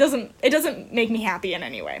like it. It doesn't make me happy in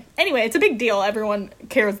any way. Anyway, it's a big deal. Everyone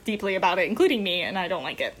cares deeply about it, including me, and I don't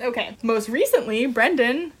like it. Okay. Most recently,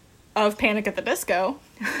 Brendan of Panic at the Disco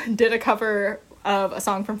did a cover of a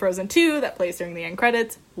song from Frozen 2 that plays during the end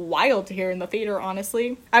credits. Wild to hear in the theater,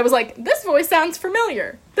 honestly. I was like, this voice sounds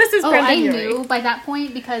familiar. This is Brendan Urie. I knew by that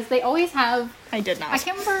point, because they always have... I did not. I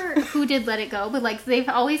can't remember who did Let It Go, but, like, they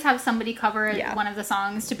always have somebody cover one of the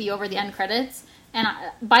songs to be over the end credits. And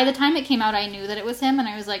by the time it came out, I knew that it was him, and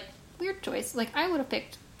I was like, weird choice. Like, I would have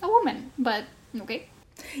picked a woman, but okay.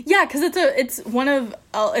 Yeah, because it's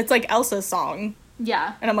like Elsa's song.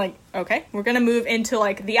 Yeah. And I'm like, okay, we're gonna move into,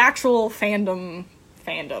 like, the actual fandom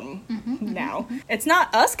now. It's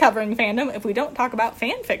not us covering fandom if we don't talk about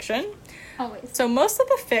fan fiction. Always. So most of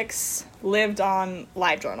the fics lived on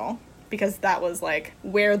LiveJournal, because that was, like,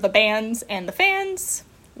 where the bands and the fans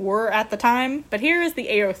were at the time. But here is the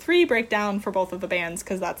AO3 breakdown for both of the bands,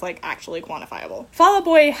 because that's, like, actually quantifiable. Fall Out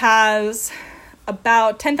Boy has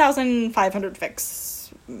about 10,500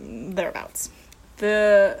 fics, thereabouts.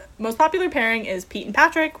 The most popular pairing is Pete and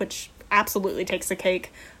Patrick, which absolutely takes the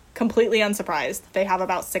cake. Completely unsurprised. They have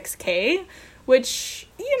about 6K, which,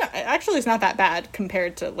 you know, actually is not that bad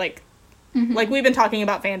compared to, like, like, we've been talking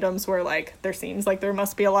about fandoms where, like, there seems like there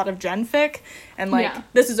must be a lot of genfic, and, like,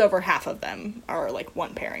 this is over half of them are, like,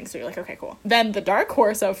 one pairing, so you're like, okay, cool. Then the dark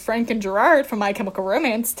horse of Frank and Gerard from My Chemical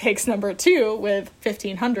Romance takes number 2 with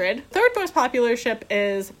 1,500. Third most popular ship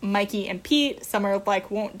is Mikey and Pete. Summer Like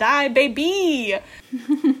Won't Die, baby!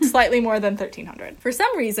 Slightly more than 1,300. For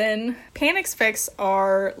some reason, Panic's fics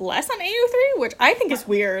are less on AO3, which I think is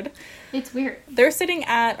weird. It's weird. They're sitting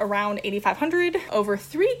at around 8,500. Over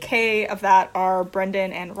 3K of that are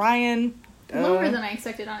Brendan and Ryan. Lower than I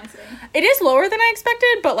expected, honestly. It is lower than I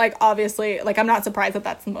expected, but, like, obviously, like, I'm not surprised that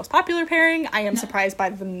that's the most popular pairing. I am surprised by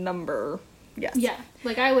the number. Yes. Yeah.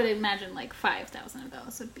 Like, I would imagine, like, 5,000 of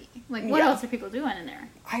those would be. Like, what else are people doing in there?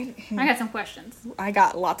 I got some questions. I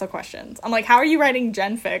got lots of questions. I'm like, how are you writing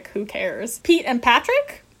genfic? Who cares? Pete and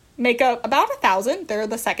Patrick make up about 1,000. They're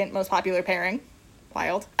the second most popular pairing.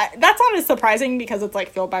 Wild. That's not as surprising because it's, like,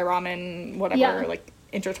 filled by ramen, whatever, like,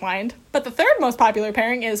 intertwined. But the third most popular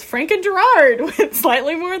pairing is Frank and Gerard with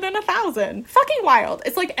slightly more than 1,000. Fucking wild.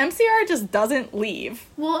 It's like MCR just doesn't leave.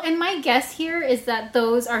 Well, and my guess here is that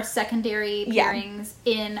those are secondary pairings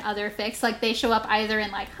in other fics. Like, they show up either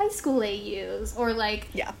in, like, high school AUs or, like,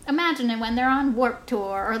 Imagine It when they're on Warped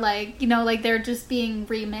Tour or, like, you know, like, they're just being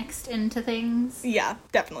remixed into things. Yeah,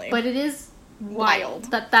 definitely. But it is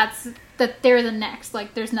wild that they're the next.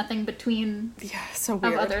 Like, there's nothing between so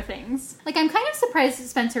weird. Of other things. Like, I'm kind of surprised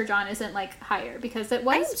Spencer John isn't, like, higher because it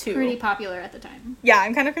was pretty popular at the time. Yeah,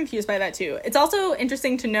 I'm kind of confused by that too. It's also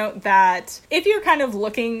interesting to note that if you're kind of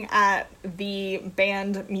looking at the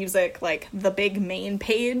band music, like the big main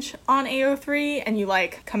page on AO3, and you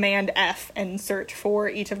like Command F and search for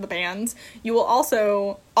each of the bands, you will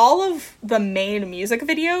also, all of the main music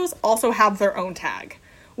videos also have their own tag,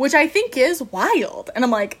 which I think is wild. And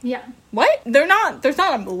I'm like, what? There's not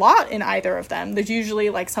a lot in either of them. There's usually,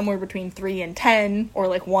 like, somewhere between 3 and 10, or,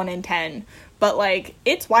 like, 1 and 10. But, like,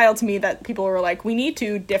 it's wild to me that people were like, we need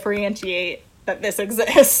to differentiate that this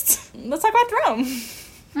exists. Let's talk about Throne.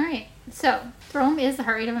 All right. So, Throne is the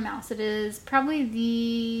heart rate of a mouse. It is probably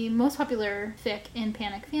the most popular fic in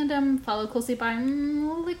Panic fandom, followed closely by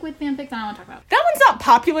liquid fanfics I don't want to talk about. That one's not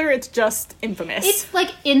popular, it's just infamous. It's, like,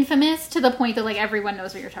 infamous to the point that, like, everyone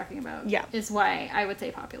knows what you're talking about. Yeah. Is why I would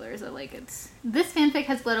say popular, is that, like, it's... This fanfic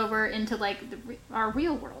has bled over into, like, our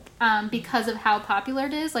real world. Because of how popular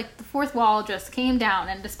it is. Like, the fourth wall just came down,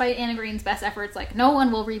 and despite Anna Green's best efforts, like, no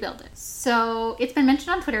one will rebuild it. So, it's been mentioned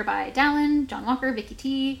on Twitter by Dallin, John Walker, Vicky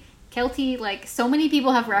T, Kelty, like, so many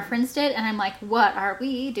people have referenced it, and I'm like, what are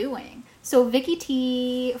we doing? So Vicky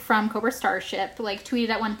T from Cobra Starship, like, tweeted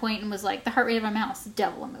at one point and was like, the heart rate of a mouse,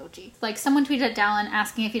 devil emoji. Like, someone tweeted at Dallin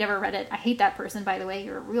asking if he'd ever read it. I hate that person, by the way,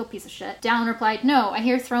 you're a real piece of shit. Dallin replied, no, I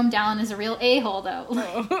hear Throne Dallin is a real a-hole,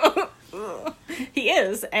 though. He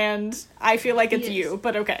is, and I feel like it's you,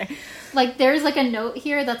 but okay. Like, there's, like, a note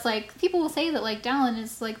here that's, like, people will say that, like, Dallin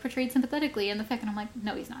is, like, portrayed sympathetically in the fic, and I'm like,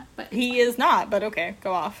 no, he's not, but he is not, but okay,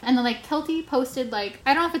 go off. And then, like, Kelty posted, like,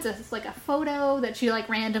 I don't know if it's like a photo that she, like,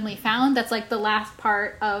 randomly found that's, like, the last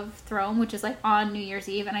part of Throne, which is, like, on New Year's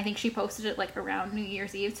Eve, and I think she posted it, like, around New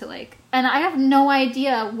Year's Eve to, like, and I have no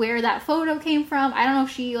idea where that photo came from. I don't know if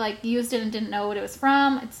she, like, used it and didn't know what it was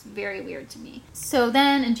from. It's very weird to me. So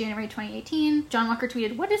then, in January 2018, John Walker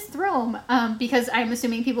tweeted, what is Throne? Because I'm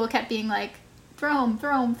assuming people kept being like, Throne,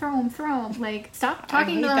 Throne, Throne, Throne. Like, stop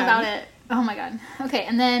talking to them about it. Oh my god. Okay,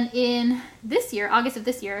 and then in this year, August of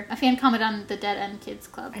this year, a fan commented on the Dead End Kids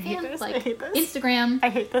Club. I hate this. Instagram. I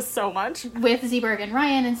hate this so much. With Z-Berg and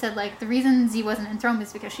Ryan, and said, like, the reason Z wasn't in Throne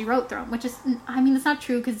is because she wrote Throne, which is, I mean, it's not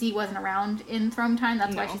true because Z wasn't around in Throne time,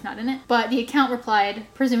 that's why she's not in it. But the account replied,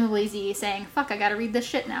 presumably Z, saying, fuck, I gotta read this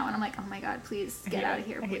shit now. And I'm like, oh my god, please get out of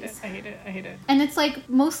here, please. I hate it. And it's, like,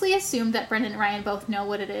 mostly assumed that Brendan and Ryan both know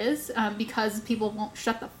what it is, because people won't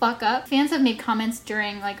shut the fuck up. Fans have made comments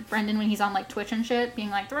during, like, Brendan when he's on, like, Twitch and shit, being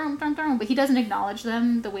like, Throne, Throne, Throne, but he doesn't acknowledge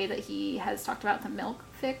them the way that he has talked about the Milk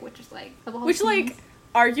fic, which is, like, of all which, like,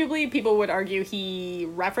 arguably people would argue he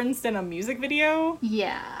referenced in a music video.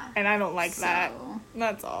 Yeah. And I don't like that.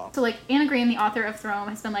 That's all. So, like, Anna Green, the author of Throne,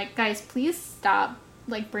 has been like, guys, please stop,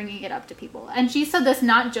 like, bringing it up to people. And she said this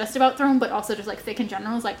not just about Throne, but also just, like, fic in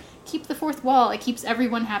general. Is like, keep the fourth wall. It keeps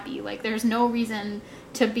everyone happy. Like, there's no reason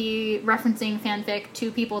to be referencing fanfic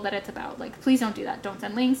to people that it's about. Like, please don't do that. Don't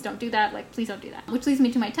send links. Don't do that. Like, please don't do that. Which leads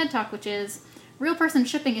me to my TED Talk, which is, real person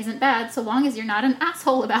shipping isn't bad so long as you're not an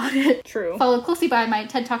asshole about it. True. Followed closely by my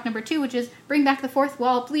TED Talk number 2, which is, bring back the fourth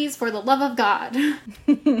wall, please, for the love of God.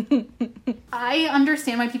 I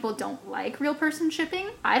understand why people don't like real person shipping.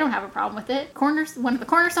 I don't have a problem with it. One of the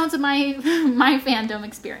cornerstones of my my fandom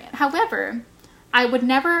experience. However, I would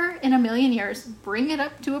never in a million years bring it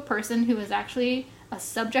up to a person who is actually a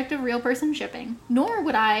subject of real person shipping, nor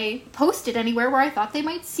would I post it anywhere where I thought they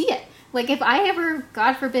might see it. Like, if I ever,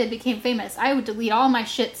 God forbid, became famous, I would delete all my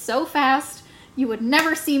shit so fast, you would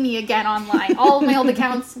never see me again online. All of my old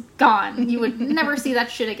accounts, gone. You would never see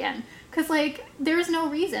that shit again. Because, like, there's no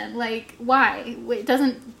reason. Like, why? It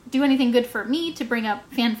doesn't do anything good for me to bring up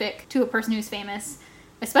fanfic to a person who's famous,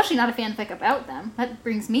 especially not a fanfic about them. That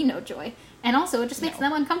brings me no joy. And also, it just makes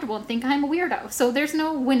them uncomfortable and think I'm a weirdo. So there's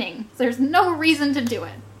no winning. There's no reason to do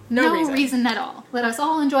it. No reason at all. Let us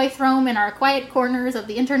all enjoy Throne in our quiet corners of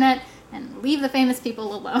the internet and leave the famous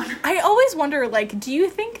people alone. I always wonder, like, do you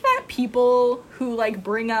think that people who, like,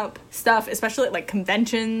 bring up stuff, especially at, like,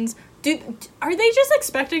 conventions, are they just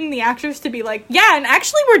expecting the actors to be like, yeah, and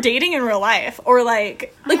actually we're dating in real life? Or,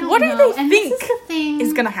 like what do they think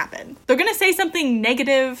is gonna happen? They're gonna say something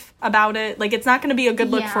negative about it. Like, it's not gonna be a good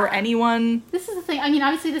look for anyone. This is the thing. I mean,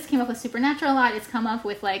 obviously this came up with Supernatural a lot. It's come up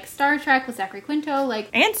with, like, Star Trek with Zachary Quinto. Like,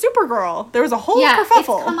 and Supergirl. There was a whole kerfuffle.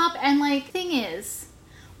 It's come up, and, like, thing is,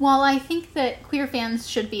 while I think that queer fans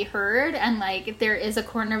should be heard, and, like, there is a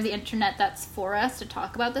corner of the internet that's for us to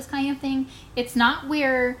talk about this kind of thing, it's not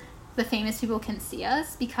where the famous people can see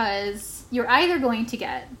us, because you're either going to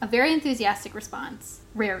get a very enthusiastic response,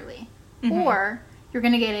 rarely, or you're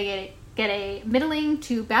going to get a middling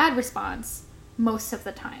to bad response most of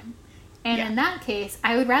the time. And in that case,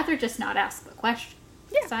 I would rather just not ask the question.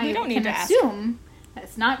 Yeah, we don't need to ask. I can assume that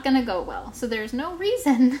it's not going to go well. So there's no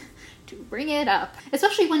reason to bring it up,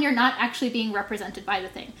 especially when you're not actually being represented by the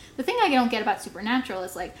thing. The thing I don't get about Supernatural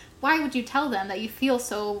is, like, why would you tell them that you feel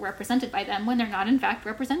so represented by them when they're not in fact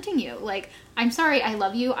representing you? Like, I'm sorry, I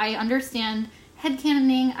love you, I understand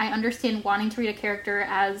headcanoning, I understand wanting to read a character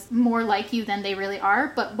as more like you than they really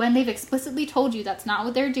are, but when they've explicitly told you that's not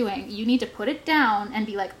what they're doing, you need to put it down and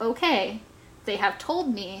be like, okay, they have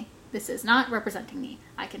told me this is not representing me.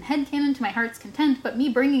 I can headcanon to my heart's content, but me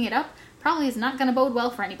bringing it up probably is not going to bode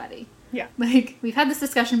well for anybody. Yeah. Like, we've had this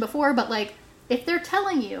discussion before, but, like, if they're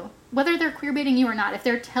telling you, whether they're queerbaiting you or not, if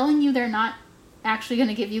they're telling you they're not actually going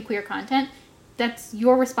to give you queer content, that's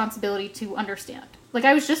your responsibility to understand. Like,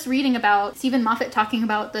 I was just reading about Stephen Moffat talking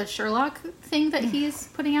about the Sherlock thing that he's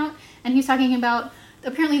putting out, and he's talking about,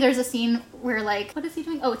 apparently there's a scene where, like, what is he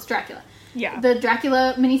doing? Oh, it's Dracula. Yeah. The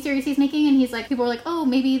Dracula miniseries he's making, and he's like, people are like, oh,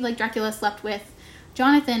 maybe, like, Dracula slept with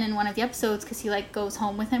Jonathan in one of the episodes because he, like, goes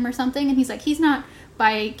home with him or something, and he's like, he's not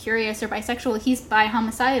bi-curious or bisexual, he's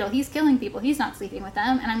bi-homicidal, he's killing people, he's not sleeping with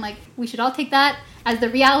them. And I'm like, we should all take that as the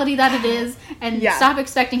reality that it is, and stop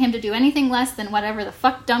expecting him to do anything less than whatever the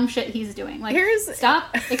fuck dumb shit he's doing. Like,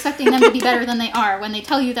 stop expecting them to be better than they are. When they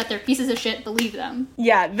tell you that they're pieces of shit, believe them.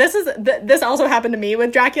 Yeah, this also happened to me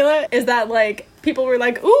with Dracula, is that, like, people were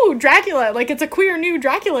like, ooh, Dracula, like, it's a queer new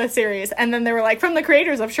Dracula series, and then they were like, from the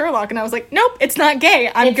creators of Sherlock, and I was like, nope, it's not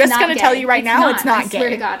gay. I'm just gonna tell you right now, it's not gay. I swear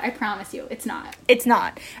to God, I promise you, it's not. It's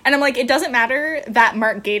not. And I'm like, it doesn't matter that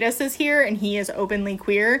Mark Gatiss is here and he is openly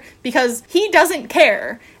queer, because he doesn't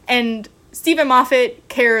care. And Stephen Moffat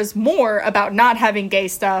cares more about not having gay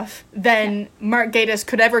stuff than Mark Gatiss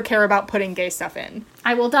could ever care about putting gay stuff in.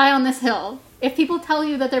 I will die on this hill. If people tell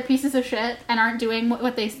you that they're pieces of shit and aren't doing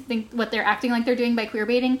what they think, what they're acting like they're doing by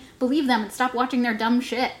queerbaiting, believe them and stop watching their dumb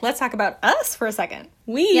shit. Let's talk about us for a second.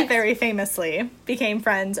 We very famously became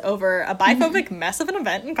friends over a biphobic mess of an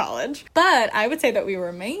event in college. But I would say that we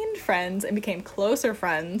remained friends and became closer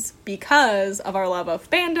friends because of our love of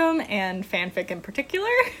Bandom and fanfic in particular.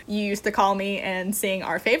 You used to call me and sing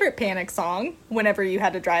our favorite Panic song whenever you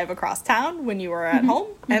had to drive across town when you were at home.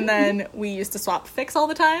 And then we used to swap fics all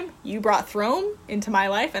the time. You brought Throne into my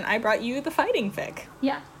life and I brought you the fighting fic.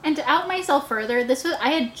 Yeah. And to out myself further, I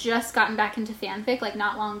had just gotten back into fanfic, like,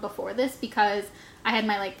 not long before this, because I had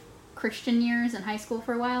my, like, Christian years in high school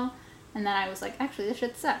for a while, and then I was like, actually, this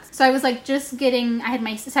shit sucks. So I was, like, I had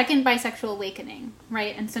my second bisexual awakening,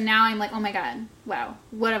 right? And so now I'm like, oh my god, wow,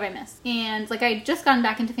 what have I missed? And, like, I had just gotten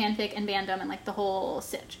back into fanfic and Bandom and, like, the whole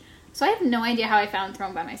sitch. So I have no idea how I found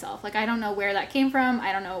Throne by myself. Like, I don't know where that came from.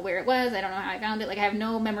 I don't know where it was. I don't know how I found it. Like, I have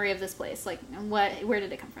no memory of this place. Like, where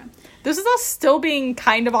did it come from? This is us still being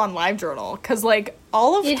kind of on LiveJournal, because, like,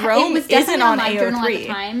 all of Throne isn't on AO3. At the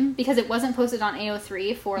time, because it wasn't posted on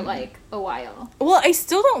AO3 for, like, a while. Well, I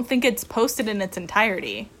still don't think it's posted in its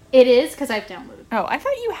entirety. It is, because I've downloaded it. Oh, I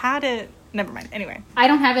thought you had it. Never mind. Anyway. I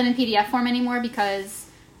don't have it in PDF form anymore because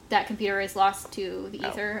that computer is lost to the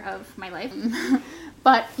ether of my life.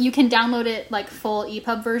 But you can download it like full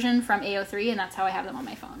EPUB version from AO3, and that's how I have them on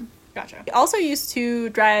my phone. Gotcha. We also used to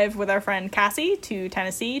drive with our friend Cassie to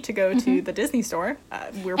Tennessee to go to the Disney store.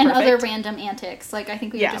 We were And perfect. other random antics. Like, I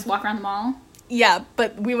think we would just walk around the mall. Yeah,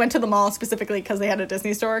 but we went to the mall specifically because they had a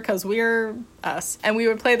Disney store, because we're us. And we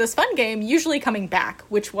would play this fun game, usually coming back,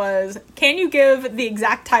 which was, can you give the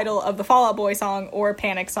exact title of the Fall Out Boy song or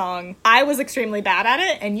Panic song? I was extremely bad at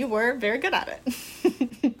it, and you were very good at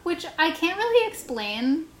it. Which I can't really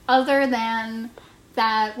explain, other than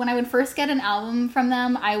that when I would first get an album from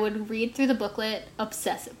them, I would read through the booklet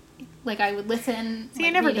obsessively. Like, I would listen, See,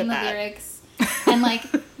 I never reading did the that. lyrics. And, like,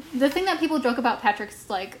 the thing that people joke about Patrick's,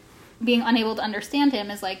 like, being unable to understand him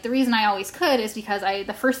is, like, the reason I always could is because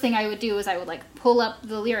the first thing I would do is I would, like, pull up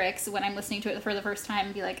the lyrics when I'm listening to it for the first time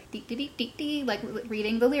and be like, dee dee dee dee dee, like,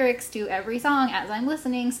 reading the lyrics to every song as I'm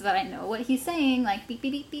listening so that I know what he's saying, like, beep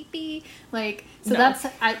beep beep beep beep, like, so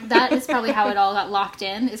that is probably how it all got locked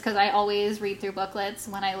in, is because I always read through booklets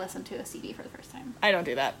when I listen to a CD for the first time. I don't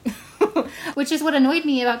do that. Which is what annoyed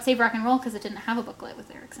me about Save Rock and Roll, because it didn't have a booklet with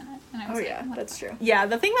lyrics in it. And I was That's true. Yeah,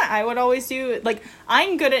 the thing that I would always do, like,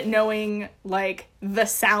 I'm good at knowing, like, the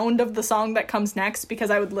sound of the song that comes next, because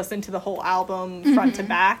I would listen to the whole album front to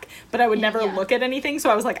back, but I would never look at anything, so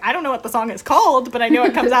I was like, I don't know what the song is called, but I know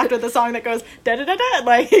it comes after the song that goes da-da-da-da,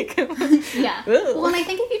 like... Yeah. Well, and I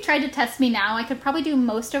think if you tried to test me now, I could probably do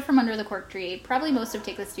most of From Under the Cork Tree, probably most of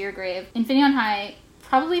Take This to Your Grave, Infinity on High,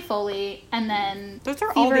 probably Foley, and then Those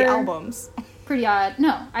are Fever, all the albums. Pretty Odd.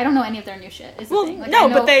 No, I don't know any of their new shit, is the Well, thing. Like, no, I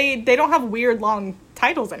know, but they don't have weird long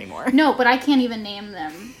titles anymore. No, but I can't even name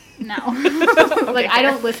them now. Like, I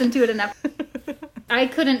don't listen to it enough. I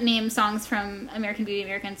couldn't name songs from American Beauty,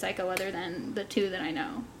 American Psycho other than the two that I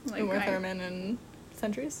know. Like, With Thurman and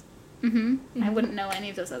Centuries. I wouldn't know any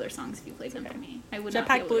of those other songs if you played them to me. I would not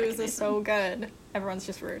be Jetpack able to Blues recognize is them. so good. Everyone's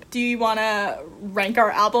just rude. Do you want to rank our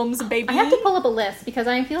albums, baby? I have to pull up a list because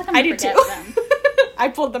I feel like I'm I going do to too. forget them. I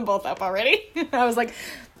pulled them both up already. I was like,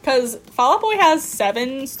 because Fall Out Boy has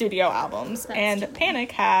 7 studio albums, and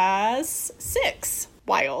Panic has 6.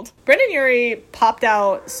 Wild. Brendan Urie popped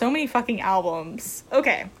out so many fucking albums.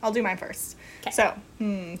 Okay, I'll do mine first. Okay. So,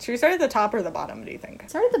 should we start at the top or the bottom, do you think?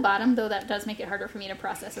 Start at the bottom, though that does make it harder for me to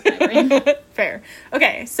process with my brain. Fair.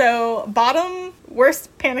 Okay, so bottom,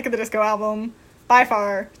 worst Panic at the Disco album, by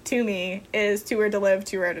far, to me, is Too Weird to Live,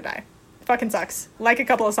 Too Rare to Die. Fucking sucks. Like a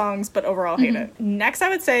couple of songs, but overall hate it. Next, I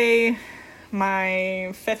would say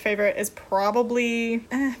my 5th favorite is probably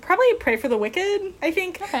Pray for the Wicked, I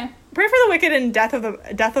think. Okay. Pray for the Wicked and Death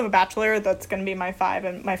of a Bachelor, that's gonna be my 5,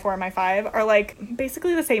 and my 4 and my 5 are, like,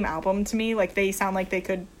 basically the same album to me. Like, they sound like they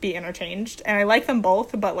could be interchanged, and I like them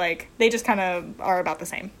both, but, like, they just kind of are about the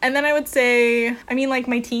same. And then I would say, I mean, like,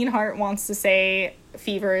 my teen heart wants to say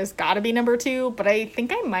Fever has gotta be number 2, but I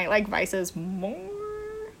think I might like Vices more.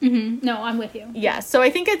 No, I'm with you. Yeah, so I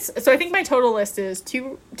think my total list is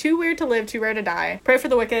Too Weird to Live, Too Rare to Die, Pray for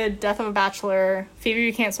the Wicked, Death of a Bachelor, Fever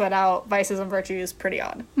You Can't Sweat Out, Vices and Virtues, Pretty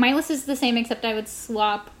Odd. My list is the same, except I would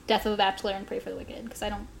swap Death of a Bachelor and Pray for the Wicked, because I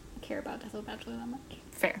don't care about Death of a Bachelor that much.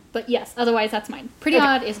 Fair. But yes, otherwise that's mine. Pretty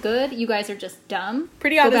Odd is good. You guys are just dumb.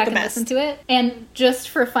 Pretty Odd Go is back the and best. listen to it. And just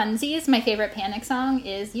for funsies, my favorite Panic song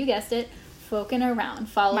is, you guessed it, Folkin' Around,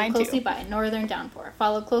 followed Mine closely too. by Northern Downpour,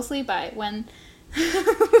 followed closely by When...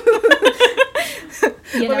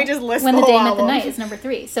 Let me just list When the the whole Day Met the album. Night is number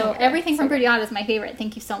 3. So Okay, everything from so Pretty Odd is my favorite.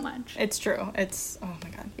 Thank you so much. It's true. It's, oh my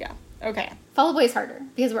god, yeah. Okay. Fall Out Boy is harder,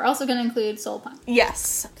 because we're also going to include Soul Punk.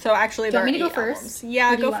 Yes. So actually, Do you there want me to are go 8 first? albums.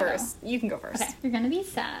 Yeah, Or do you go wanna first. You can go first. Okay, you're going to be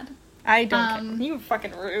sad. I don't care. You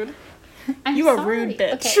fucking rude. I'm You a sorry. rude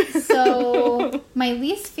bitch. Okay, so my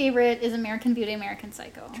least favorite is American Beauty, American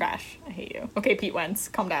Psycho. Trash. I hate you. Okay, Pete Wentz,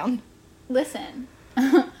 calm down. Listen,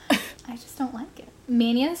 I just don't like it.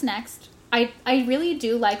 Mania is next. I really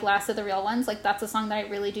do like Last of the Real Ones. Like, that's a song that I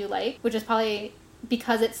really do like, which is probably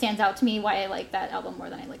because it stands out to me why I like that album more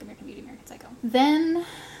than I like American Beauty, American Psycho. Then,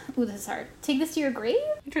 ooh, this is hard. Take This to Your Grave?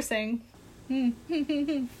 Interesting.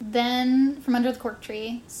 Then, From Under the Cork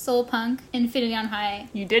Tree, Soul Punk, Infinity on High.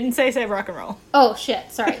 You didn't say Save Rock and Roll. Oh,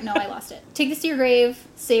 shit. Sorry. No, I lost it. Take This to Your Grave,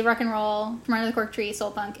 Save Rock and Roll, From Under the Cork Tree,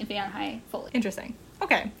 Soul Punk, Infinity on High, Foley. Interesting.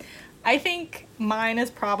 Okay. I think mine is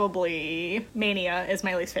probably Mania is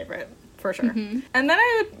my least favorite. For sure. And then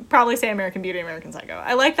I would probably say American Beauty, American Psycho.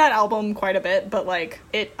 I like that album quite a bit, but, like,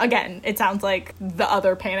 it sounds like the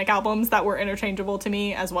other Panic albums that were interchangeable to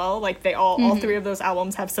me as well. Like, they all 3 of those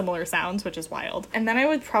albums have similar sounds, which is wild. And then I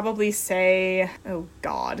would probably say, oh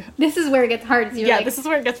god. This is where it gets hard. This is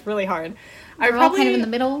where it gets really hard. They're all kind of in the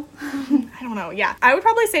middle. I don't know, yeah. I would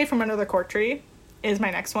probably say From Under the Cork Tree. is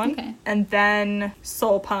my next one. Okay. And then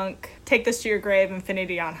soul punk, Take This to Your Grave,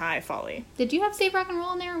 Infinity on High, Folly. Did you have Save Rock and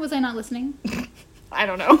Roll in there, or was I not listening? I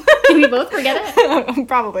don't know. Did we both forget it?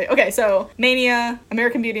 Probably. Okay, so Mania,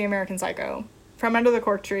 American Beauty, American Psycho, From Under the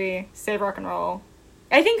Cork Tree, Save Rock and Roll.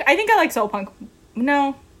 I think I like soul punk.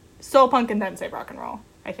 No, soul punk and then Save Rock and Roll,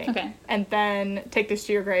 I think. Okay. And then Take This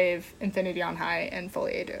to Your Grave, Infinity on High, and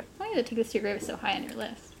Folie à Deux. Why did Take This to Your Grave is so high on your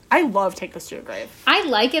list? I love Take This to Your Grave. I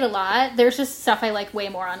like it a lot. There's just stuff I like way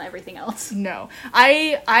more on everything else. No,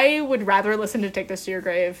 I would rather listen to Take This to Your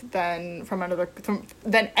Grave than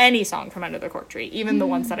than any song from Under the Cork Tree, even the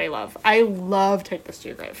ones that I love. I love Take This to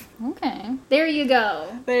Your Grave. Okay. There you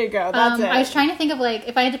go. There you go. That's it. I was trying to think of, like,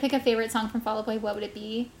 if I had to pick a favorite song from Fall Out Boy, what would it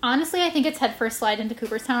be? Honestly, I think it's Head First Slide into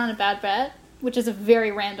Cooperstown on a Bad Bet, which is a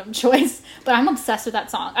very random choice, but I'm obsessed with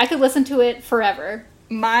that song. I could listen to it forever.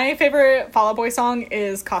 My favorite Fall Out Boy song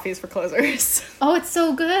is Coffee's for Closers. Oh, it's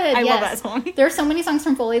so good. I love that song. There are so many songs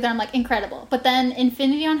from Foley that I'm like, incredible. But then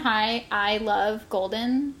Infinity on High, I love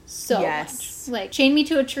Golden so much. Like, chain me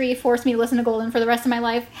to a tree, force me to listen to Golden for the rest of my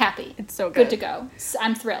life. Happy. It's so good. Good to go.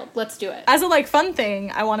 I'm thrilled. Let's do it. As a, like, fun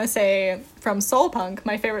thing, I want to say from soul punk,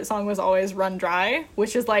 my favorite song was always Run Dry,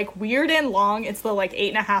 which is, like, weird and long. It's the, like,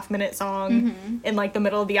 8.5-minute song in, like, the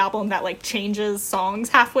middle of the album that, like, changes songs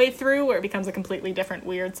halfway through, where it becomes a completely different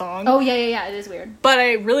weird song. Oh, yeah. It is weird. But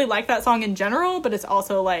I really like that song in general, but it's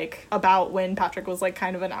also, like, about when Patrick was, like,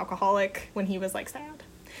 kind of an alcoholic when he was, like, sad.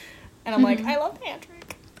 And I'm like, I love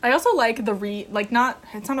Patrick. I also like the it's not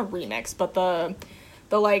a remix, but the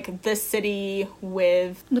like, This City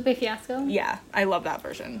with Lupe Fiasco? Yeah, I love that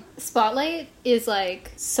version. Spotlight is,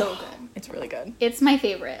 like, so good. It's really good. It's my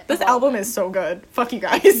favorite. This album is so good. Fuck you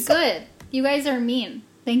guys. Good. You guys are mean.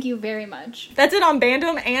 Thank you very much. That's it on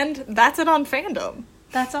Bandom, and that's it on Fandom.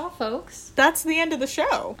 That's all, folks. That's the end of the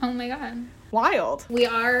show. Oh my god. Wild. We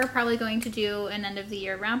are probably going to do an end of the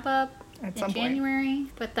year wrap up At in some point. January,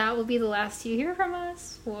 but that will be the last you hear from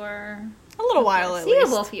us for A little while, at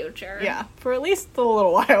foreseeable least. future. Yeah, for at least a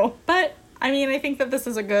little while. But, I mean, I think that this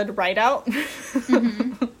is a good write-out.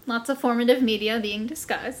 Lots of formative media being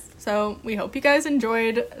discussed. So, we hope you guys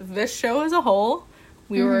enjoyed this show as a whole.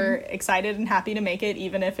 We were excited and happy to make it,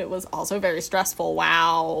 even if it was also very stressful.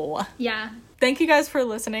 Wow. Yeah. Thank you guys for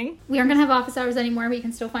listening. We aren't going to have office hours anymore, but you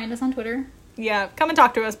can still find us on Twitter. Yeah, come and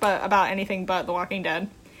talk to us about anything but The Walking Dead.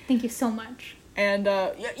 Thank you so much. And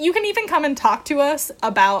you can even come and talk to us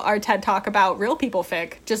about our TED Talk about Real People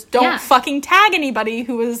fic. Just don't fucking tag anybody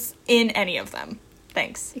who was in any of them.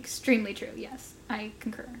 Thanks. Extremely true, yes. I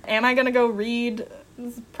concur. Am I gonna go read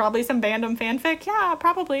probably some Bandom fanfic? Yeah,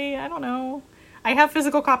 probably. I don't know. I have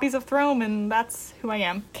physical copies of Throne, and that's who I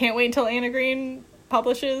am. Can't wait until Anna Green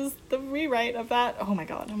publishes the rewrite of that. Oh my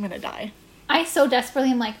god, I'm gonna die. I so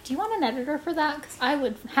desperately am like, do you want an editor for that? Because I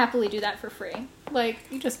would happily do that for free. Like,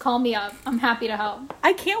 you just call me up. I'm happy to help.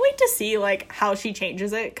 I can't wait to see, like, how she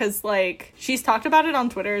changes it, because, like, she's talked about it on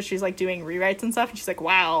Twitter. She's, like, doing rewrites and stuff, and she's like,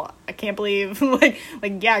 wow, I can't believe, like,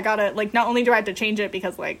 yeah, I gotta, like, not only do I have to change it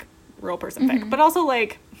because, like, real person fic, but also,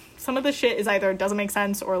 like, some of the shit is either doesn't make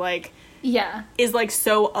sense or, like, yeah, is, like,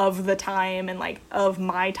 so of the time and, like, of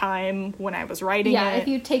my time when I was writing it. Yeah, if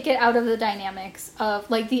you take it out of the dynamics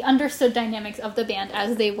of, like, the understood dynamics of the band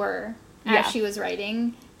as they were as she was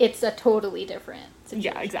writing, it's a totally different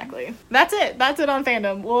situation. Yeah, exactly. That's it. That's it on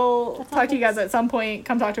Fandom. We'll talk to you guys at some point.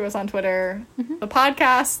 Come talk to us on Twitter. The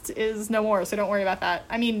podcast is no more, so don't worry about that.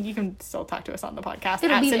 I mean, you can still talk to us on the podcast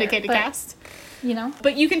at Syndicated Cast. You know?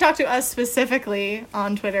 But you can talk to us specifically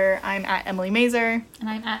on Twitter. I'm at Emily Mazer. And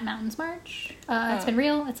I'm at Mountains March. It's been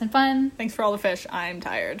real. It's been fun. Thanks for all the fish. I'm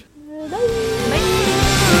tired.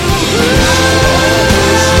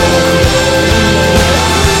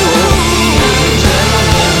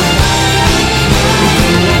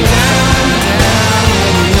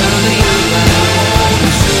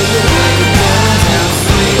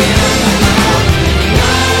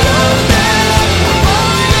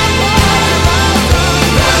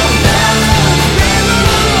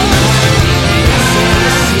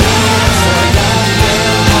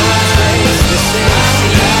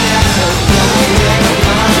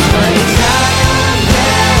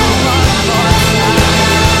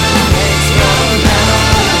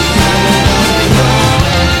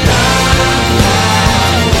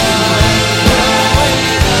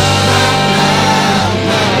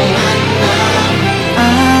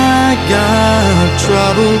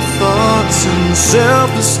 Troubled thoughts and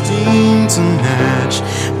self-esteem to match.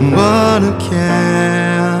 What a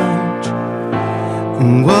catch,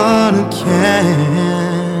 what a catch.